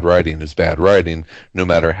bad writing is bad writing, no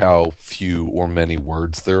matter how few or many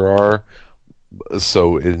words there are.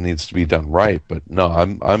 So it needs to be done right. But no,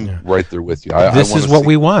 I'm right there with you. This is what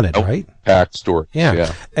we wanted, right? Packed story.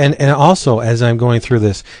 Yeah. And also, as I'm going through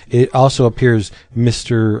this, it also appears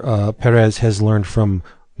Mr. Perez has learned from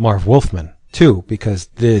Marv Wolfman too, because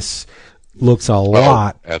this looks a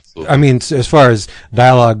lot. Absolutely. I mean, as far as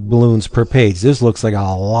dialogue balloons per page, this looks like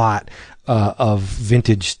a lot of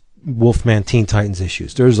vintage Wolfman Teen Titans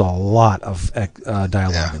issues. There's a lot of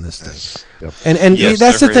dialogue in this thing. Yep. And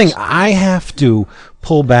that's the thing. I have to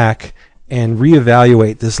pull back and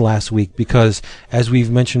reevaluate this last week because, as we've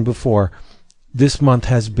mentioned before, this month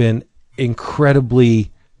has been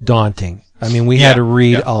incredibly daunting. I mean, we had to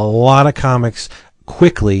read a lot of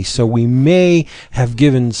quickly, so we may have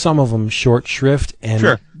given some of them short shrift,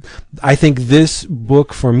 and I think this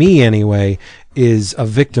book, for me anyway, is a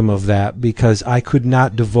victim of that because I could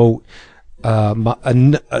not devote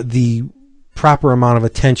the proper amount of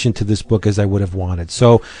attention to this book as I would have wanted.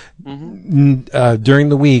 So during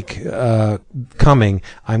the week coming,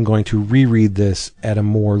 I'm going to reread this at a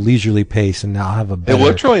more leisurely pace, and I'll have a better... It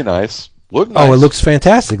looked really nice. Oh, it looks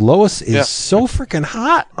fantastic. Lois is so freaking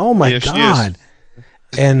hot. Oh my God.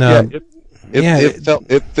 And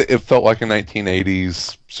it felt like a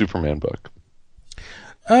 1980s Superman book.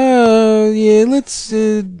 Let's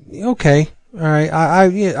okay. All right.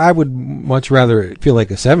 I would much rather it feel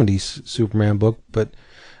like a 70s Superman book, but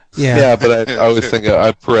yeah, but I always think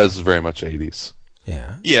Perez is very much 80s.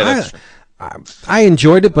 Yeah. Yeah, that's true. I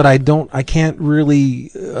enjoyed it, but I can't really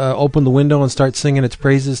open the window and start singing its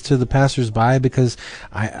praises to the passersby because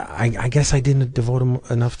I guess I didn't devote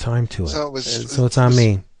enough time to it. So it's on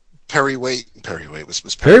me. Perry Waite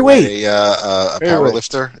was Perry Waite a power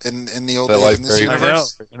lifter in the old days in this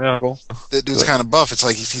universe? The dude's kind of buff. It's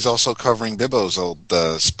like he's also covering Bibbo's old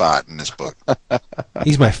spot in this book.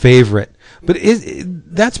 He's my favorite. But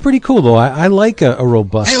that's pretty cool, though. I like a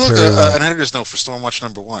robust... Hey, look, an editor's note for Stormwatch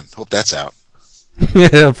 #1. Hope that's out.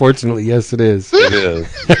 Unfortunately, yes, it is. It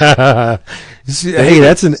is. Hey,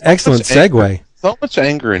 that's an excellent segue. So much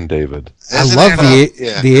anger in David. I love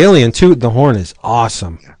the alien, too. The horn is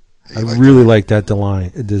awesome. Yeah. I really like that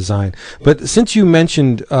design. But since you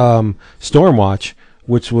mentioned Stormwatch,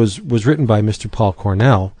 which was written by Mr. Paul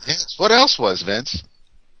Cornell... Yes. What else was, Vince?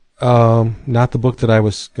 Not the book that I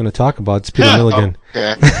was going to talk about. It's Peter Milligan.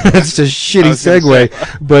 Okay. It's a shitty segue,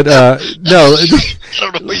 but no. I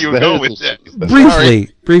don't know where you were going with that.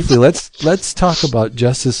 Briefly, let's talk about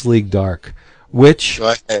Justice League Dark, which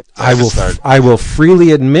I will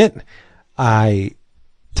freely admit I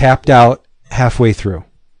tapped out halfway through.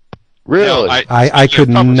 Really? No, I could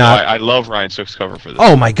not. I love Ryan Sook's cover for this.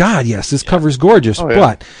 Oh my God! Yes, this cover's gorgeous. Oh, yeah.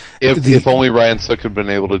 But if only Ryan Sook had been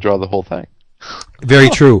able to draw the whole thing. Very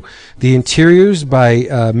true. The interiors by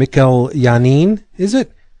Mikkel Janin, is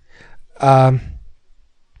it? I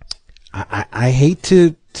hate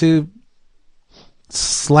to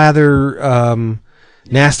slather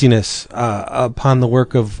nastiness upon the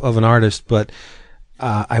work of an artist, but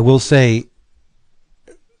I will say,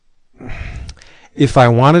 if I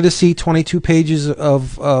wanted to see 22 pages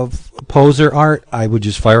of poser art, I would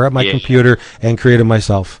just fire up my computer and create it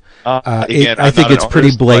myself. Again, I think it's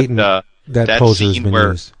pretty blatant. That poser has scene been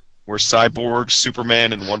used. Where Cyborg,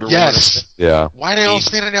 Superman, and Wonder Woman. Yeah. Why are they all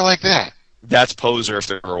standing there like that? That's poser if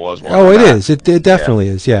there ever was one. Oh, it is. It definitely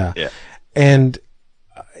is. Yeah. And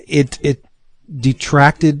it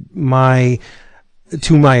detracted my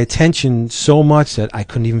attention so much that I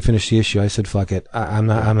couldn't even finish the issue. I said, "Fuck it.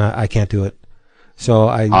 I can't do it." So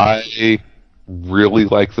I really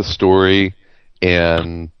like the story,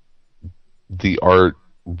 and the art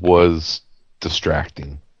was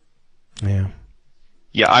distracting.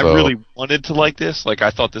 Yeah, I really wanted to like this. Like,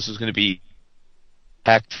 I thought this was going to be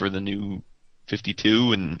packed for the new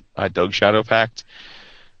 52, and I dug Shadow Pact.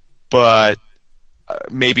 But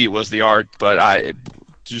maybe it was the art, but I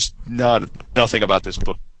just nothing about this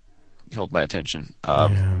book held my attention.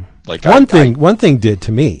 Like one thing did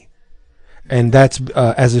to me, and that's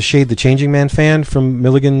as a Shade the Changing Man fan from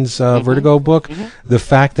Milligan's Vertigo book, the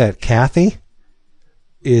fact that Kathy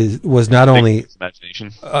was not only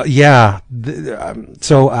imagination. The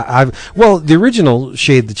original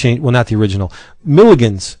Shade the Change, well, not the original,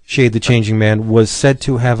 Milligan's Shade the Changing Man was said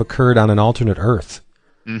to have occurred on an alternate Earth.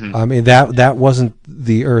 I mean, that wasn't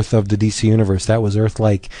the Earth of the DC universe. That was Earth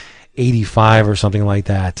like 85 or something like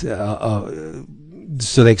that.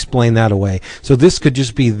 So they explain that away. So this could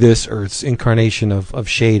just be this Earth's incarnation of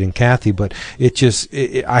Shade and Kathy, but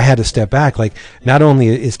I had to step back. Like, not only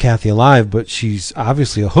is Kathy alive, but she's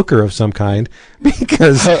obviously a hooker of some kind,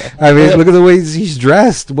 because I mean, look at the way she's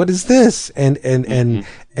dressed. What is this?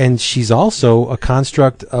 And she's also a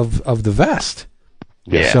construct of the vest.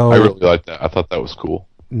 Yeah, so, I really liked that. I thought that was cool.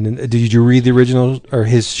 Did you read the original or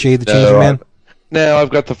his Shade the Changing Man? No, I've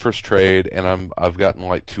got the first trade, and I've gotten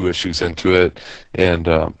like 2 issues into it, and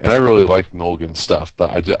I really like Milligan's stuff, but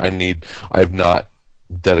I've not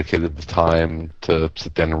dedicated the time to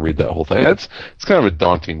sit down and read that whole thing. It's kind of a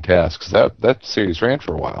daunting task because that series ran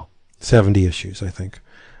for a while. 70 issues, I think.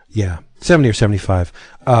 Yeah, 70 or 75.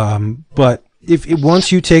 But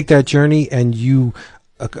once you take that journey and you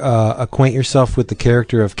acquaint yourself with the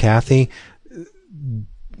character of Kathy,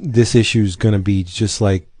 this issue is going to be just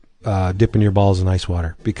like dipping your balls in ice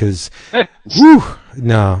water because, he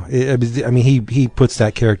puts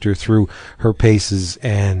that character through her paces,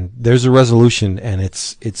 and there's a resolution, and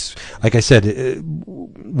it's like I said,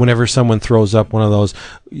 whenever someone throws up one of those,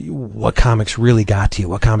 what comics really got to you?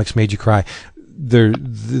 What comics made you cry?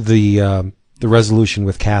 The resolution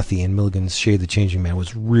with Kathy and Milligan's Shade the Changing Man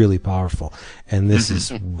was really powerful, and this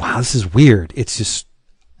is weird. It's just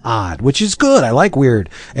odd, which is good. I like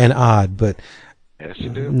weird and odd, but. Yes, you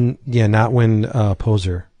do. Yeah, not when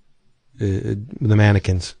Poser, the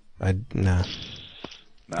mannequins.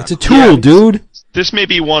 It's a tool, dude. This may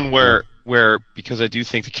be one where because I do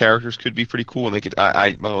think the characters could be pretty cool, and they could.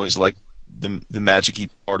 I always like the magic-y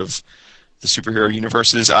part of the superhero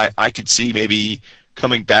universes. I could see maybe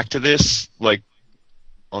coming back to this like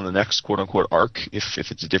on the next quote-unquote arc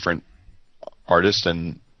if it's a different artist,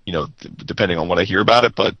 and depending on what I hear about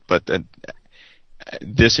it. But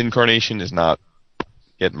this incarnation is not.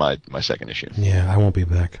 Get my second issue. Yeah, I won't be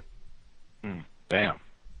back. Damn.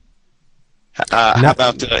 How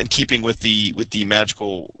about in keeping with the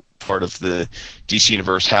magical part of the DC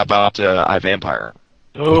universe? How about iVampire?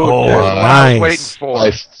 Oh, nice. I was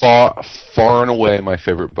waiting for. Far and away my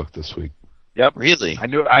favorite book this week. Yep. Really? I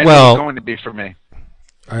knew it was going to be for me.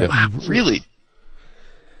 Wow, really?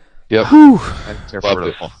 Yep.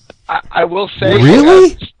 I will say.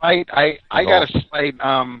 Really? I got a slight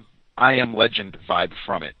I Am Legend vibe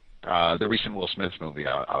from it. The recent Will Smith movie.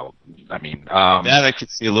 That I could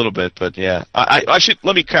see a little bit, but yeah,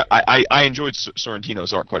 I enjoyed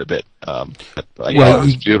Sorrentino's art quite a bit.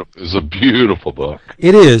 It's beautiful. It's a beautiful book.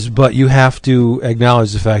 It is, but you have to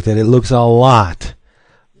acknowledge the fact that it looks a lot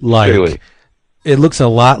like Jay Lee. It looks a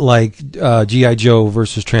lot like G.I. Joe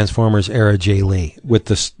versus Transformers era Jay Lee with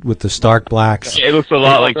the Stark blacks. Yeah, it looks a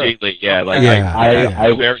lot like Jay Lee. Yeah, I like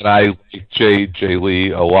Jay Lee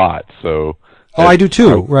a lot. So. Oh, I do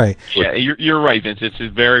too. Right. Yeah, you're right, Vince. It's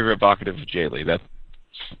very evocative of Jay Lee.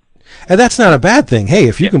 And that's not a bad thing. Hey,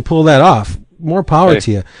 if you can pull that off, more power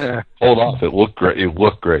to you. Hold off. It looked great. It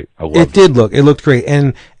looked great. It looked great.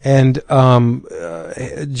 And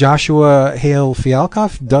Joshua Hale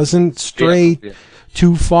Fialkoff doesn't stray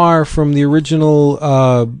too far from the original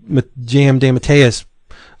J.M. DeMatteis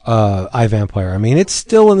iVampire. I mean, it's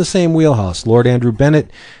still in the same wheelhouse. Lord Andrew Bennett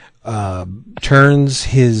turns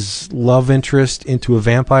his love interest into a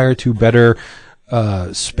vampire to better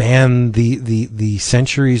span the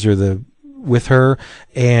centuries with her,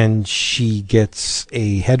 and she gets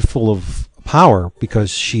a head full of power because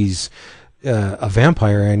she's a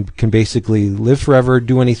vampire and can basically live forever,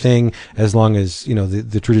 do anything as long as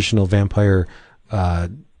the traditional vampire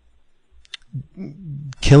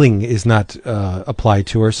killing is not applied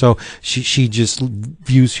to her. So she just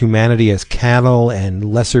views humanity as cattle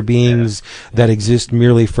and lesser beings that exist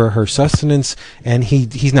merely for her sustenance, and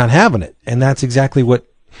he's not having it. And that's exactly what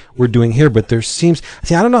we're doing here. But I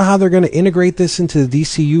don't know how they're going to integrate this into the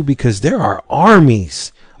DCU, because there are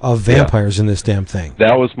armies of vampires in this damn thing.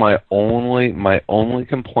 That was my only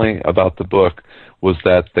complaint about the book, was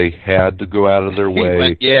that they had to go out of their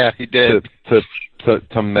way. He did.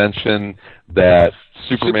 To mention that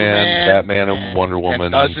Superman, Batman, and Wonder Woman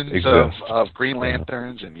and dozens exist. of Green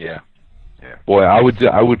Lanterns, and Boy, I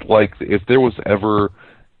would like, if there was ever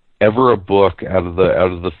a book out of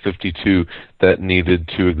the 52 that needed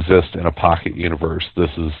to exist in a pocket universe,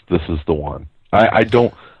 this is the one. I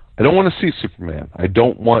don't want to see Superman. I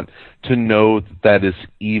don't want to know that is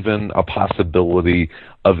even a possibility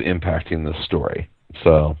of impacting this story.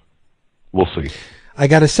 So we'll see. I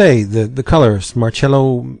gotta say, the colorist,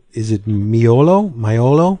 Marcello, is it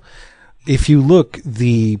Maiolo? If you look,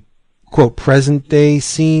 the quote present day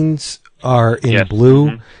scenes are in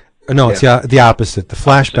blue. Mm-hmm. No, it's the opposite. The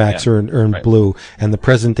flashbacks are in blue, and the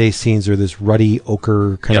present day scenes are this ruddy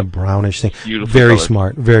ochre kind of brownish thing. Beautiful very color.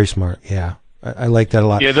 Smart, very smart. Yeah, I like that a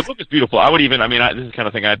lot. Yeah, the book is beautiful. I would even, this is the kind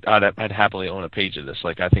of thing I'd happily own a page of this.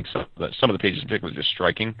 Like, I think some of the pages in particular are just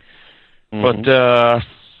striking. Mm-hmm.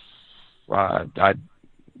 But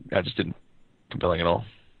I just didn't compelling at all.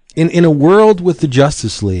 In a world with the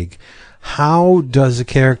Justice League, how does a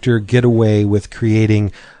character get away with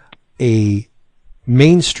creating a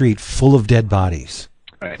main street full of dead bodies?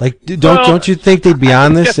 Right. Like, don't you think they'd be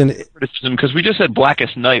on this? And criticism, because we just had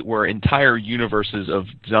Blackest Night, where entire universes of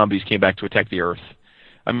zombies came back to attack the Earth.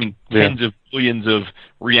 I mean, tens of billions of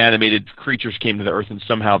reanimated creatures came to the Earth, and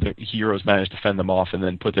somehow the heroes managed to fend them off and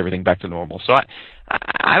then put everything back to normal. So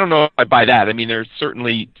I don't know if I buy that. I mean, there's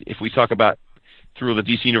certainly, if we talk about through the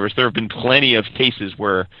DC universe, there have been plenty of cases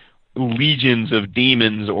where legions of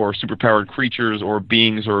demons or superpowered creatures or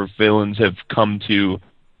beings or villains have come to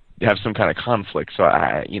have some kind of conflict. So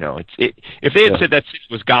if they had said that city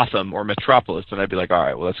was Gotham or Metropolis, then I'd be like, all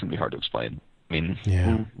right, well, that's gonna be hard to explain. I mean,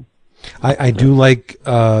 I do like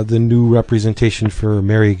the new representation for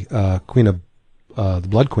Mary, Queen of the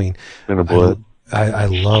Blood Queen. Queen of Blood. I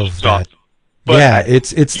love that. But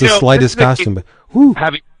it's the slightest costume, but whew.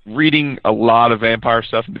 Reading a lot of vampire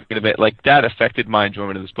stuff and being a bit like that affected my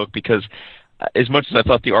enjoyment of this book, because as much as I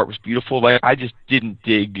thought the art was beautiful, like I just didn't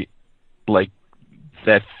dig like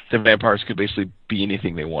that the vampires could basically be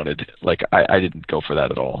anything they wanted. Like I didn't go for that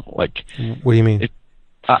at all. Like, what do you mean?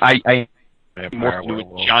 I more into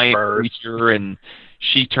a giant creature, and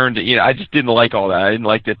she turned it. I just didn't like all that. I didn't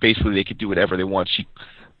like that basically they could do whatever they want.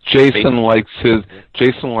 Jason likes his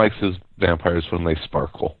vampires when they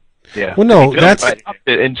sparkle. Yeah. Well, no, that's.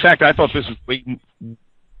 In fact, I thought this was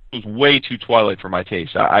way too Twilight for my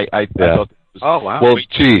taste. I thought. Oh wow! Well,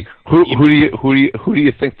 gee, who do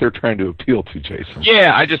you think they're trying to appeal to, Jason?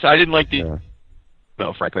 Yeah, I didn't like the. Yeah.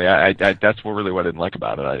 No, frankly, I that's really what I didn't like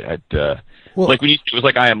about it. Like when you it was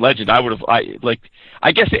like I Am Legend, I would have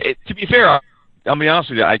I guess to be fair, I'll be honest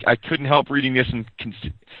with you, I couldn't help reading this and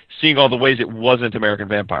seeing all the ways it wasn't American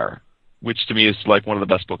Vampire, which to me is like one of the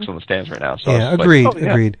best books on the stands right now. So yeah,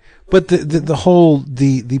 agreed. But the whole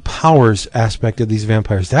the powers aspect of these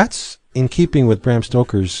vampires, that's in keeping with Bram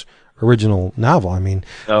Stoker's original novel. I mean,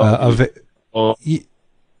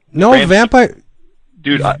 vampire.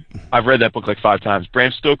 Dude, I've read that book like 5 times.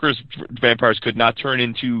 Bram Stoker's vampires could not turn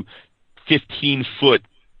into 15-foot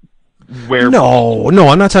werewolves. No,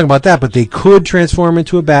 I'm not talking about that. But they could transform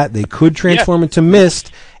into a bat. They could transform into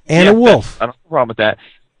mist and a wolf. I don't have a problem with that.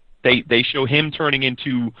 They show him turning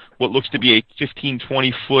into what looks to be a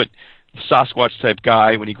 15-20-foot Sasquatch type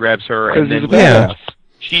guy when he grabs her, and then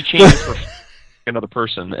she changes for another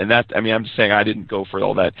person, and that, I mean, I'm just saying I didn't go for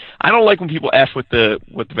all that. I don't like when people F with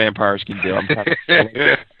what the vampires can do. I'm kind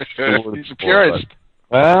of He's a purist.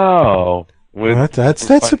 Wow.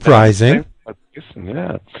 That's surprising.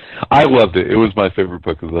 Yeah, I loved it. It was my favorite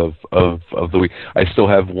book of the week. I still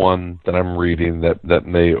have one that I'm reading that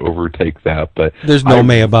may overtake that, but there's no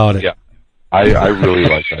may about it. Yeah, I really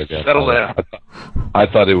like that. Settle down. I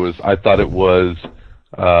thought it was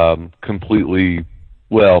completely.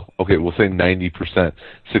 Well, okay, we'll say 90%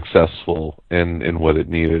 successful in what it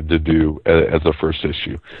needed to do as a first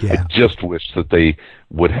issue. Yeah. I just wish that they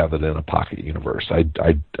would have it in a pocket universe. I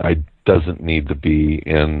doesn't need to be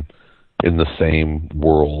in the same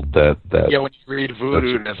world that. Yeah, when you read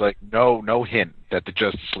Voodoo, and there's like no hint that the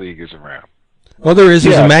Justice League is around. Well, there is.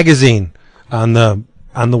 There's a magazine on the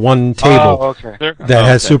one table that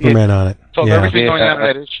has Superman on it. So everything going on in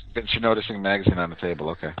that issue, you're noticing a magazine on the table.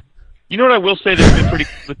 Okay. You know what I will say that's been pretty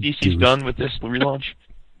cool that DC's done with this relaunch?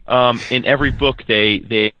 In every book, they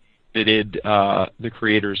did the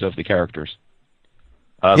creators of the characters.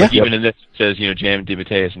 Like even in this, it says Jan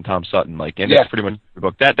DeMatteis and Tom Sutton. And that's pretty much the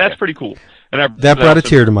book. That's pretty cool. And that brought a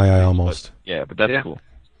tear to my eye almost. But that's cool.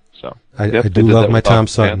 So I do love my Tom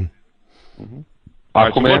Sutton. Mm-hmm.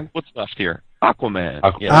 Aquaman. Right, so what's left here? Aquaman.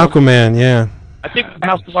 Aquaman. Yeah. I think the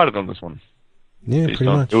house divided on this one. Yeah, pretty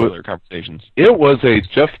much. Conversations. It was a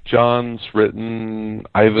Jeff Johns written,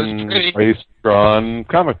 Ivan Reis drawn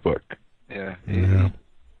comic book. Yeah.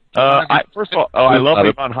 First of all, I love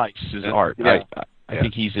Ivan Reis' art. Yeah. I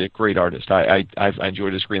think he's a great artist. I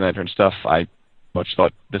enjoyed his Green Lantern stuff. I much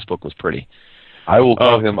thought this book was pretty. I will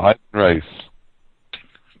call him Ivan Reis.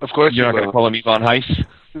 Of course, you're not going to call him Ivan Reis.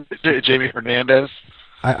 Jamie Hernandez.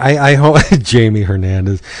 I hope Jamie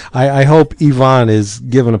Hernandez. I hope Yvonne is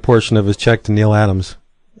giving a portion of his check to Neil Adams.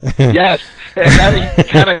 Yes,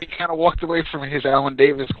 and he kind of walked away from his Alan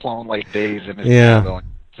Davis clone like days, and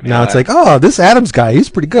now it's like, oh, this Adams guy, he's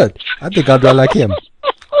pretty good. I think I'll draw like him.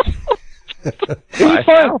 It's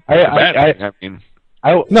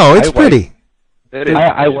pretty.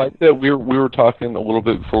 I like that. We were talking a little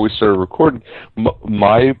bit before we started recording.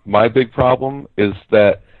 My big problem is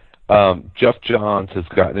that Jeff Johns has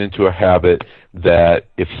gotten into a habit that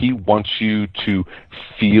if he wants you to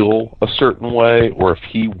feel a certain way or if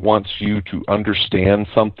he wants you to understand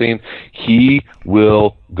something, he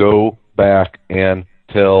will go back and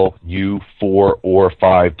tell you 4 or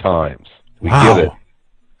 5 times. We get it.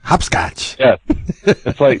 Hopscotch. Yeah.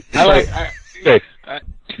 It's like,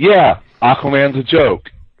 Aquaman's a joke.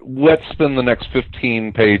 Let's spend the next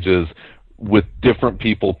 15 pages with different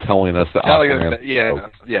people telling us that Aquaman.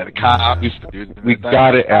 The cops. We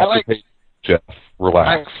got it after Jeff.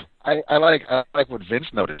 Relax. I like what Vince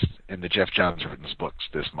noticed in the Jeff Johns written books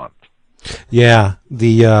this month. Yeah,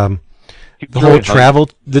 the whole travel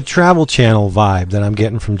channel vibe that I'm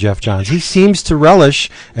getting from Jeff Johns. He seems to relish,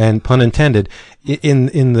 and pun intended,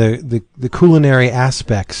 in the culinary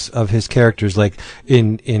aspects of his characters. Like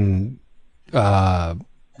in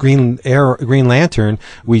Green Lantern,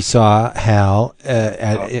 we saw Hal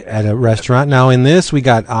at a restaurant. Now in this, we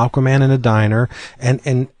got Aquaman in a diner,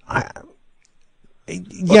 and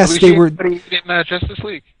yes, they were in Justice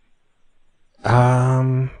League.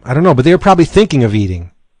 I don't know, but they were probably thinking of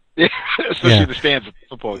eating. Yeah, especially the stands at the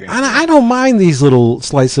football game. I don't mind these little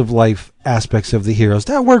slice of life aspects of the heroes.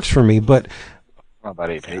 That works for me, but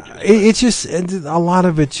about 8 pages. It's just a lot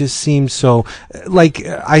of it just seems so. Like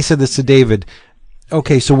I said this to David.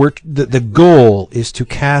 Okay, so the goal is to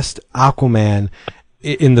cast Aquaman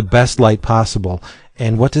in the best light possible,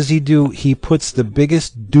 and what does he do? He puts the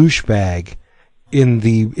biggest douchebag in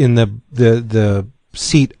the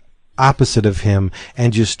seat opposite of him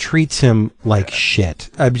and just treats him like shit.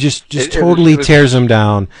 Just totally tears him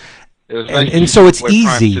down. And so it's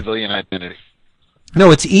easy. Civilian identity.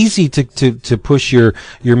 No, it's easy to push your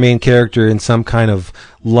main character in some kind of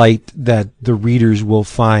light that the readers will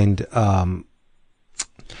find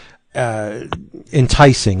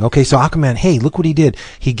enticing. Okay, so Aquaman, hey, look what he did.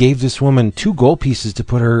 He gave this woman 2 gold pieces to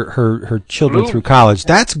put her children through college.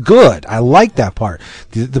 That's good. I like that part.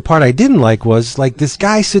 The part I didn't like was, like, this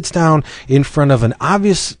guy sits down in front of an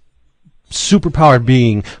obvious superpowered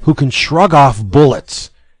being who can shrug off bullets.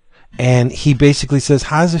 And he basically says,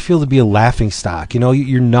 how does it feel to be a laughingstock? You know,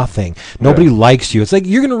 you're nothing. Nobody likes you. It's like,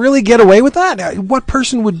 you're going to really get away with that? What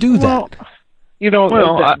person would do that?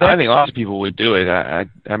 I think lots of people would do it.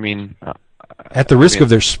 I mean, at the risk of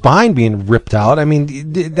their spine being ripped out. I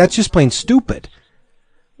mean, that's just plain stupid.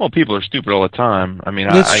 Well, people are stupid all the time. I mean,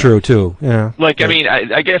 it's true too. Yeah. Like, I mean,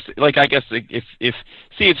 I guess if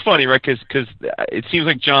see, it's funny, right? Because it seems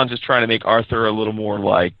like John's is trying to make Arthur a little more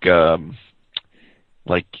like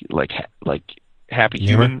happy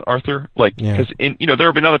human Arthur, because there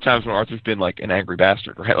have been other times when Arthur's been like an angry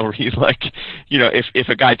bastard, right? Or he's like, if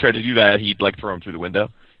a guy tried to do that, he'd like throw him through the window,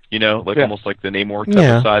 almost like the Namor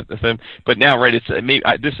type side of him. But now, right, it's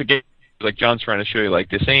this again, like John's trying to show you, like,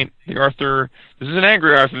 this ain't the Arthur. This is an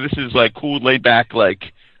angry Arthur. This is like cool, laid back,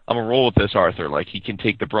 like, I'm gonna roll with this Arthur. Like, he can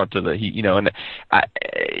take the brunt of this.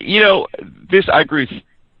 I agree with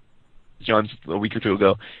John's a week or two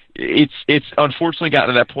ago. It's unfortunately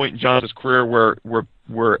gotten to that point in John's career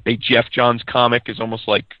where a Jeff Johns comic is almost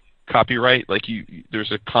like copyright. Like,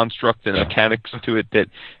 there's a construct and mechanics to it that are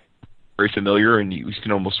very familiar, and you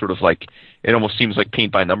can almost sort of like, it almost seems like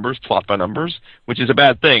paint by numbers, plot by numbers, which is a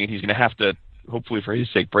bad thing. And he's going to have to, hopefully for his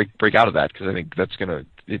sake, break out of that, because I think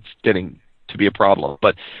it's getting to be a problem.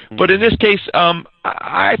 But in this case,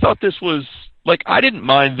 I thought this was, like, I didn't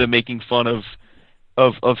mind the making fun of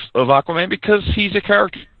Aquaman, because he's a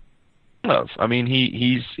character. I mean,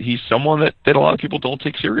 he's someone that a lot of people don't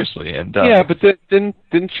take seriously, and but didn't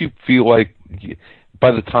you feel like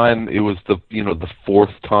by the time it was the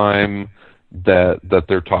 4th time that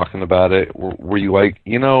they're talking about it, were you like,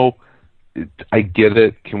 I get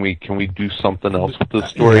it. Can we do something else with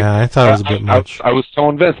this story? Yeah, I thought it was a bit much. I was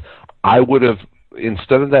telling Vince, I would have,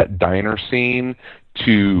 instead of that diner scene,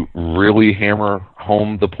 to really hammer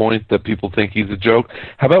home the point that people think he's a joke,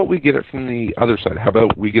 how about we get it from the other side? How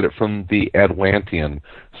about we get it from the Atlantean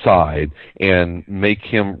side and make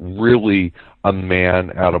him really a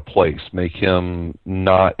man out of place, make him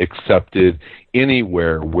not accepted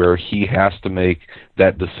anywhere where he has to make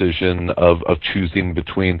that decision of choosing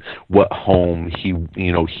between what home he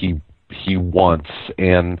wants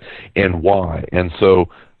and why. And so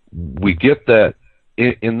we get that.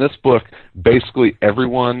 In this book, basically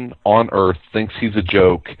everyone on Earth thinks he's a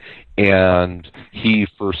joke, and he,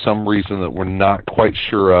 for some reason that we're not quite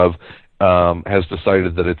sure of, has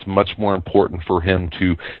decided that it's much more important for him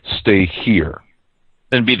to stay here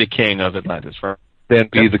than be the king of Atlantis, right? Than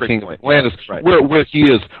be the king of Atlantis, right. where he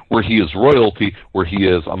is royalty, where he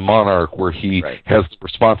is a monarch, where he has the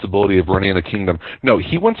responsibility of running a kingdom. No,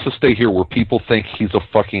 he wants to stay here where people think he's a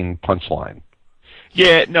fucking punchline.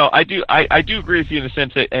 Yeah, no, I do agree with you in the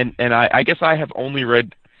sense that, and I guess I have only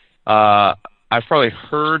read, I've probably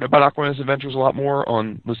heard about Aquaman's adventures a lot more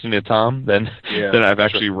on listening to Tom than I've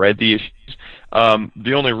actually read the issues.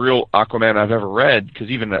 The only real Aquaman I've ever read, because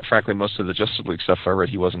even frankly most of the Justice League stuff I read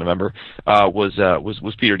he wasn't a member,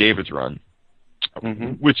 was Peter David's run,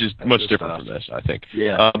 which is much different from this, I think.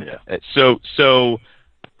 Yeah. So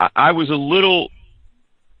I was a little.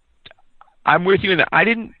 I'm with you in that. I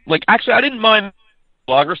didn't mind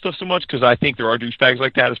blogger stuff so much because I think there are douchebags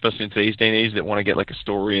like that, especially in today's day and age, that want to get like a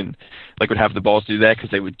story and like would have the balls to do that because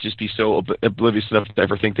they would just be so oblivious enough to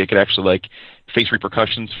ever think they could actually like face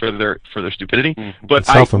repercussions for their stupidity. But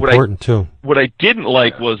it's self-important too. What I didn't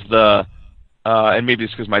like was and maybe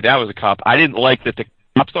it's because my dad was a cop. I didn't like that the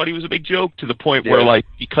cops thought he was a big joke to the point where like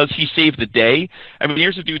because he saved the day. I mean,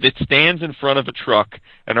 here's a dude that stands in front of a truck,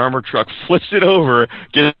 an armored truck, flips it over,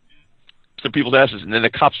 gets some people's asses, and then the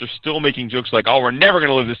cops are still making jokes like, "Oh, we're never going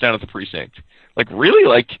to live this down at the precinct." Like, really?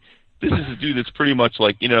 Like, this is a dude that's pretty much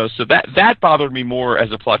like, so that bothered me more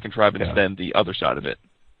as a plot contrivance than the other side of it.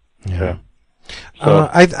 Yeah. So,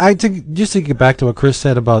 just to get back to what Chris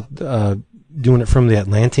said about doing it from the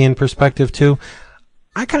Atlantean perspective too,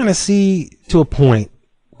 I kind of see to a point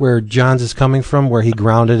where Johns is coming from, where he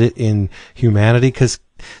grounded it in humanity, because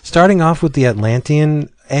starting off with the Atlantean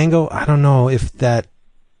angle, I don't know if that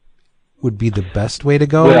would be the best way to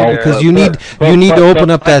go, because you need to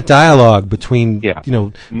open up that dialogue between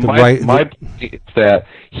my point is that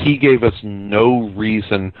he gave us no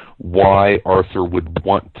reason why Arthur would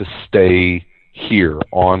want to stay here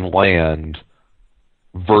on land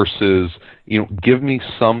versus give me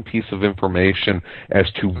some piece of information as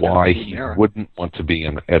to why he wouldn't want to be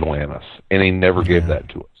in Atlantis, and he never gave that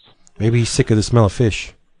to us. Maybe he's sick of the smell of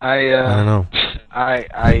fish. I don't know.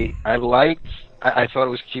 I thought it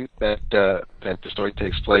was cute that the story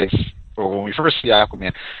takes place, or when we first see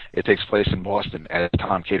Aquaman, it takes place in Boston as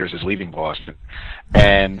Tom Caters is leaving Boston,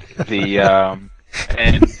 and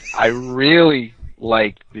and I really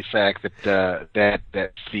like the fact that the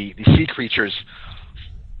sea creatures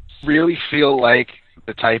really feel like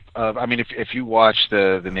the type of, I mean, if you watch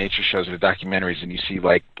the nature shows or the documentaries and you see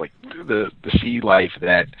like the sea life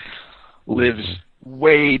that lives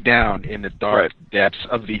way down in the dark depths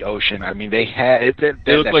of the ocean. I mean, they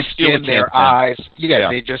look like skin, their eyes.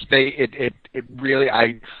 It really,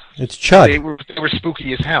 it's Chud. They were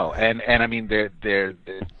spooky as hell, and I mean, the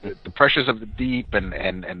pressures of the deep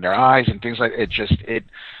and their eyes and things like it.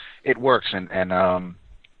 It works, and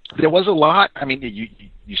there was a lot. I mean,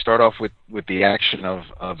 you start off with the action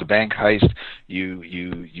of the bank heist.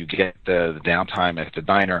 You get the downtime at the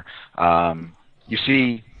diner. You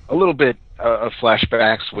see a little bit of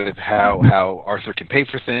flashbacks with how Arthur can pay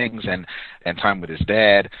for things and time with his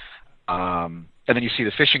dad, and then you see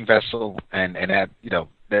the fishing vessel, and that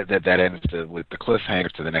that ends with the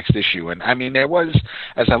cliffhanger to the next issue. And I mean, there was,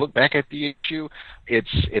 as I look back at the issue,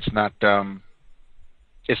 it's not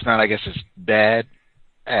I guess as bad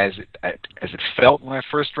as it felt when I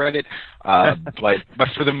first read it, but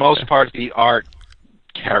for the most part, the art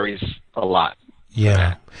carries a lot.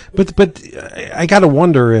 Yeah, but I gotta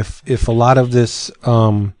wonder if a lot of this,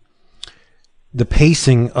 the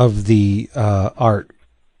pacing of the art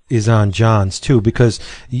is on John's too, because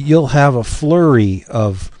you'll have a flurry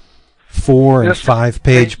of 4 and 5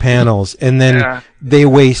 page panels, and then they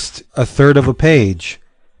waste a third of a page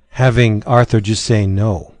having Arthur just say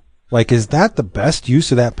no. Like, is that the best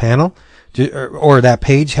use of that panel, or that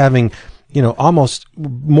page having, almost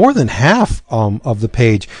more than half of the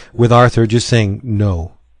page with Arthur just saying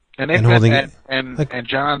no, and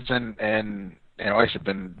Johns and Weiss have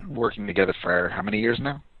been working together for how many years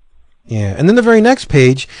now? Yeah, and then the very next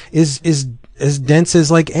page is as dense as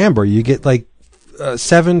like Amber. You get like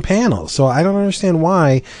 7 panels, so I don't understand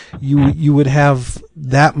why you would have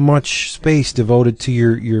that much space devoted to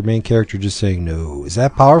your main character just saying no. Is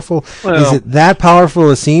that powerful? Well, is it that powerful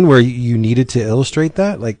a scene where you needed to illustrate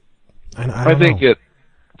that? Like, I think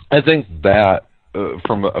that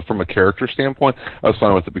from a character standpoint, I was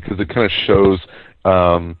fine with it because it kind of shows.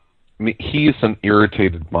 I mean, he's an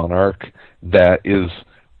irritated monarch that is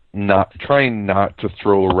trying not to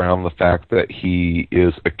throw around the fact that he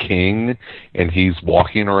is a king and he's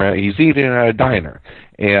walking around, he's eating at a diner,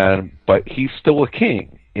 but he's still a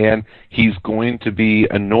king, and he's going to be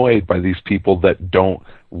annoyed by these people that don't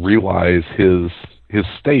realize his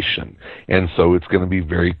station, and so it's going to be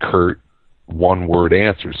very curt, one-word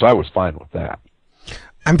answers. So I was fine with that.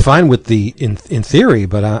 I'm fine with the in theory,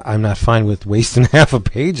 but I'm not fine with wasting half a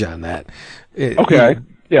page on that. I can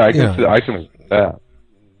with that.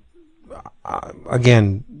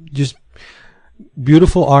 Again, just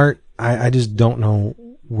beautiful art. I just don't know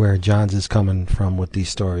where Johns is coming from with these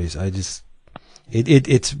stories.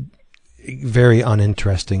 It's very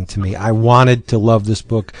uninteresting to me. I wanted to love this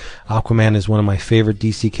book. Aquaman is one of my favorite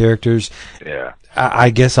DC characters. Yeah. I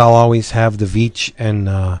guess I'll always have the Veitch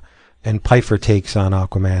and Pfeiffer takes on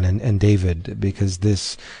Aquaman and David, because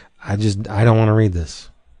I don't want to read this.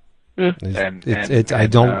 Yeah.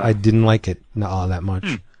 I didn't like it all that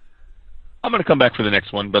much. I'm going to come back for the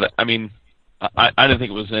next one, but I mean, I didn't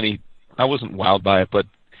think it was any. I wasn't wowed by it, but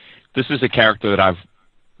this is a character that I've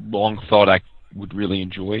long thought I would really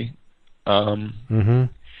enjoy. But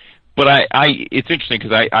it's interesting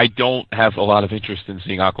because I don't have a lot of interest in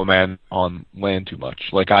seeing Aquaman on land too much.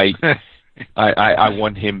 Like I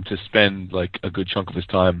want him to spend like a good chunk of his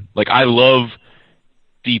time. Like I love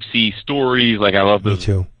deep sea stories. Like I love those. Me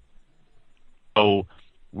too. Oh,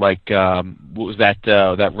 like what was that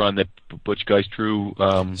run that Butch Guys drew?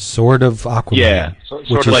 Sword of Aquaman. Yeah,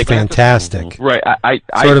 which is like fantastic. Right.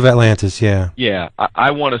 Sword of Atlantis. Yeah. Yeah.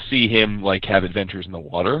 I want to see him like have adventures in the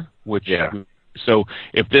water. Which so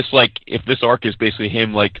if this arc is basically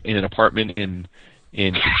him like in an apartment in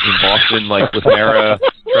Boston, like with Mara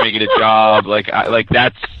trying to get a job,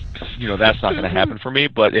 that's that's not going to happen for me.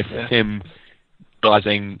 But if him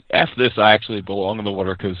realizing F this, I actually belong in the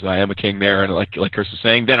water because I am a king there, and like Chris was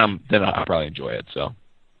saying, then I'll probably enjoy it. So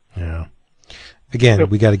yeah. Again,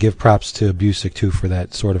 we got to give props to Busiek too for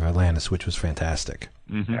that Sword of Atlantis, which was fantastic.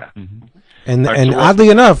 And oddly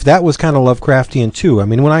enough, that was kind of Lovecraftian too. I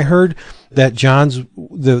mean, when I heard that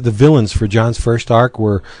the villains for John's first arc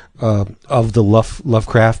were of the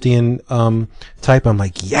Lovecraftian type, I'm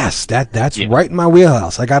like, yes, that's right in my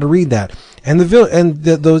wheelhouse. I got to read that. And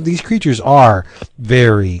these creatures are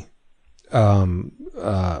very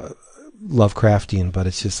Lovecraftian, but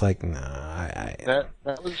it's just like, nah.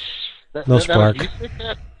 No spark. That was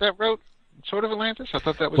Busiek that wrote Sword of Atlantis? I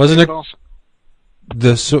thought that was Wasn't it also.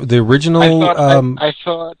 The original. I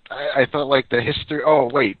thought like the history. Oh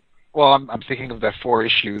wait, well I'm thinking of that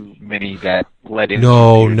 4-issue mini that led into.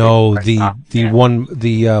 The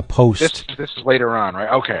post. This is later on, right?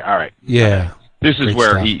 Okay, all right. Yeah. This is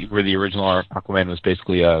where the original Aquaman was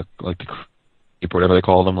basically like the whatever they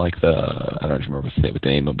called him, like I don't remember what the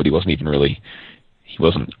name of, but he wasn't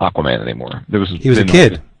Aquaman anymore. He was a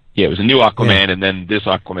kid. Yeah, it was a new Aquaman, and then this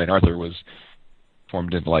Aquaman, Arthur, was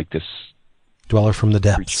formed into like this Dweller from the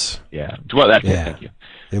Depths. Yeah. Thank you.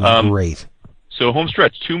 It was great. So home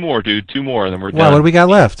stretch, 2 more, dude. 2 more, and then we're done. Well, what do we got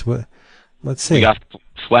left? Let's see. We got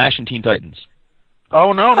Flash and Teen Titans.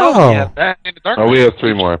 Oh, no. Oh. Yeah, that in the dark. We have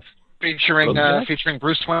 3 more. Featuring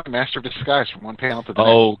Bruce Wayne, Master of Disguise, from one panel to the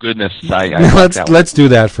next. Goodness. Let's do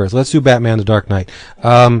that first. Let's do Batman the Dark Knight.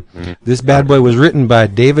 This bad boy was written by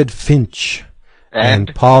David Finch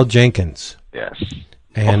and Paul Jenkins. Yes.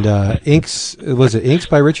 And inks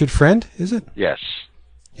by Richard Friend, is it? Yes.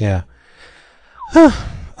 Yeah.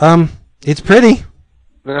 It's pretty.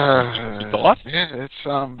 Thought? Yeah, it's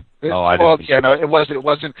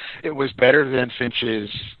it was better than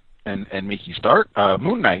Finch's and Mickey Stark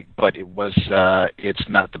Moon Knight, but it's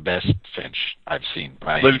not the best Finch I've seen.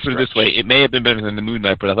 Let me put it this way: it may have been better than the Moon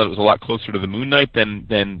Knight, but I thought it was a lot closer to the Moon Knight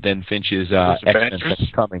than Finch's X-Men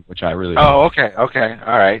Coming, which I really. Oh, okay, all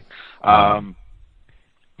right. I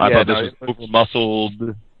thought this was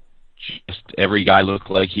over-muscled. Just every guy looked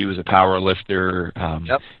like he was a power lifter.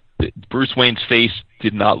 Yep. Bruce Wayne's face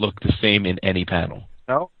did not look the same in any panel.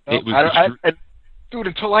 No. It was dude,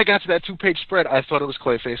 until I got to that 2-page spread, I thought it was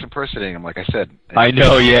Clayface impersonating him, like I said. I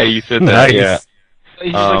know, yeah, you said that, yeah.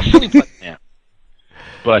 He's like silly Batman.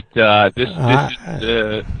 But I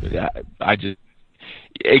just...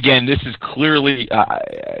 Again, this is clearly...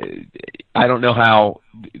 I don't know how...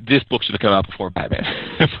 This book should have come out before Batman.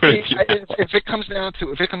 If it comes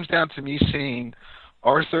down to me seeing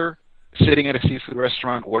Arthur sitting at a seafood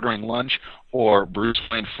restaurant ordering lunch or Bruce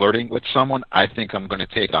Wayne flirting with someone, I think I'm going to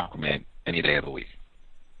take Aquaman any day of the week.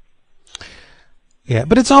 Yeah,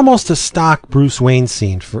 but it's almost a stock Bruce Wayne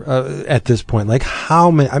scene for at this point. Like,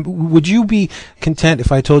 how many? Would you be content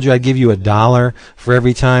if I told you I'd give you $1 for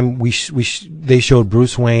every time they showed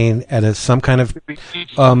Bruce Wayne at some kind of?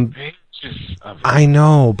 I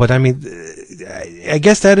know, but I mean, I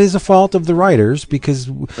guess that is a fault of the writers because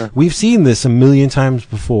we've seen this a million times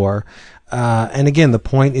before. And again, the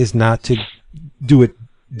point is not to do it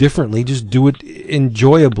differently; just do it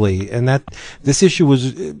enjoyably. And this issue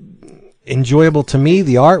was enjoyable to me.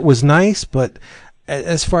 The art was nice, but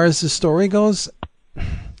as far as the story goes,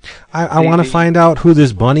 I want to find out who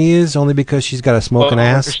this bunny is, only because she's got a smoking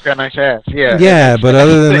ass. She's got a nice ass, yeah. Yeah, but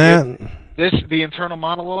other than that... The internal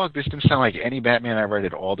monologue, this didn't sound like any Batman I read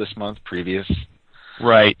it all this month previous.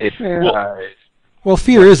 Right. Well,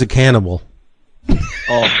 Fear is a cannibal.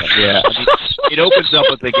 Oh, yeah. I mean, it opens up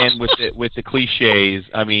with the cliches.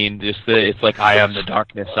 I mean, it's like I am the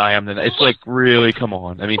darkness, I am the. It's like really, come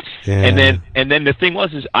on. I mean, and then the thing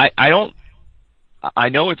is I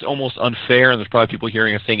know it's almost unfair, and there's probably people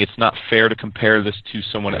hearing us saying it's not fair to compare this to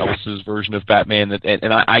someone else's version of Batman.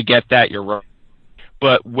 And I get that, you're right.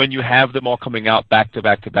 But when you have them all coming out back to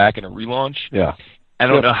back to back in a relaunch, yeah. I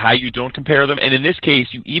don't know how you don't compare them. And in this case,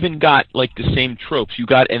 you even got like the same tropes. You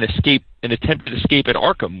got an attempted escape at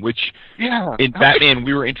Arkham, which in Batman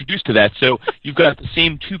we were introduced to that. So you've got the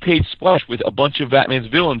same 2-page splash with a bunch of Batman's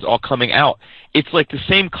villains all coming out. It's like the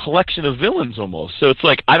same collection of villains almost. So it's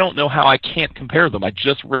like I don't know how I can't compare them. I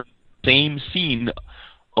just read the same scene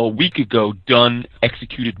a week ago, done,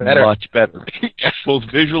 executed much better, both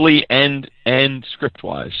visually and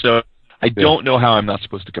script-wise. So I don't know how I'm not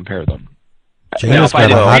supposed to compare them. Jaina's got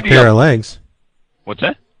a hot pair of legs. What's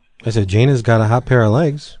that? I said Jaina's got a hot pair of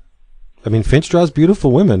legs. I mean, Finch draws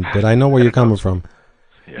beautiful women, but I know where you're coming from.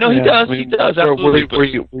 No, he does. He does. Absolutely. Were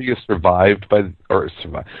you Were you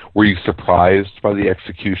surprised by the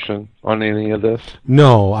execution on any of this?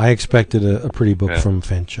 No, I expected a pretty book from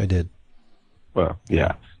Finch. I did. Well,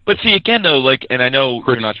 yeah. But see, again, though, like, and I know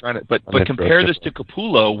you're not trying to, but compare this to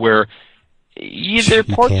Capullo, where there are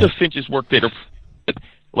parts of Finch's work that are,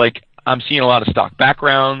 like, I'm seeing a lot of stock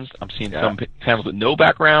backgrounds. I'm seeing some panels with no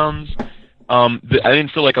backgrounds. I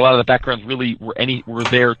didn't feel like a lot of the backgrounds really were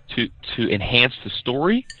there to enhance the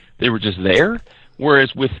story. They were just there.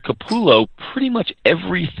 Whereas with Capullo, pretty much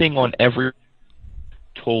everything on every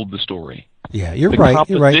told the story. Yeah, you're right.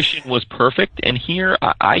 The composition was perfect, and here,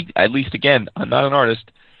 I at least, again, I'm not an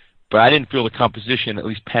artist, but I didn't feel the composition, at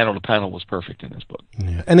least panel to panel, was perfect in this book.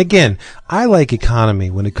 Yeah. And again, I like economy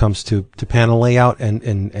when it comes to panel layout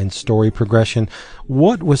and story progression.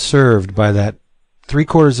 What was served by that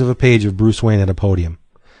 3/4 of a page of Bruce Wayne at a podium?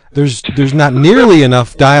 There's not nearly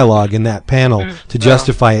enough dialogue in that panel to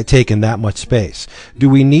justify it taking that much space. Do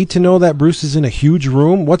we need to know that Bruce is in a huge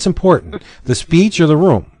room? What's important, the speech or the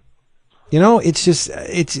room? You know, it's just,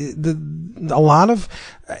 a lot of,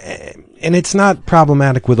 and it's not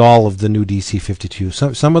problematic with all of the new DC 52.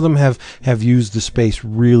 Some of them have used the space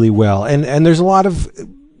really well. And there's a lot of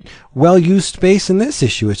well-used space in this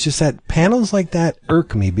issue. It's just that panels like that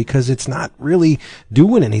irk me because it's not really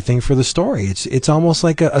doing anything for the story. It's almost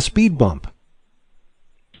like a speed bump.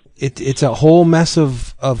 It's a whole mess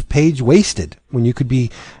of page wasted when you could be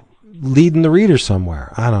leading the reader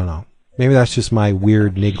somewhere. I don't know. Maybe that's just my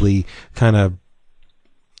weird, niggly kind of.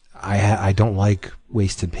 I don't like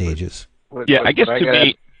wasted pages. Yeah, I guess to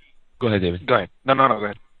me. Go ahead, David. Go ahead. No, go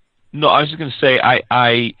ahead. No, I was just going to say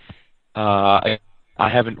I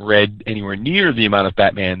haven't read anywhere near the amount of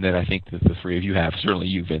Batman that I think that the three of you have. Certainly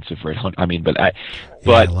you, Vince, have read. I mean, but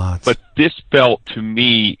this felt to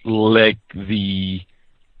me like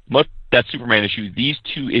that Superman issue. These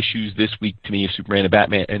two issues this week to me of Superman and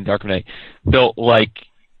Batman and Dark Knight felt like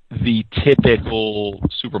the typical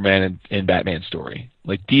Superman and Batman story.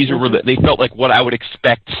 Like they felt like what I would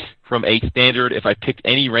expect from a standard. If I picked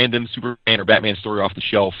any random Superman or Batman story off the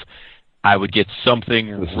shelf, I would get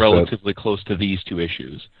something relatively close to these two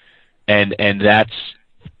issues, and that's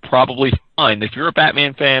probably fine. If you're a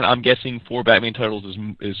Batman fan, I'm guessing 4 Batman titles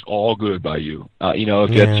is all good by you.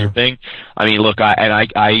 If that's your thing. I mean, look,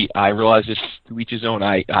 I realize it's to each his own.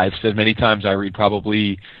 I've said many times I read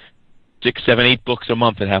probably 6, 7, 8 books a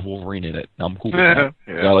month that have Wolverine in it. I'm cool with that.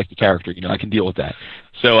 Yeah. I like the character. I can deal with that.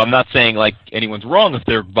 So I'm not saying like anyone's wrong if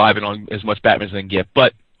they're vibing on as much Batman as they can get.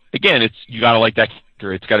 But again, you got to like that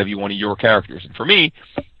character. It's got to be one of your characters. And for me,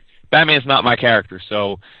 Batman's not my character.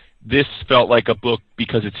 So this felt like a book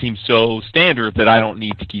because it seems so standard that I don't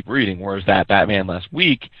need to keep reading. Whereas that Batman last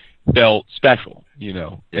week felt special,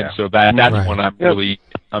 And so that's one I'm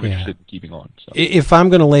interested in keeping on. So. If I'm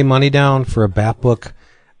going to lay money down for a Bat book,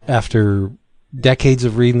 after decades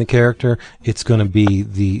of reading the character, it's going to be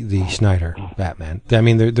the Snyder Batman. I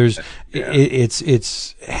mean,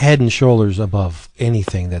 it's head and shoulders above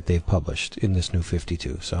anything that they've published in this new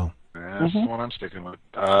 52. So that's the one I'm sticking with.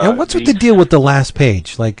 And what's with the deal with the last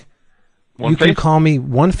page? Like, can call me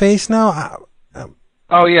One Face now.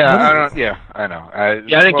 Oh yeah, I know. I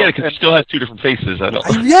didn't get it because he still has 2 different faces. I know.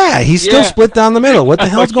 He's still split down the middle. What the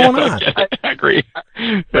hell's going on? I agree.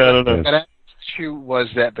 I don't know. Issue was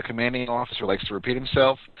that the commanding officer likes to repeat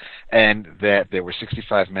himself, and that there were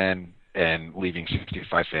 65 men and leaving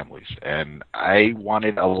 65 families, and I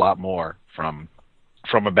wanted a lot more from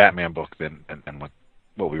a Batman book than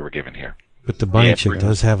what we were given here. But the bunny chick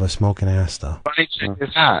does have a smoking ass, though. Bunny chick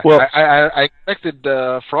is not. Well, I expected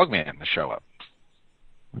Frogman to show up.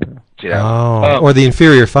 Or the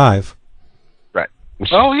Inferior 5. Right.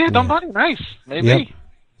 Oh yeah, Dumb Bunny, nice. Maybe. Yep.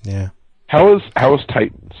 Yeah. How is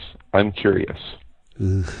Titans? I'm curious.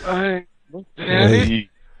 It's fun. See,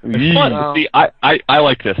 I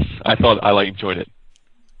like this. I enjoyed it.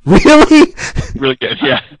 Really? Really good,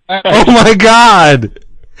 yeah. Oh my God!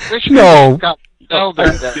 No. Scott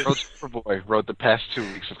Lobdell that wrote Superboy wrote the past 2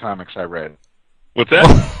 weeks of comics I read. What's that?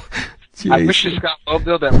 I wish Scott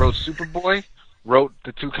Lobdell that wrote Superboy wrote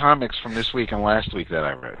the 2 comics from this week and last week that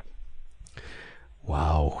I read.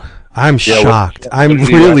 Wow. I'm shocked. I'm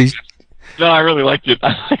really... No, I really liked it.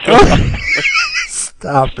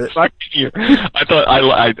 Stop it. I thought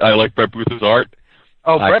I like Brett Booth's art.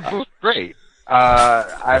 Oh, Brett Booth, great.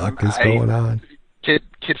 What is going on? Kid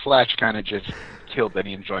Flash kind of just killed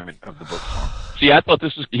any enjoyment of the book. See, I thought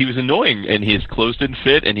he was annoying, and his clothes didn't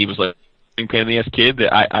fit, and he was like a pain in the ass kid.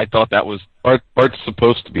 That I thought that was Bart's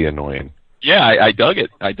supposed to be annoying. Yeah, I dug it.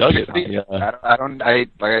 I don't. Like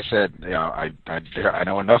I said, I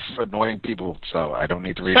know enough annoying people, so I don't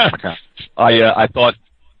need to read my comics. I thought,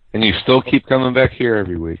 and you still keep coming back here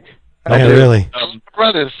every week. Yeah, really.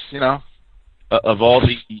 Brothers, Of all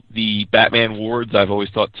the Batman wards, I've always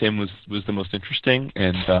thought Tim was the most interesting,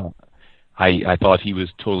 and I thought he was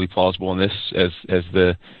totally plausible in this as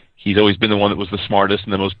he's always been the one that was the smartest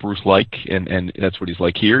and the most Bruce-like, and that's what he's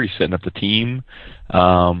like here. He's setting up the team.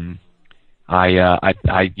 I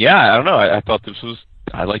don't know. I thought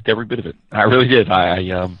I liked every bit of it. I really did.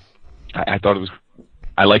 I thought it was.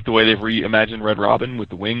 I liked the way they've reimagined Red Robin with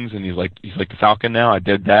the wings, and he's like the Falcon now. I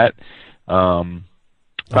did that.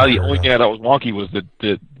 Probably the only thing I thought was wonky was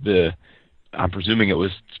the I'm presuming it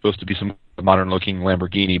was supposed to be some modern-looking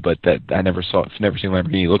Lamborghini, but that I never seen a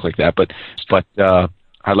Lamborghini look like that. But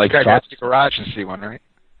I like. You got to the garage and see one, right?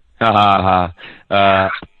 No,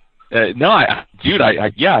 I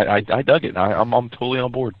dug it. I'm totally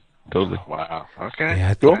on board. Totally. Wow. Okay.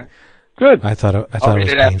 Yeah, cool. Good. I thought it was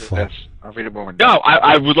painful. I'll read it more. No,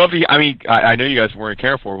 I would love to. I mean, I know you guys weren't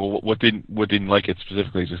caring for it. But what didn't like it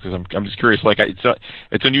specifically? Just because I'm just curious. Like, it's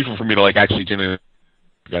unusual for me to actually genuinely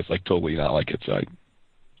you guys totally not like it. So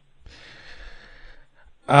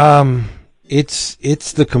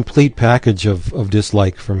it's the complete package of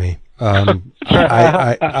dislike for me.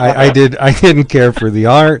 I didn't care for the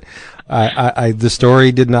art. The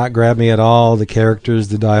story did not grab me at all. The characters,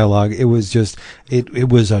 the dialogue, it was just, it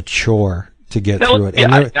was a chore to get through it.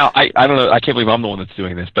 Yeah, I don't know. I can't believe I'm the one that's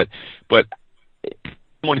doing this, but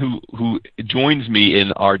someone who joins me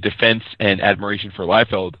in our defense and admiration for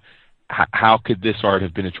Liefeld, how could this art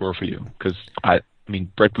have been a chore for you? Because I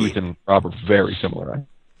mean, Brett Booth and Rob are very similar, right?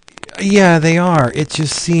 Yeah, they are. It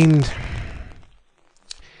just seemed.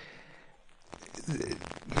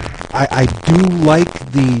 I do like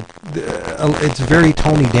it's very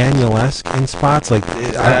Tony Daniel-esque in spots. Like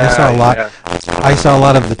I saw a lot. Yeah. I saw a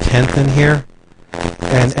lot of the 10th in here,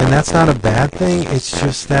 and that's not a bad thing. It's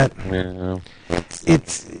just that it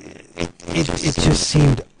just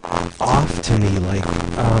seemed off to me. Like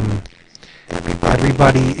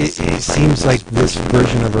everybody, it seems like this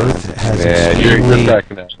version of Earth has extremely. You're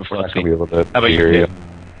cracking up. We're not going to be able to hear you.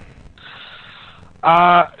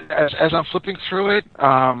 As I'm flipping through it,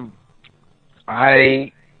 I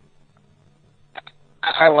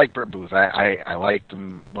like Brett Booth. I liked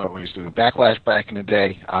him when he was doing Backlash back in the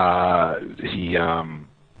day.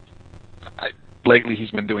 Lately he's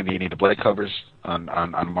been doing the Blade covers on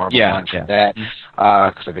Marvel lines for that,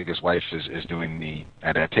 because I think his wife is doing the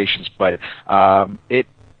adaptations. But it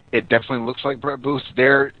definitely looks like Brett Booth.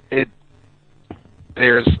 There's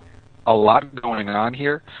a lot going on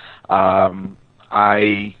here. I'm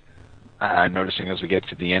noticing as we get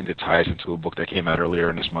to the end, it ties into a book that came out earlier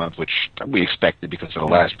in this month, which we expected because of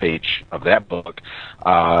the last page of that book.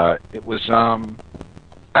 It was, I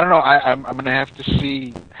don't know. I'm going to have to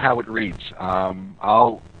see how it reads.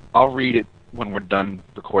 I'll read it when we're done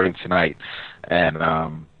recording tonight. And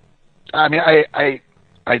I mean,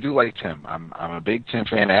 I do like Tim. I'm a big Tim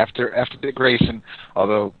fan after Dick Grayson,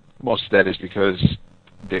 although most of that is because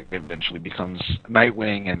Dick eventually becomes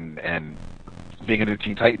Nightwing, and being a new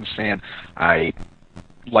Teen Titans fan, I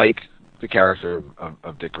like the character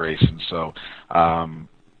of Dick Grayson. So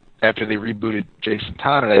after they rebooted Jason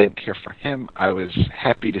Todd and I didn't care for him, I was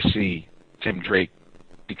happy to see Tim Drake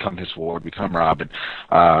become his ward, become Robin.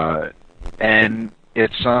 And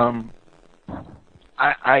it's I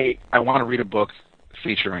want to read a book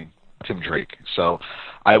featuring Tim Drake. So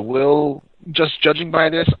I will, just judging by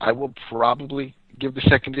this, I will probably give the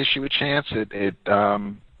second issue a chance.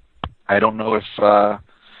 I don't know if I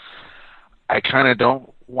kind of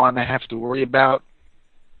don't want to have to worry about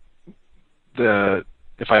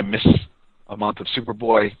if I miss a month of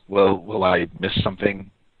Superboy, will I miss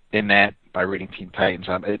something in that by reading Teen Titans?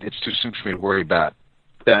 It's too soon for me to worry about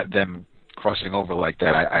them crossing over like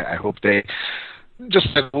that. I hope they, just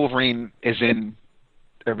like Wolverine is in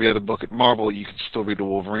every other book at Marvel, you can still read a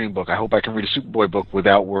Wolverine book. I hope I can read a Superboy book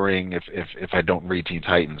without worrying if I don't read Teen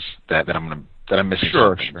Titans that I'm missing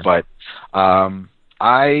something. Sure. But I'm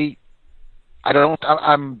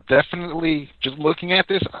definitely, just looking at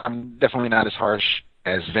this, I'm definitely not as harsh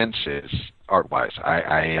as Vince is art-wise.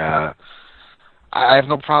 I have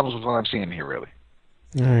no problems with what I'm seeing here, really.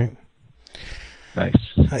 All right. Nice.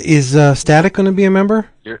 Is Static going to be a member?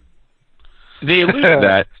 They allude to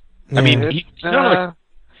that. Yeah. I mean, he's not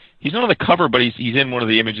on the cover, but he's in one of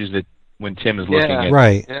the images that when Tim is looking at.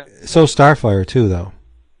 Right. Yeah. So Starfire too, though.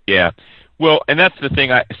 Yeah. Well, and that's the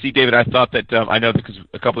thing. I see, David. I thought that I know because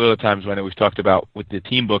a couple of other times I know we've talked about with the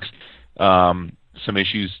team books, some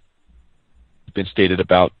issues have been stated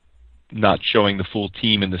about not showing the full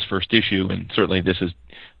team in this first issue, and certainly this is,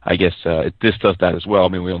 I guess, this does that as well. I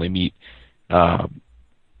mean, we only meet 3 of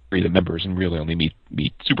the members, and really only meet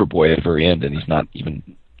Superboy at the very end, and he's not even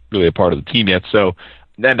really a part of the team yet. So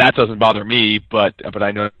then that doesn't bother me, but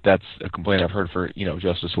I know that's a complaint I've heard for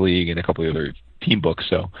Justice League and a couple of other team books.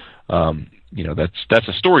 So that's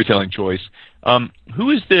a storytelling choice. Who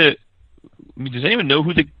is the? I mean, does anyone know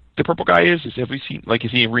who the purple guy is? Have we seen,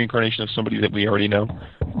 is he a reincarnation of somebody that we already know?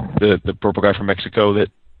 The purple guy from Mexico that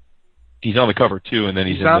he's on the cover too, and then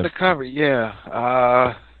he's on the cover.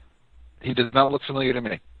 Yeah. He does not look familiar to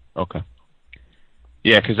me. Okay.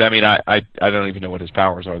 Yeah, because I mean, I don't even know what his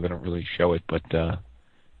powers are. They don't really show it, but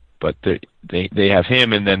they have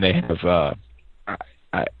him, and then they have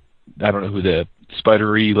I don't know who the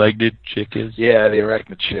spidery legged chick is. Yeah, the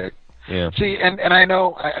arachnid chick. Yeah. See, and I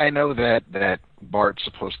know that Bart's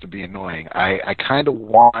supposed to be annoying. I kind of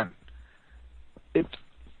want if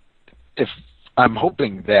I'm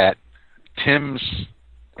hoping that Tim's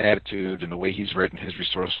attitude and the way he's written, his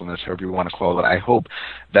resourcefulness, however you want to call it, I hope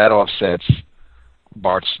that offsets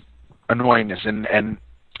Bart's annoyingness. And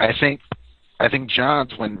I think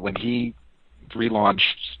Johns when he relaunched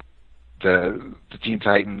the Teen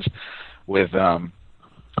Titans with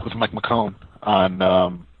Mike McCone on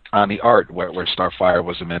the art where Starfire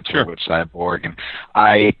was a mentor with Cyborg,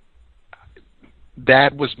 and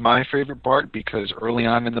that was my favorite Bart because early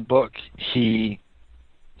on in the book he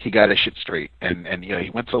got his shit straight, and he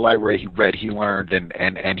went to the library, he read, he learned,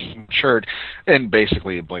 and he matured in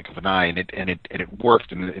basically a blink of an eye, and it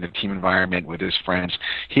worked in a team environment with his friends.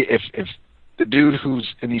 If the dude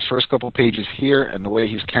who's in these first couple pages here and the way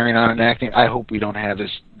he's carrying on and acting, I hope we don't have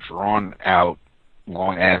this drawn out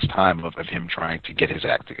long ass time of him trying to get his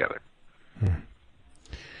act together.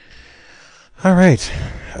 All right.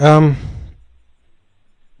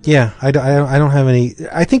 Yeah, I don't have any.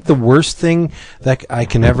 I think the worst thing that I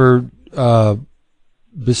can ever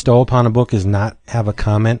bestow upon a book is not have a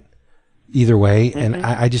comment either way, and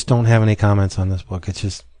I just don't have any comments on this book. It's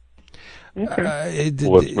just. Okay.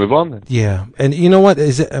 Let's move on then. Yeah, and you know what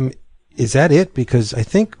is that it? Because I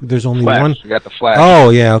think there's only Flash. one. You got the Flash. Oh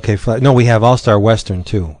yeah, okay. No, we have All-Star Western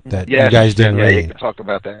too. That you guys didn't read. Yeah, you can talk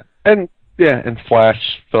about that. And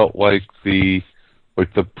Flash felt like the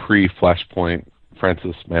pre-Flashpoint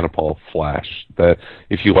Francis Manipal Flash. That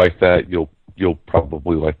if you like that, you'll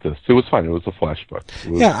probably like this. It was fine. It was a Flash book.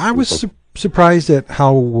 I was surprised at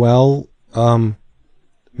how well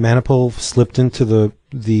Manipal slipped into the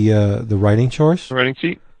writing chores. The writing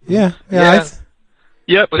sheet. Yeah.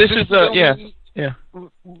 Yep. This is yeah.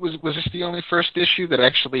 Was this the only first issue that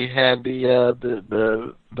actually had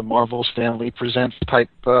the Marvel Stanley Presents type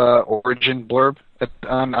origin blurb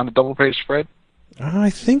on the double page spread? I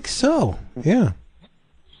think so. Yeah.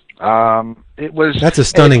 It was. That's a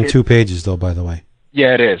stunning 2 pages, though. By the way.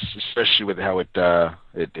 Yeah, it is, especially with how it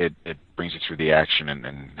brings you through the action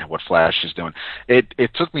and what Flash is doing.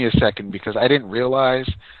 It took me a second because I didn't realize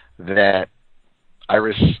that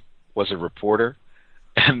Iris was a reporter,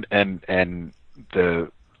 and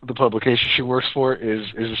the publication she works for is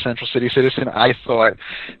a Central City citizen. I thought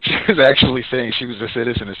she was actually saying she was a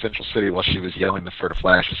citizen of Central City while she was yelling for the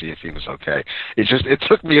Flash to see if he was okay. It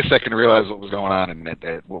took me a second to realize what was going on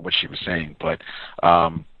and what she was saying. But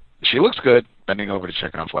she looks good, bending over to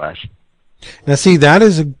check on Flash. Now, see, that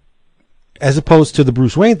is as opposed to the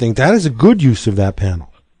Bruce Wayne thing, that is a good use of that panel.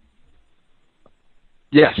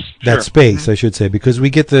 Yes, that space, I should say, because we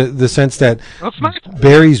get the sense that nice.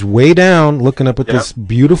 Barry's way down, looking up at this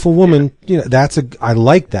beautiful woman. You know, I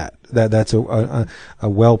like that. That's a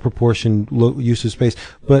well proportioned use of space.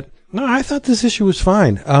 But no, I thought this issue was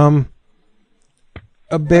fine.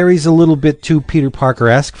 Barry's a little bit too Peter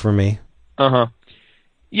Parker-esque for me.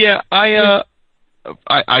 Yeah, I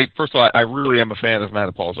first of all, I really am a fan of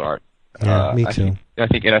Manipal's art. Yeah, me too. I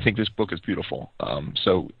think this book is beautiful.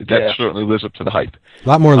 So that certainly lives up to the hype. A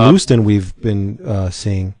lot more loose than we've been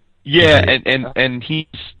seeing. Yeah, and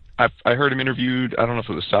I heard him interviewed. I don't know if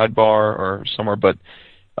it was Sidebar or somewhere, but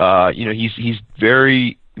he's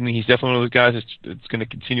very. I mean, he's definitely one of those guys that's going to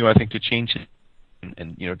continue, I think, to change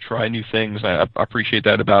and try new things. I appreciate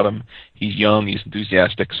that about him. He's young, he's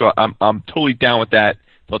enthusiastic, so I'm totally down with that.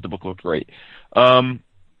 Thought the book looked great, and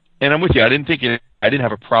I'm with you. I didn't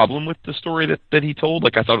have a problem with the story that he told.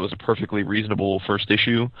 Like, I thought it was a perfectly reasonable first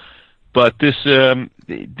issue, but this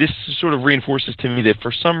sort of reinforces to me that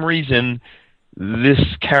for some reason this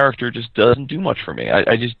character just doesn't do much for me.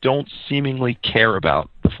 I just don't seemingly care about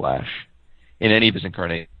the Flash in any of his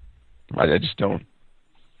incarnations. I just don't.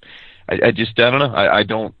 I don't know. I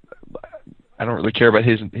don't really care about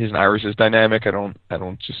his and Iris's dynamic. I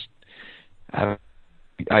kind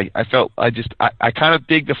of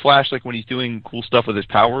dig the Flash, like when he's doing cool stuff with his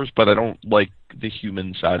powers, but I don't like the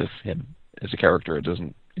human side of him as a character. It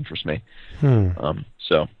doesn't interest me.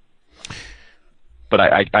 So, but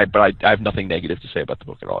I have nothing negative to say about the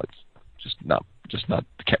book at all. It's just not the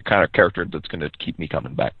kind of character that's going to keep me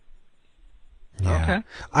coming back. Yeah. Okay.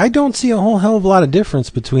 I don't see a whole hell of a lot of difference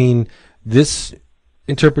between this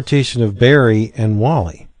interpretation of Barry and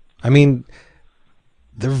Wally. I mean,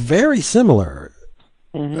 they're very similar.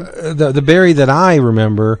 Mm-hmm. The Barry that I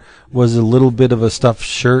remember was a little bit of a stuffed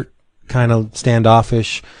shirt, kind of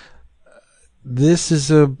standoffish. This is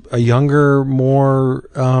a younger, more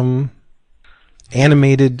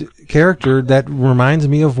animated character that reminds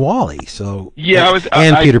me of Wally. So yeah,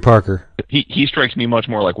 Peter Parker. He strikes me much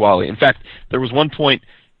more like Wally. In fact, there was one point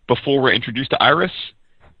before we're introduced to Iris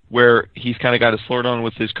where he's kind of got his flirt on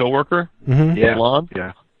with his coworker, blonde.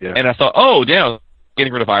 Yeah. And I thought, oh, damn,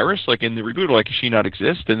 getting rid of Iris, like in the reboot, like, does she not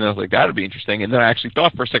exist? And then I was like, that'd be interesting. And then I actually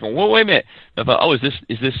thought for a second, whoa, wait a minute. And I thought, oh, is this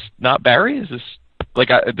not Barry? Is this like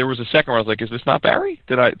there was a second where I was like, is this not Barry?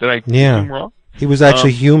 Did I assume wrong? He was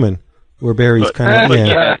actually human, where Barry's kind of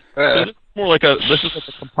So this is more like a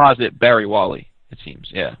composite Barry Wally, it seems.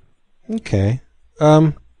 Yeah. Okay.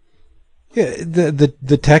 Yeah,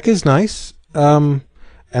 the tech is nice. And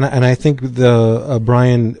I think the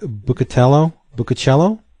Brian Buccicello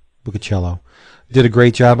did a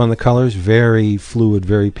great job on the colors. Very fluid,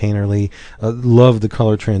 very painterly. Love the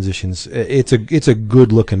color transitions. It's a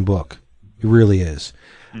good looking book. It really is.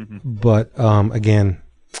 Mm-hmm. But again,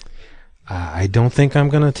 I don't think I'm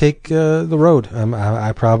going to take the road.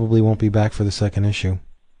 I probably won't be back for the second issue.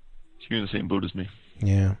 You're in the same boat as me.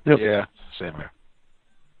 Yeah. Yep. Yeah, same here.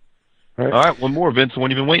 All right, one more, Vince. The one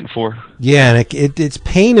you've been waiting for. Yeah, and it's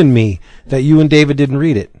paining me that you and David didn't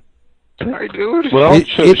read it. Sorry, dude. Well,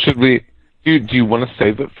 should we? Do you want to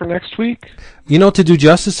save it for next week? To do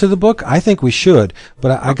justice to the book, I think we should.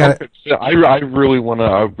 But I got. I really want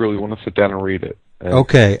to sit down and read it. And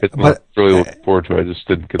okay, it's not really looking forward to it. I just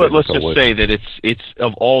didn't get it. But let's just say that it's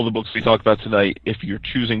of all the books we talked about tonight, if you're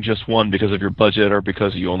choosing just one because of your budget or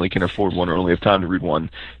because you only can afford one or only have time to read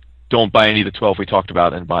one, don't buy any of the 12 we talked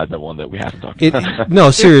about and buy the one that we haven't talked about.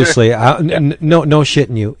 No, seriously, no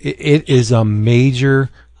shitting you. It is a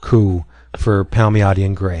major coup for Palmiotti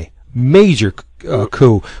and Gray. Major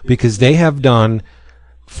coup, because they have done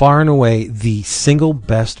far and away the single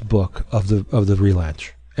best book of the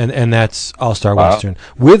relaunch. And that's All-Star Western.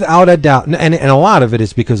 Without a doubt. And a lot of it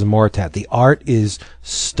is because of Moritat. The art is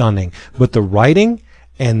stunning. But the writing,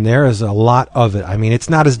 and there is a lot of it. I mean, it's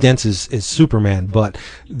not as dense as Superman, but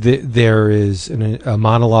there is a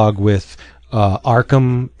monologue with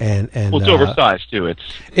Arkham and well, it's oversized too. It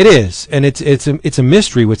is, and it's a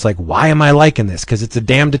mystery. It's like, why am I liking this? Because it's a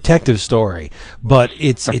damn detective story, but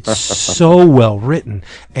it's so well written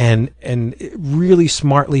and really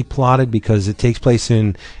smartly plotted because it takes place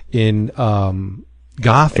in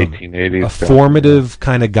Gotham, 1880s, a formative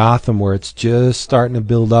kind of Gotham where it's just starting to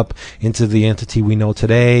build up into the entity we know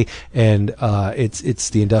today, and it's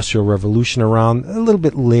the Industrial Revolution around a little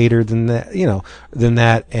bit later than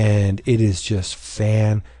that, and it is just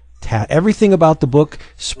fantastic. Everything about the book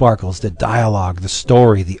sparkles. The dialogue, the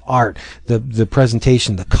story, the art, the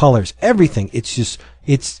presentation, the colors, everything. It's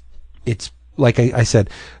like I said,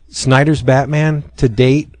 Snyder's Batman to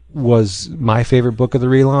date was my favorite book of the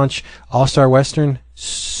relaunch. All-Star Western,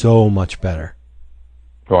 so much better.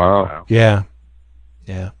 Wow. Yeah.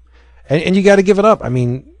 And you got to give it up. I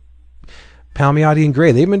mean, Palmiotti and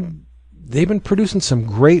Gray, they've been producing some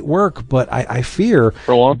great work, but I fear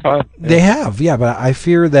for a long time. They have, but I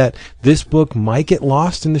fear that this book might get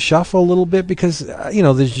lost in the shuffle a little bit because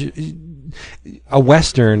there's a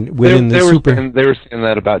Western within they the They were saying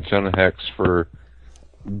that about Jonah Hex for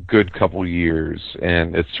good couple years,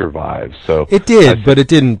 and it survived. So it did, but it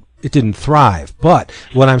didn't thrive. But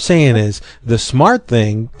what I'm saying is the smart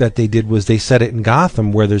thing that they did was they set it in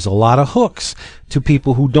Gotham, where there's a lot of hooks to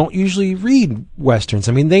people who don't usually read Westerns.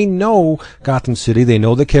 I mean, they know Gotham City, they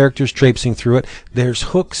know the characters traipsing through it. There's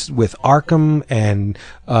hooks with Arkham and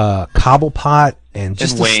Cobblepot And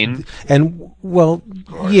just Wayne. And well,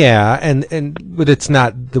 yeah, but it's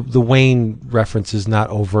not the Wayne reference is not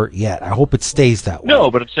overt yet. I hope it stays that way.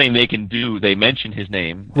 No, but I'm saying they mention his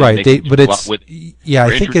name. Right, I think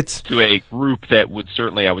it's to a group that would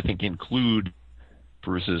certainly, I would think, include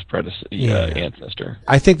Bruce's ancestor.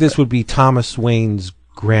 I think this would be Thomas Wayne's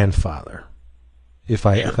grandfather. If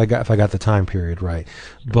I got the time period right,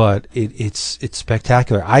 but it's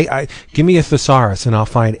spectacular. I give me a thesaurus and I'll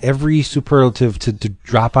find every superlative to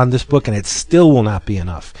drop on this book, and it still will not be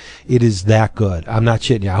enough. It is that good. I'm not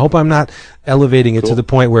shitting you. I hope I'm not elevating it to the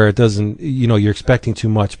point where it doesn't. You're expecting too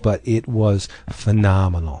much, but it was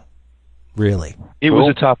phenomenal. Really, it was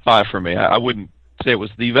a top 5 for me. I wouldn't say it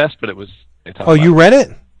was the best, but it was a top 5. Oh, you read it?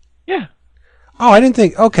 Yeah. Oh, I didn't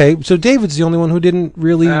think. Okay, so David's the only one who didn't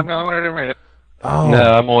really. No, I didn't read it. Oh. No,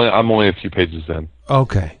 I'm only a few pages in.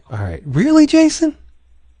 Okay, all right. Really, Jason?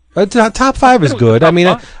 Top 5 is good. I mean,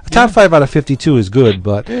 top 5 out of 52 is good,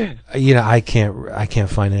 but I can't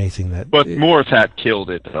find anything that. But Moratat killed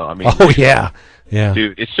it, though. I mean, yeah,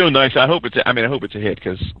 dude, it's so nice. I hope it's a hit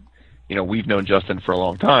because we've known Justin for a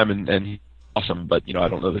long time and he's awesome, but I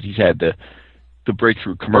don't know that he's had the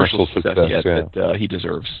breakthrough commercial success yet that he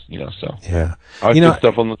deserves. So yeah, I see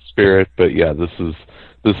stuff on the Spirit, but yeah, this is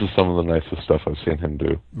some of the nicest stuff I've seen him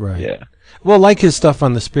do. Right. Yeah. Well, like his stuff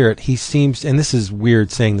on the Spirit, he seems, and this is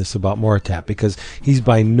weird saying this about Moratat because he's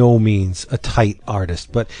by no means a tight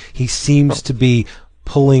artist, but he seems to be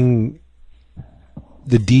pulling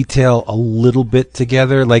the detail a little bit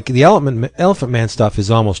together. Like the Elephant Man stuff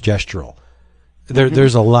is almost gestural.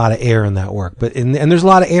 There's a lot of air in that work, and there's a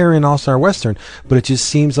lot of air in All Star Western, but it just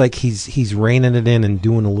seems like he's reining it in and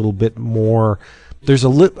doing a little bit more.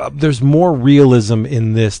 There's more realism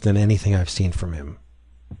in this than anything I've seen from him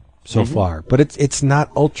so far, but it's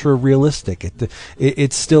not ultra realistic.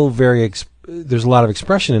 It's still very. There's a lot of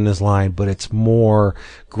expression in this line, but it's more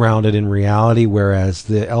grounded in reality. Whereas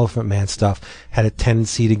the Elephant Man stuff had a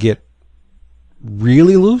tendency to get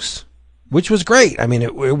really loose, which was great. I mean,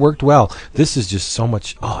 it worked well. This is just so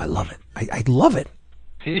much. Oh, I love it. I love it.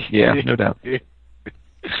 Yeah, no doubt.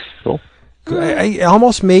 Cool. It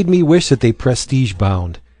almost made me wish that they prestige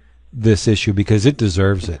bound this issue because it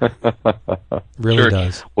deserves it. Really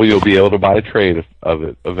does. Well, you'll be able to buy a trade of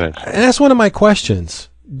it eventually. And that's one of my questions.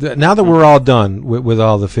 Now that we're all done with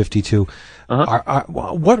all the 52,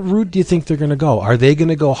 what route do you think they're going to go? Are they going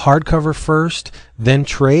to go hardcover first, then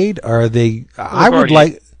trade? Or are they?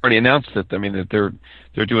 Already announced that. I mean, that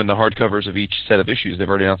they're doing the hardcovers of each set of issues. They've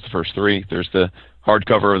already announced the first 3. There's the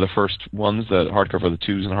hardcover of the first ones, the hardcover of the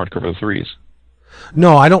 2s, and the hardcover of the 3s.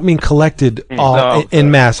 No, I don't mean collected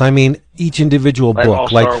in mass. I mean each individual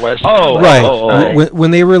book.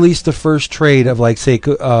 When they release the first trade of, like, say,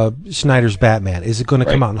 Snyder's Batman, is it going to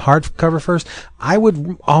come out in hardcover first? I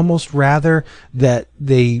would almost rather that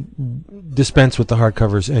they dispense with the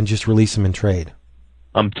hardcovers and just release them in trade.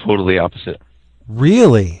 I'm totally opposite.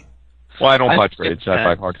 Really? Well, I don't buy trades.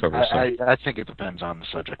 I buy hardcovers. So. I think it depends on the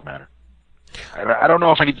subject matter. I don't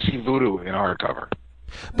know if I need to see Voodoo in hardcover.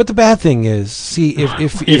 But the bad thing is, see,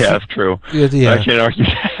 if yeah, that's true. Yeah. I can't argue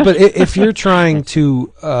that. But if you're trying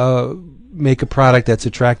to make a product that's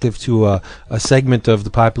attractive to a segment of the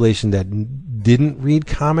population that didn't read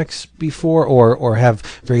comics before or have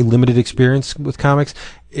very limited experience with comics,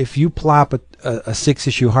 if you plop a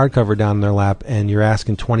 6-issue hardcover down their lap and you're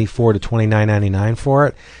asking $24 to $29.99 for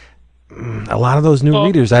it, a lot of those new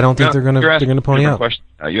readers, I don't think they're going to pony up.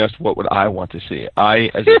 You asked what would I want to see.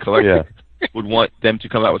 I, as a collector, would want them to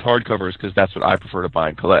come out with hardcovers because that's what I prefer to buy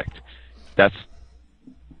and collect. That's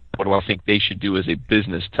what I think they should do as a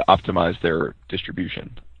business to optimize their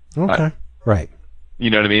distribution. Okay, right. You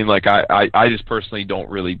know what I mean? Like I just personally don't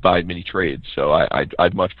really buy many trades, so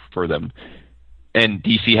I'd much prefer them. And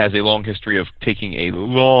DC has a long history of taking a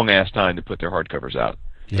long ass time to put their hardcovers out.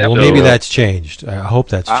 Yeah, well, maybe that's changed. I hope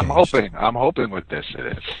that's changed. I'm hoping with this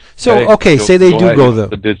it is. So, say they do go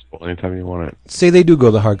the digital anytime you want it. Say they do go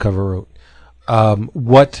the hardcover route.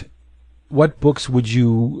 What books would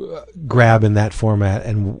you grab in that format,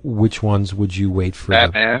 and which ones would you wait for?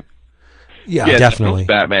 Batman. Yeah, definitely.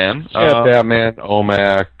 Batman. Batman,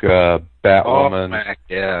 OMAC, Batwoman. OMAC,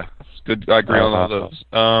 yeah. It's good. I agree on all those.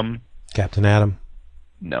 Captain Atom.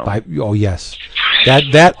 No. Oh yes,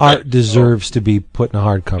 that art deserves to be put in a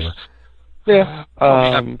hardcover. Yeah.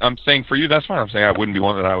 I'm saying for you, that's fine. I'm saying I wouldn't be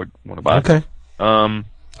one that I would want to buy. Okay.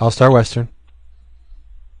 All-Star Western.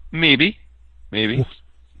 Maybe.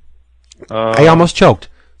 I almost choked.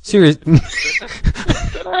 Serious.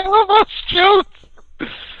 I almost choked.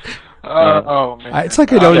 Man. It's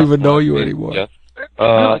like I don't even know you anymore. Yes.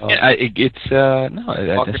 It's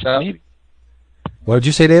maybe. What did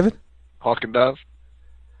you say, David? Hawk and Dove.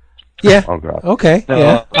 Yeah. Oh God. Okay.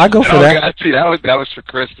 Yeah. I'll go for that. God, see, that was for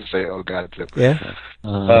Chris to say. Oh God. Too. Yeah.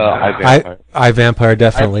 I Vampire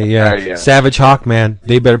definitely. Yeah. yeah. Savage Hawkman.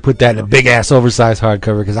 They better put that in a big ass oversized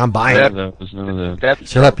hardcover because I'm buying it. None of that.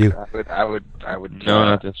 Shut up, you. I would. No,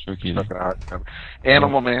 not Deathstroke either.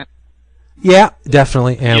 Animal Man. Yeah,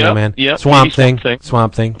 definitely. Animal Man. Yep. Swamp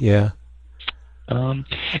Thing. Yeah.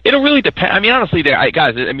 It'll really depend. I mean, honestly,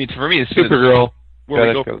 guys. I mean, for me, it's Supergirl. Where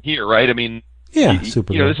we go from here, right? I mean. Yeah,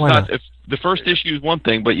 Supergirl. This is not. If the first issue is one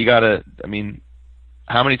thing, but you gotta. I mean,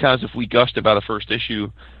 how many times have we gushed about a first issue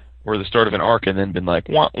or the start of an arc and then been like,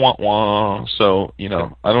 wah wah wah? So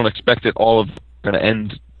I don't expect it all going to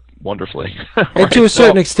end wonderfully. Right? And to a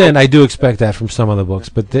certain extent, I do expect that from some of the books,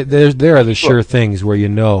 but there are the sure things where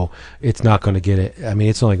it's not going to get it. I mean,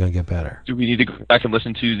 it's only going to get better. Do we need to go back and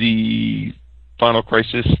listen to the Final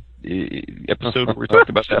Crisis episode where we talked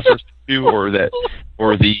about that first issue, or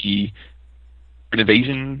the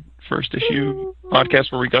Invasion first issue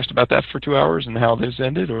podcast where we gushed about that for 2 hours and how this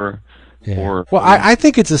ended, or I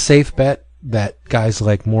think it's a safe bet that guys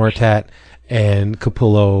like Moritat and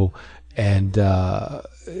Capullo and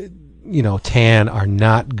Tan are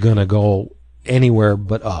not gonna go anywhere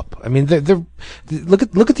but up. I mean, they're look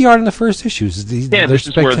at the art in the first issues. This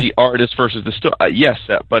is where the artist versus the story. Yes,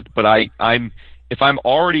 but I'm if I'm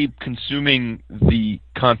already consuming the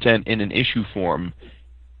content in an issue form.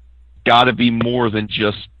 Got to be more than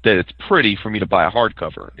just that it's pretty for me to buy a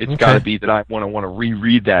hardcover. It's got to be that I want to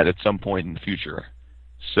reread that at some point in the future.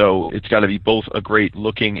 So it's got to be both a great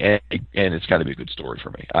looking and it's got to be a good story for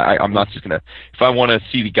me. I'm not just gonna. If I want to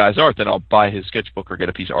see the guy's art, then I'll buy his sketchbook or get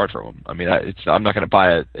a piece of art from him. I mean, I'm not gonna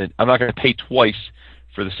buy it. I'm not gonna pay twice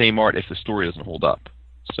for the same art if the story doesn't hold up.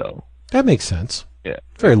 So that makes sense. Yeah,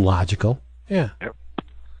 very logical. Yeah. Yep.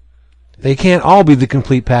 They can't all be the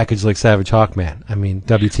complete package like Savage Hawkman. I mean,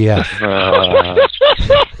 WTF.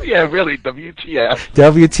 Yeah, really, WTF.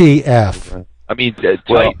 WTF. I mean,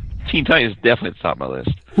 Teen Titans is definitely at the top of my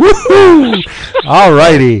list. Woohoo! All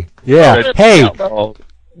righty. Yeah. Hey,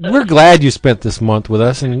 we're glad you spent this month with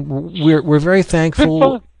us, and we're very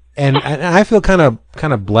thankful. And I feel kind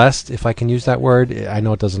of blessed, if I can use that word. I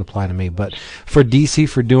know it doesn't apply to me, but for DC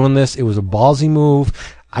for doing this, it was a ballsy move.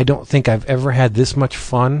 I don't think I've ever had this much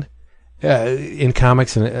fun. In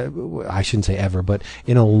comics, and I shouldn't say ever, but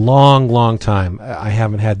in a long, long time, I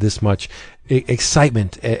haven't had this much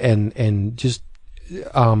excitement and just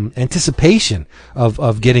anticipation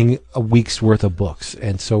of getting a week's worth of books.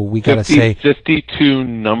 And so we got to say 52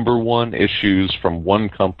 #1 issues from one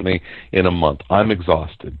company in a month. I'm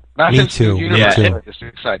exhausted. Me too. Just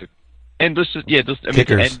excited. And this is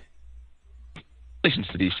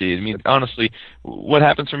Congratulations to DC. I mean, honestly, what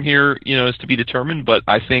happens from here, is to be determined. But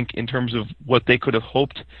I think in terms of what they could have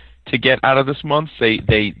hoped to get out of this month,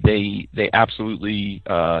 they absolutely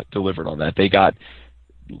delivered on that. They got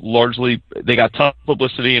ton of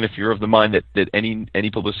publicity, and if you're of the mind that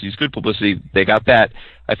any publicity is good publicity, they got that.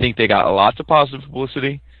 I think they got lots of positive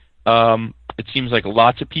publicity. It seems like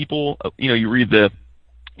lots of people,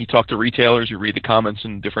 you talk to retailers, you read the comments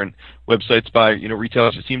in different websites by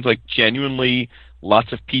retailers. It seems like genuinely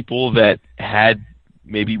lots of people that had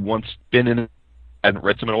maybe once been in, hadn't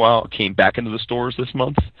read them in a while, came back into the stores this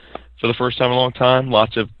month for the first time in a long time.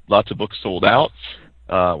 Lots of books sold out.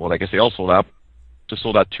 Well, I guess they all sold out. Just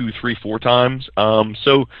sold out 2, 3, 4 times.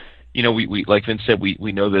 So we like Vince said,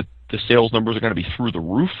 we know that the sales numbers are going to be through the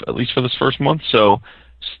roof, at least for this first month. So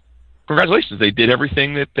congratulations, they did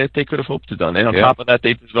everything that they could have hoped to done. And on top of that,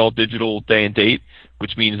 they did it all digital day and date,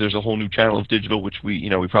 which means there's a whole new channel of digital, which we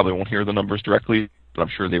probably won't hear the numbers directly, but I'm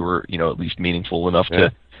sure they were, at least meaningful enough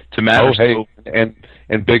to matter. Oh, hey,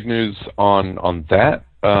 and big news on that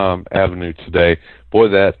avenue today. Boy,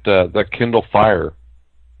 that Kindle Fire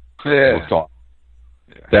looks awesome.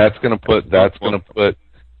 That's gonna put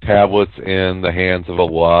tablets in the hands of a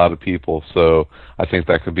lot of people. So I think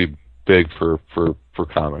that could be big for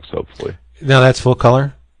comics, hopefully. Now that's full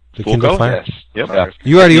color? The full Kindle color? Fire? Yes. Yep. Yeah.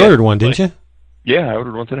 You already ordered one, didn't you? Yeah, I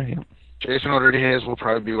ordered one today. Yeah. Jason ordered his. We'll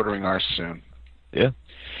probably be ordering ours soon. Yeah.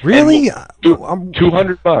 Really?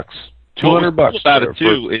 $200. $200 about it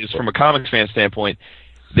too is from a comics fan standpoint.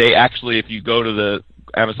 They actually, if you go to the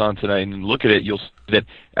Amazon today and look at it, you'll see that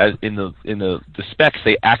as in the specs,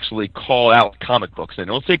 they actually call out comic books. They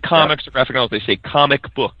don't say comics or graphic novels. They say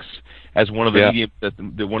comic books as one of the medium,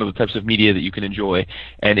 one of the types of media that you can enjoy.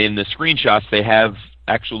 And in the screenshots, they have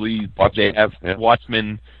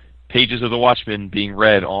Watchmen, pages of the Watchmen being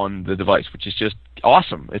read on the device, which is just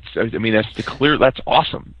awesome. That's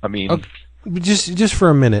awesome. I mean, okay. Just for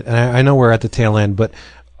a minute, and I know we're at the tail end, but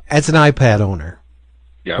as an iPad owner,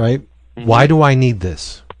 right? Mm-hmm. Why do I need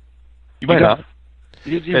this? You might not.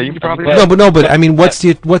 You probably but I mean, what's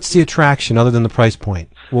the attraction other than the price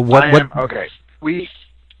point? Well, what? Okay, we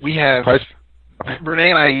have. Renee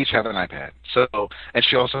and I each have an iPad, and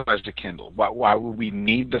she also has the Kindle. Why would we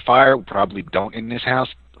need the Fire? We probably don't in this house.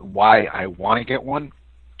 Why I want to get one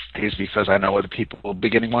is because I know other people will be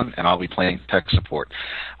getting one, and I'll be playing tech support.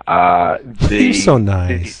 You're so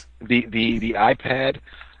nice. The iPad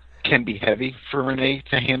can be heavy for Renee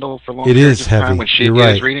to handle for long periods periods of time heavy. when she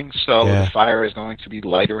is reading. So the Fire is going to be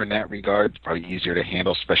lighter in that regard. It's probably easier to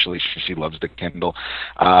handle, especially if she loves the Kindle.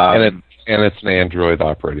 And it's an Android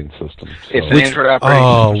operating system. So. It's an Android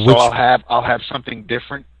operating system, so I'll have something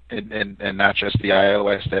different and not just the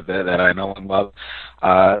iOS that I know and love.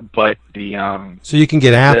 But the so you can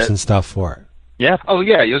get apps and stuff for it. Yeah. Oh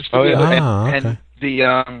yeah. Okay. And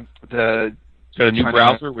the got a new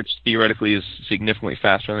browser, which theoretically is significantly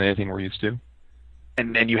faster than anything we're used to.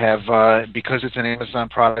 And then you have because it's an Amazon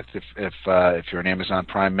product. If you're an Amazon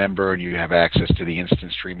Prime member and you have access to the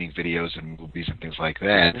instant streaming videos and movies and things like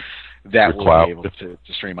that, that will be able to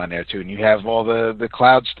stream on there too. And you have all the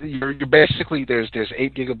clouds. You're basically there's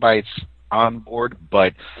 8 gigabytes on board,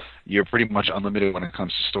 but you're pretty much unlimited when it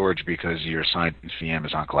comes to storage because you're signed into the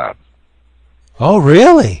Amazon cloud. Oh,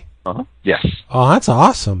 really? Yes. Oh, that's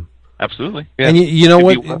awesome. Absolutely. Yeah. And you know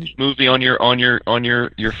what? Watch a movie on your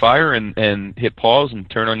Fire and hit pause and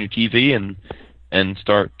turn on your TV and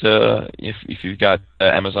start. If you've got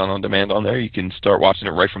Amazon on Demand on there, you can start watching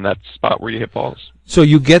it right from that spot where you hit pause. So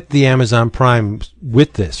you get the Amazon Prime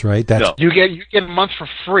with this, right? No. You get a month for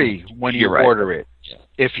free when you order it. Yeah.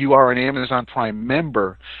 If you are an Amazon Prime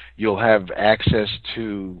member, you'll have access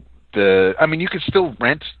to you can still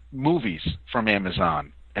rent movies from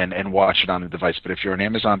Amazon and watch it on the device. But if you're an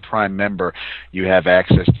Amazon Prime member, you have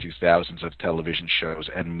access to thousands of television shows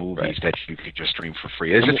and movies that you could just stream for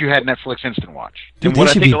free, as if you had Netflix Instant Watch. Dude, they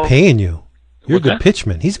should be paying you. You're a good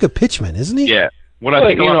pitchman. He's a good pitchman, isn't he? Yeah. What I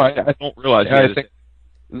think, I don't realize. I think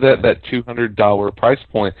that $200 price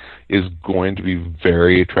point is going to be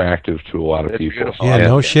very attractive to a lot of people. Beautiful. Yeah,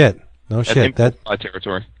 no shit. That's my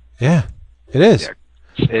territory. Yeah, it is. Yeah.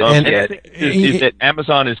 And I think is that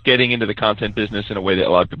Amazon is getting into the content business in a way that a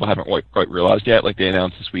lot of people haven't quite realized yet. Like they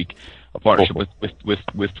announced this week a partnership with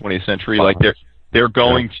 20th Century. Like they're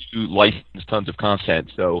going to license tons of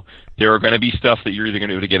content. So there are going to be stuff that you're either going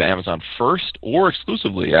to be able to get at Amazon first or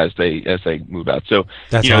exclusively as they move out. So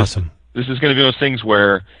that's awesome. This is going to be those things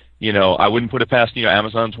where I wouldn't put it past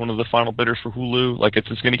Amazon's one of the final bidders for Hulu. Like it's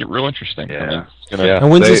going to get real interesting. Yeah.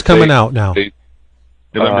 And when's this coming out now?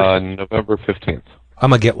 November 15th. I'm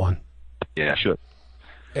gonna get one. Yeah, should.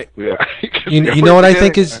 You know what I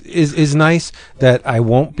think is nice? That I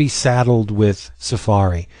won't be saddled with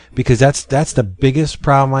Safari, because that's the biggest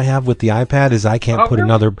problem I have with the iPad is I can't put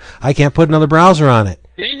another browser on it.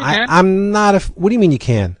 Yeah, you can. I'm not what do you mean you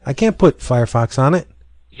can? I can't put Firefox on it.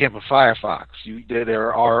 You can't put Firefox.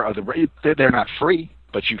 There are other. They're not free,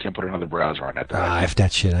 but you can put another browser on it. If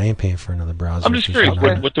that shit, I ain't paying for another browser. I'm just curious.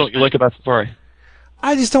 What don't you like about Safari?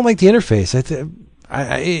 I just don't like the interface.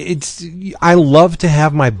 I love to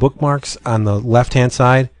have my bookmarks on the left-hand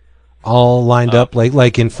side, all lined up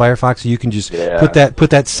like in Firefox. So you can just put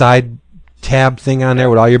that side tab thing on there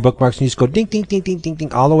with all your bookmarks, and you just go ding ding ding ding ding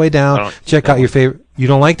ding all the way down. Check out your favorite. You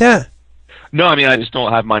don't like that? No, I mean I just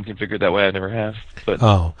don't have mine configured that way. I never have. But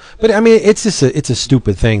I mean it's a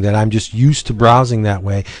stupid thing that I'm just used to browsing that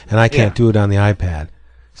way, and I can't do it on the iPad.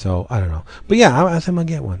 So I don't know, but yeah, I think I'm gonna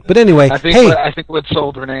get one. But anyway, I think what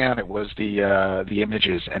sold Renee on it was the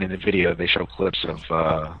images, and in the video they show clips of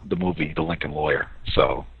the movie The Lincoln Lawyer.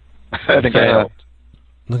 So I think that helped.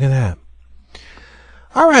 Look at that.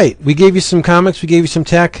 All right, we gave you some comics, we gave you some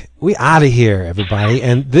tech. We out of here, everybody.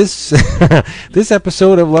 And this this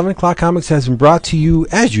episode of 11 O'Clock Comics has been brought to you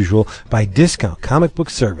as usual by Discount Comic Book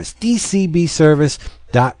Service,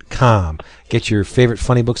 DCBService.com. Get your favorite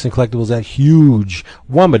funny books and collectibles at huge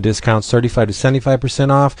Wamba discounts, 35 to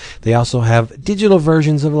 75% off. They also have digital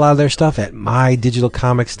versions of a lot of their stuff at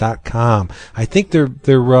mydigitalcomics.com. I think they're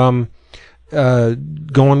going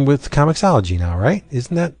with Comixology now, right?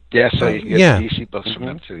 Isn't that? Yeah, so you can get DC books from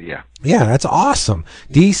them too, yeah. Yeah, that's awesome.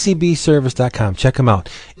 DCBService.com. Check them out.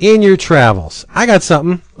 In your travels. I got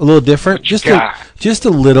something a little different. Just a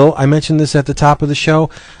little. I mentioned this at the top of the show.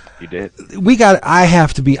 You did. I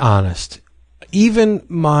have to be honest. Even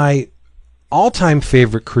my all-time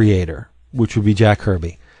favorite creator, which would be Jack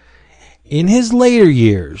Kirby, in his later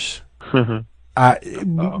years,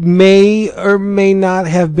 may or may not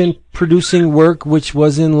have been producing work which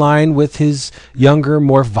was in line with his younger,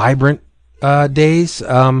 more vibrant days.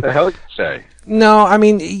 The hell you say? No, I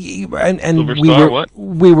mean, and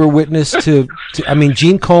we were witness to. I mean,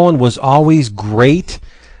 Gene Colan was always great,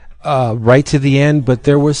 right to the end. But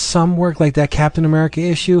there was some work like that Captain America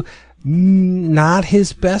issue, not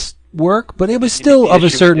his best work, but it was still of a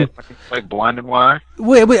certain, like Blind and Wire.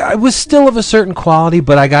 It was still of a certain quality.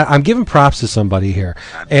 But I'm giving props to somebody here,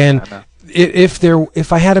 and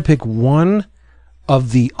if I had to pick one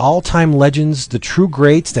of the all-time legends, the true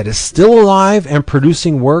greats that is still alive and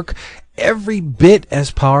producing work every bit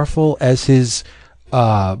as powerful as his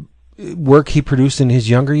work he produced in his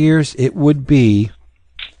younger years, it would be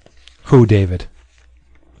who, David?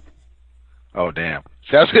 Oh, damn.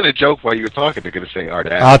 See, I was going to joke while you were talking. They're going to say Art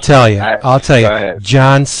Adams. I'll tell you.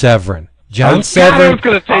 John Severin. John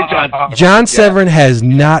Severin has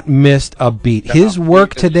not missed a beat. His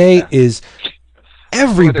work today is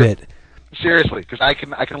every bit. Seriously, because I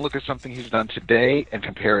can look at something he's done today and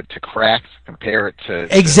compare it to Cracked, compare it to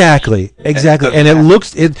exactly, and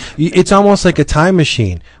it's almost like a time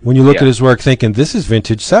machine when you look at his work, thinking this is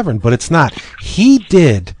vintage Severin, but it's not. He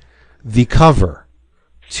did the cover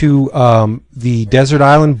to the Desert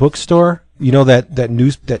Island Bookstore. You know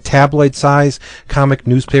that tabloid size comic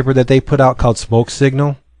newspaper that they put out called Smoke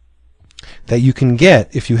Signal, that you can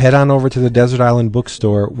get if you head on over to the Desert Island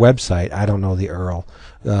Bookstore website. I don't know the URL.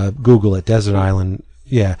 Google it, Desert Island.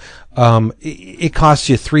 Yeah. It costs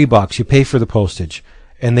you $3. You pay for the postage,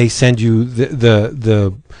 and they send you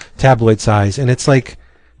the tabloid size, and it's like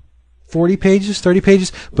 40 pages, 30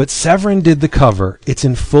 pages. But Severin did the cover. It's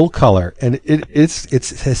in full color, and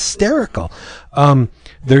it's hysterical.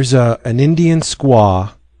 There's an Indian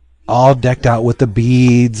squaw, all decked out with the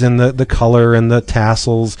beads and the color and the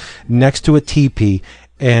tassels, next to a teepee,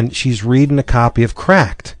 and she's reading a copy of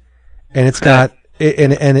Cracked, and it's got.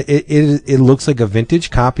 It looks like a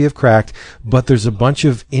vintage copy of Cracked, but there's a bunch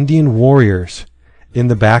of Indian warriors in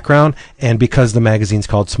the background, and because the magazine's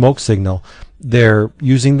called Smoke Signal, they're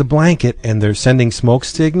using the blanket and they're sending smoke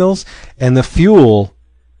signals, and the fuel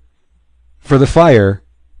for the fire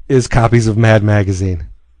is copies of Mad Magazine.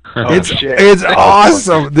 It's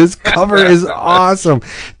awesome. This cover is awesome.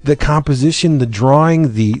 The composition, the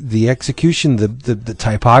drawing, the execution, the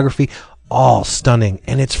typography, all stunning,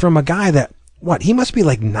 and it's from a guy that. What, he must be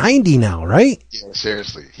like 90 now, right? Yeah,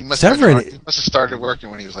 seriously. He must Severin, have started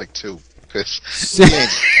working when he was like 2.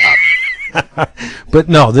 But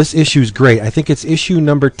no, this issue's great. I think it's issue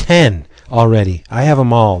number 10 already. I have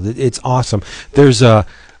them all. It's awesome. There's a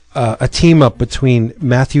team up between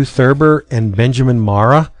Matthew Thurber and Benjamin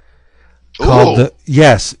Marra.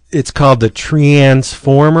 It's called the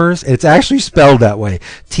Transformers. It's actually spelled that way.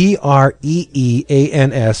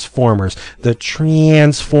 Treeans Formers. The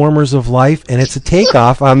Transformers of Life, and it's a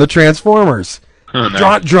takeoff on the Transformers.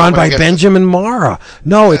 Drawn by Benjamin Marra.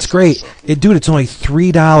 No, it's great. It's only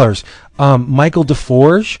 $3. Michael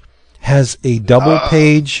DeForge has a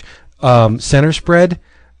double-page center spread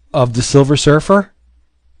of the Silver Surfer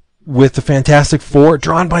with the Fantastic Four,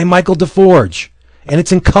 drawn by Michael DeForge, and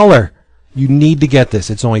it's in color. You need to get this.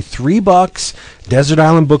 It's only $3. Desert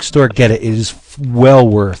Island Bookstore. Get it. It is well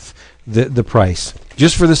worth the price.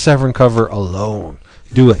 Just for the Severin cover alone.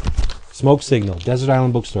 Do it. Smoke Signal. Desert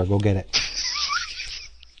Island Bookstore. Go get it.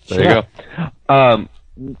 There you go.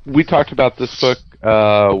 We talked about this book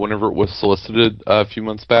whenever it was solicited a few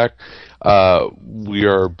months back. We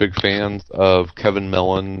are big fans of Kevin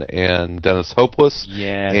Mellon and Dennis Hopeless.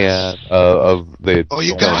 Yes. And you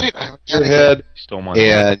got it.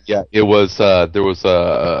 And it was there was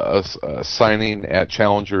a signing at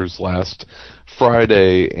Challengers last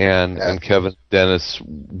Friday, and Kevin and Dennis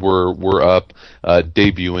were up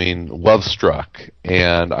debuting Lovestruck,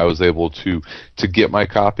 and I was able to get my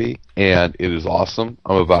copy, and it is awesome.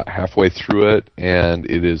 I'm about halfway through it, and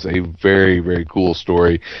it is a very, very cool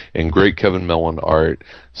story and great Kevin Mellon art.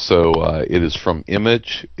 So it is from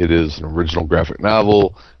Image. It is an original graphic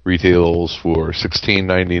novel. Retails for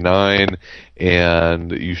 $16.99,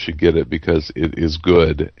 and you should get it because it is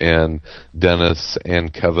good. And Dennis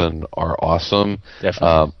and Kevin are awesome.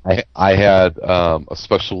 Definitely. I had a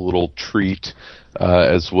special little treat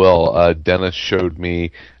as well. Dennis showed me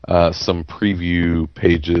some preview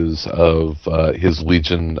pages of his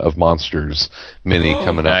Legion of Monsters mini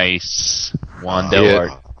coming up. Nice. Wandel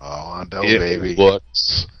art. Wandel, baby. It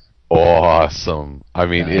looks awesome. I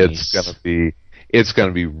mean, nice. it's going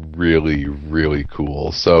to be really, really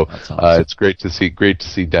cool. So awesome. It's great to see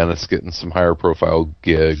Dennis getting some higher profile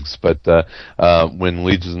gigs. But when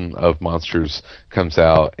Legion of Monsters comes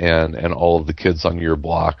out and all of the kids on your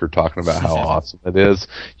block are talking about how awesome it is,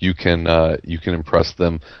 you can impress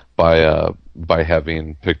them by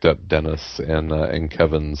having picked up Dennis and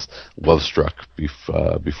Kevin's Lovestruck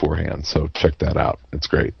beforehand. So check that out. It's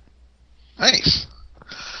great. Nice.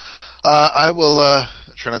 I will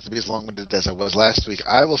try not to be as long-winded as I was last week.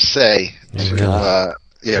 I will say, really,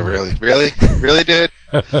 dude.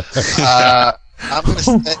 I'm going to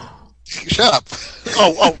say, shut up.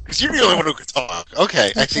 Oh, because you're the only one who can talk.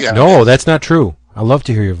 Okay, I see. No, that's not true. I love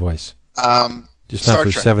to hear your voice. Just Star not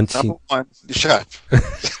for Trek, 17. number one. Shut up.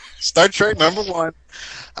 Star Trek #1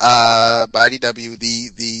 by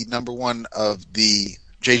IDW, the number one of the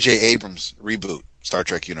J.J. Abrams reboot Star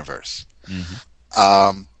Trek universe.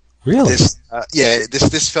 Mm-hmm. Really?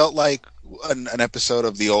 This felt like an episode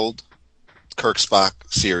of the old Kirk Spock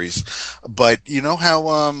series, but you know how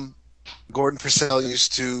Gordon Purcell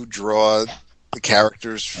used to draw the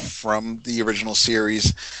characters from the original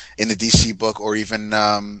series in the DC book, or even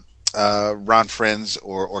Ron Frenz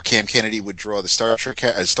or Cam Kennedy would draw the Star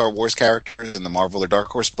Wars characters in the Marvel or Dark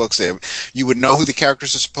Horse books. You would know who the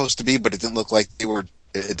characters are supposed to be, but it didn't look like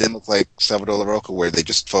It didn't look like Salvador LaRocca, where they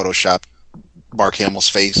just photoshopped Mark Hamill's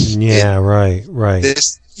face. Yeah, right.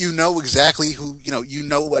 This, you know exactly who, you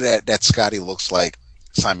know what that Scotty looks like,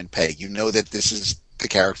 Simon Pegg. You know that this is the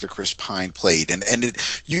character Chris Pine played, and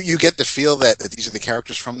you get the feel that these are the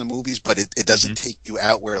characters from the movies, but it doesn't take you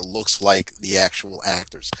out where it looks like the actual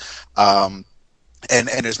actors. And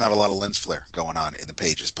there's not a lot of lens flare going on in the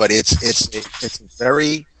pages, but it's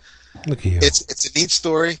very. Look at you. It's a neat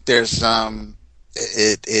story. There's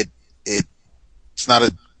it's not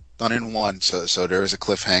a done in one, so there is a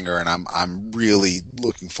cliffhanger, and I'm really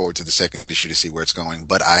looking forward to the second issue to see where it's going.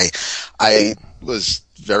 But I was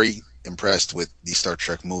very impressed with the Star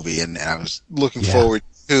Trek movie, and I was looking forward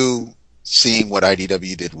to seeing what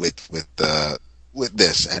IDW did with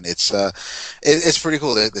this, and it's pretty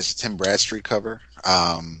cool. There's a Tim Bradstreet cover,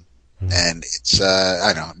 and it's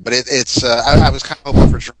I don't know, but I was kind of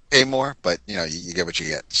hoping for pay more, but you get what you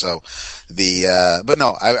get. So but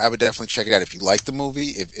no, I would definitely check it out if you like the movie,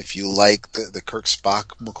 if you like the Kirk,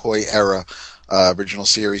 Spock, McCoy era original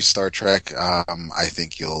series Star Trek. I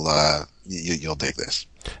think you'll dig this.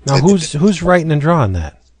 Now, who's writing and drawing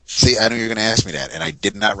that? See, I knew you were going to ask me that, and I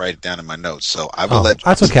did not write it down in my notes, so I will let you.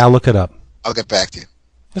 That's okay. I'll look it up. I'll get back to you.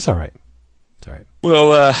 That's all right. It's all right.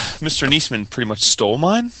 Well, Mr. Niesman pretty much stole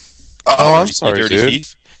mine. Oh, I'm sorry, dude.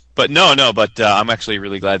 But no, but I'm actually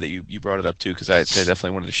really glad that you brought it up too, because I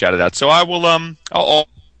definitely wanted to shout it out. So I will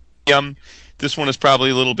this one is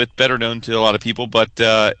probably a little bit better known to a lot of people, but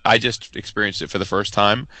I just experienced it for the first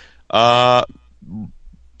time by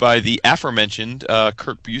the aforementioned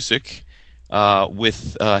Kurt Busiek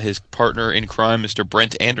with his partner in crime, Mr.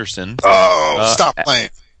 Brent Anderson. Oh, stop playing.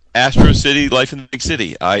 Astro City, Life in the Big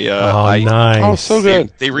City. Nice. Oh, so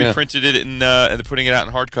good. They reprinted it and they're putting it out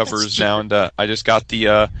in hardcovers now, and I just got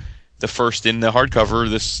the first in the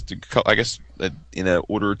hardcover I guess in an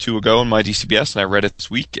order or two ago in my DCBS, and I read it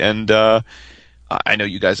this week. And I know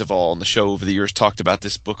you guys have all on the show over the years talked about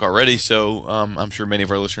this book already, so I'm sure many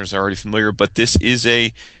of our listeners are already familiar. But this is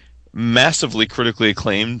a massively critically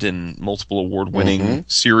acclaimed and multiple award-winning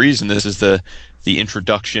series, and this is the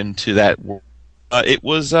introduction to that world. It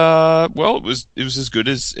was as good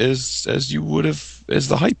as you would have as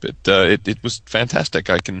the hype. It was fantastic.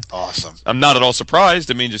 Awesome. I'm not at all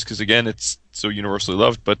surprised. I mean, just because again it's so universally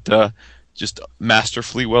loved, but just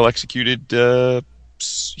masterfully well executed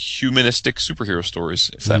humanistic superhero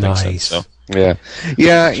stories. If that makes sense. So yeah.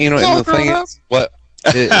 And the thing is,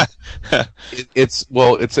 it's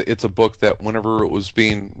a book that whenever it was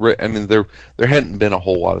being written, I mean, there hadn't been a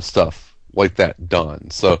whole lot of stuff like that done.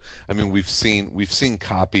 So I mean, we've seen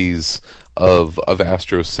copies of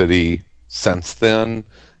Astro City since then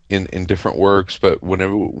in different works, but when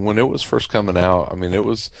it was first coming out, I mean, that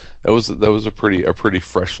was a pretty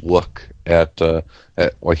fresh look at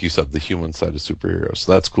like you said, the human side of superheroes.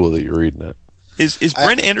 So that's cool that you're reading it. Is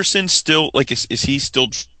Brent Anderson still is he still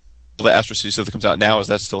the Astro City stuff that comes out now? Is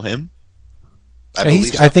that still him?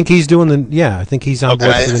 I think he's doing I think he's on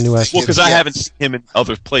board for the new Astro. Well, because I haven't seen him in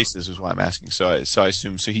other places, is why I'm asking. So I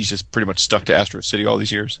assume he's just pretty much stuck to Astro City all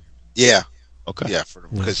these years. Yeah. Okay. Yeah,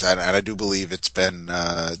 because I do believe it's been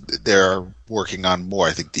they're working on more.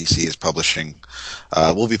 I think DC is publishing,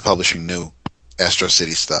 will be publishing new Astro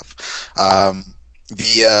City stuff.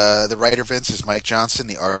 The writer Vince is Mike Johnson.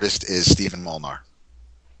 The artist is Stephen Molnar.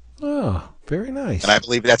 Oh, very nice. And I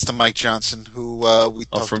believe that's the Mike Johnson who we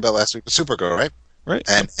talked about last week with Supergirl, right? Right.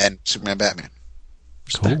 And Superman, Batman.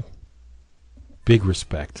 Cool. Big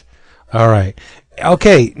respect. All right.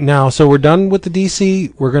 Okay, now, so we're done with the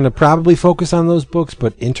DC. We're going to probably focus on those books,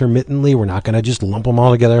 but intermittently. We're not going to just lump them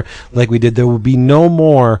all together like we did. There will be no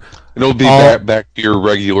more. It'll be back to your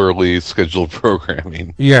regularly scheduled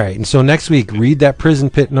programming. Yeah, right. And so next week, read that Prison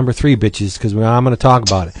Pit number 3, bitches, because I'm going to talk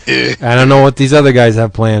about it. I don't know what these other guys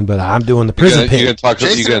have planned, but I'm doing the Prison Pit. You're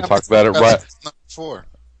going to talk about it, right? Number 4.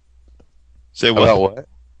 Say what? About what?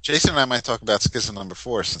 Jason and I might talk about Schism number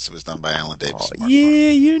 4 since it was done by Alan Davis. Oh, yeah,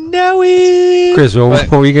 you know it. Chris, what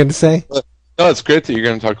were you going to say? No, it's great that you're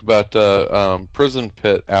going to talk about Prison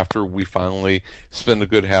Pit after we finally spend a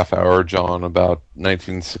good half hour, John, about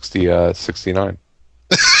 1969.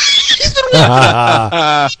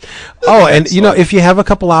 Oh, and if you have a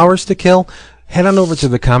couple hours to kill, head on over to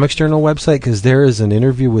the Comics Journal website because there is an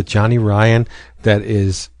interview with Johnny Ryan that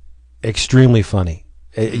is extremely funny.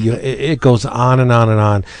 It goes on and on and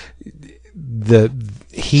on.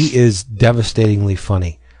 He is devastatingly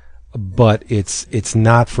funny, but it's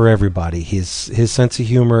not for everybody. His sense of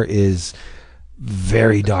humor is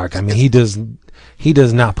very dark. I mean, he does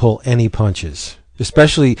not pull any punches.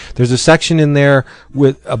 Especially, there's a section in there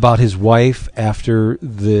about his wife after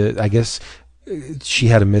I guess she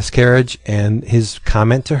had a miscarriage, and his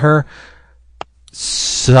comment to her,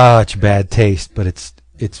 such bad taste, but it's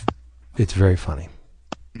very funny.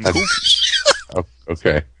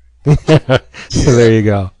 Okay. So there you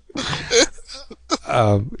go.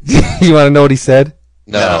 You want to know what he said?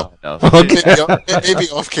 No. Okay. Maybe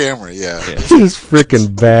off camera, yeah. It's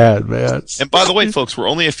freaking bad, man. And by the way, folks, we're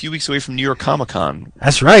only a few weeks away from New York Comic Con.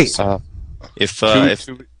 That's right. If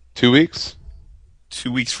 2 weeks?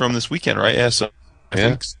 2 weeks from this weekend, right? Yeah. So I Yeah.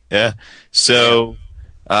 think, yeah. So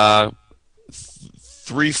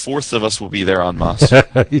 3/4 of us will be there en masse.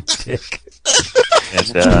 You dick.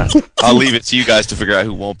 And I'll leave it to you guys to figure out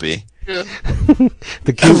who won't be.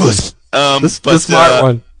 The cute one. The smart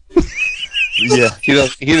one. Yeah. He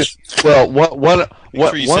does. Well, one of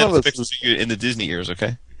us pictures of you in the Disney ears,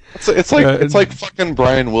 okay? It's like fucking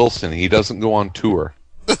Brian Wilson. He doesn't go on tour.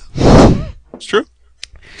 It's true.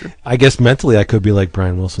 I guess mentally I could be like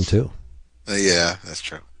Brian Wilson too. Yeah, that's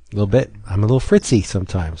true. A little bit. I'm a little fritzy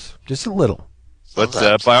sometimes, just a little. But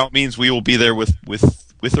by all means, we will be there with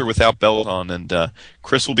or without bells on, and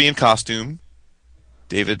Chris will be in costume.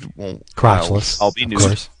 David won't. Crotchless. I'll be nude.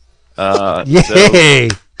 Of course. Yay!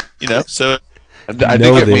 So I did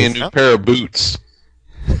get me a new pair of boots.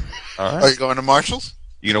 All right. Are you going to Marshall's?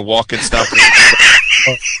 You gonna walk and stop?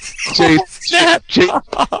 Jay,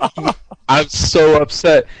 I'm so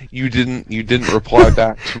upset you didn't reply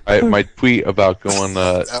back to my tweet about going.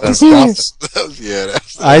 I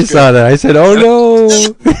saw that. I said, "Oh no!"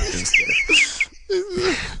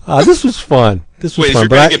 This was fun. This was fun.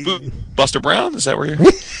 But get Buster Brown? Is that where you're?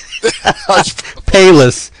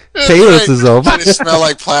 Payless. Payless is over. They smell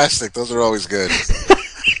like plastic. Those are always good.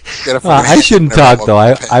 I shouldn't talk though.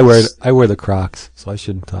 I wear the Crocs, so I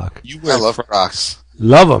shouldn't talk. I love Crocs.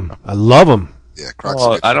 Love them. I love them. Yeah, Crocs.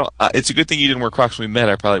 Well, I don't. It's a good thing you didn't wear Crocs when we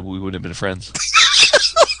met. We wouldn't have been friends.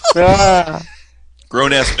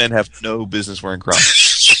 Grown ass men have no business wearing Crocs.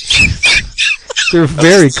 They're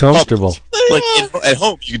very comfortable. Like at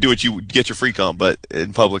home, you can do what you get your freak on, but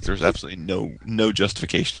in public, there's absolutely no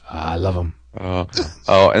justification. I love them.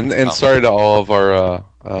 And sorry to all of our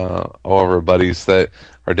buddies that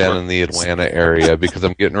are down in the Atlanta area, because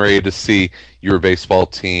I'm getting ready to see your baseball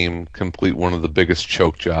team complete one of the biggest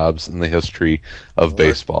choke jobs in the history of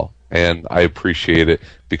baseball, and I appreciate it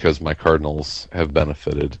because my Cardinals have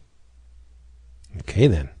benefited. Okay,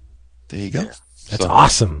 then. There you go. That's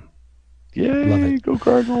awesome. Yay, love it. Go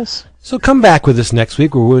Cardinals. So come back with us next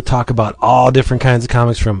week where we'll talk about all different kinds of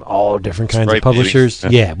comics from all different kinds of publishers.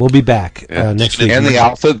 Yeah, we'll be back next week. And the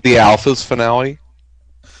Alphas finale.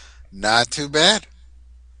 Not too bad.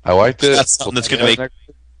 I liked it. That's something that's going to make next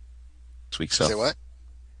week. So. Say what?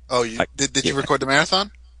 Oh, did you record the marathon?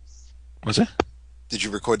 Was it? Did you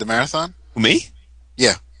record the marathon? Me?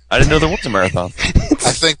 Yeah. I didn't know there was a marathon.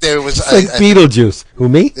 I think there was. It's like Beetlejuice. Who,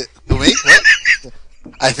 me? Who, me? What?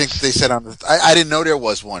 I think they said on the. I didn't know there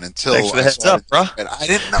was one until. Thanks for the heads up, bro. I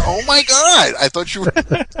didn't know. Oh my god! I thought you were.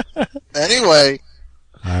 Anyway.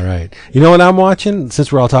 All right. You know what I'm watching?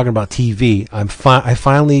 Since we're all talking about TV, I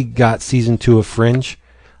finally got season 2 of Fringe.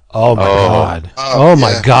 Oh my god! Oh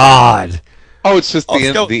my god! Oh, it's just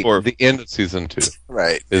the end of season 2.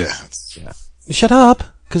 Right. Yeah. Shut up,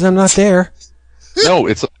 because I'm not there. No,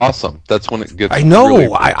 it's awesome. That's when it gets. I know.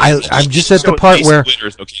 Really I'm just at the part where. Witter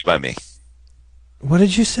is okay by me. What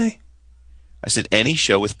did you say? I said any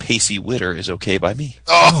show with Pacey Witter is okay by me.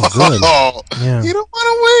 Oh, good. Yeah. You don't want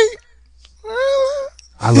to wait.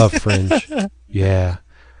 I love Fringe. Yeah.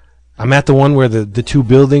 I'm at the one where the two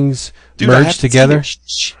buildings merge together.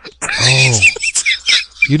 Oh.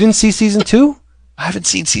 You didn't see season 2? I haven't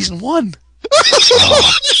seen season 1.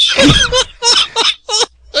 Oh.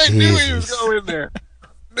 I knew he was going there.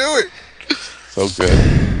 Knew it. So good.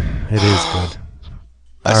 It is good.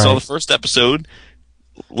 I saw the first episode.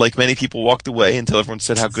 Like many people, walked away until everyone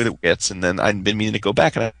said how good it gets, and then I'd been meaning to go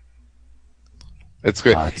back. And It's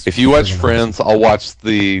good. If you watch Friends, I'll watch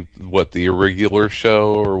the irregular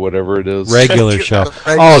show or whatever it is. Regular show.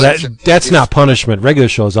 That's not punishment. Regular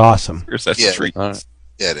show is awesome. That's a treat. Yeah,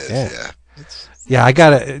 it is. Yeah. Yeah, I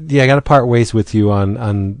gotta part ways with you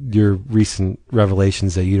on your recent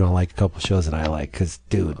revelations that you don't like a couple shows that I like. Because,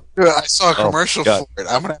 dude, I saw a commercial for it.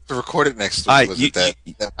 I'm gonna have to record it next week. Was that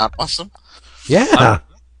not awesome? Yeah.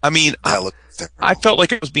 I mean, I felt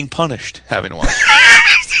like I was being punished having to watch.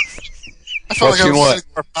 I felt like I was listening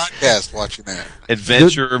to our podcast watching that.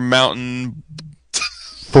 Adventure Mountain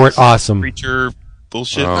Fort Awesome. Creature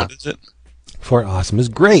bullshit. What is it? Fort Awesome is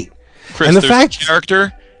great. Chris, and the there's fact a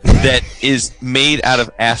character that is made out of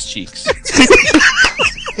ass cheeks.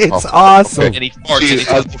 It's awesome. And he farts.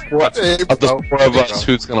 Of the four of us,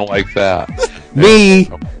 who's going to like that? Me.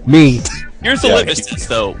 Here's the litmus test,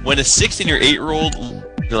 though. When a 6 or 8-year-old,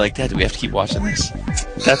 you're like, Dad, do we have to keep watching this?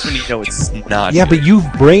 That's when you know it's not. Yeah, good. but you've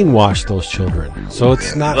brainwashed those children, so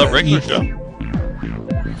it's not a regular show.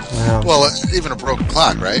 Well, even a broken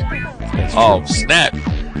clock, right? Oh, snap!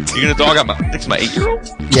 You're gonna dog out my 8-year-old?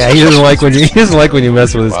 Yeah, he doesn't like when you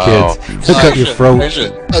mess with his kids. He'll cut your throat.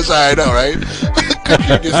 That's I know, right? Cut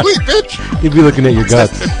you in your sleep, bitch. He'd be looking at your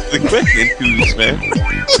guts. The quick enthuse, man.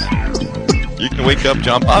 You can wake up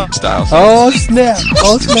John Bob style. Oh snap!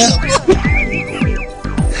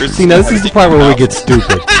 See, now this is the part where we get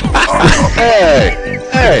stupid. Hey!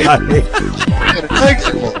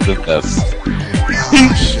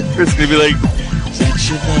 Chris gonna be like,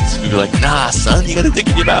 shit nuts. We'd be like, nah, son, you gotta think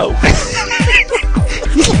in your mouth.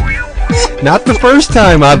 Not the first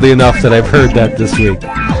time, oddly enough, that I've heard that this week.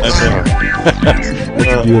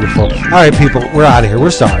 That's beautiful. All right, people, we're out of here. We're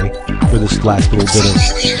sorry for this last little bit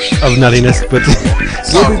of nuttiness, but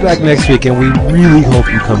we'll be back next week, and we really hope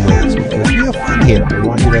you come with us because we have fun here. We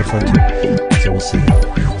want you to have fun too. So we'll see you.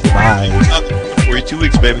 Bye. 42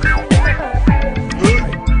 weeks, baby.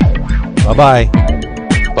 Bye-bye.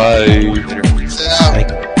 Bye.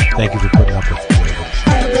 Thank you for putting up with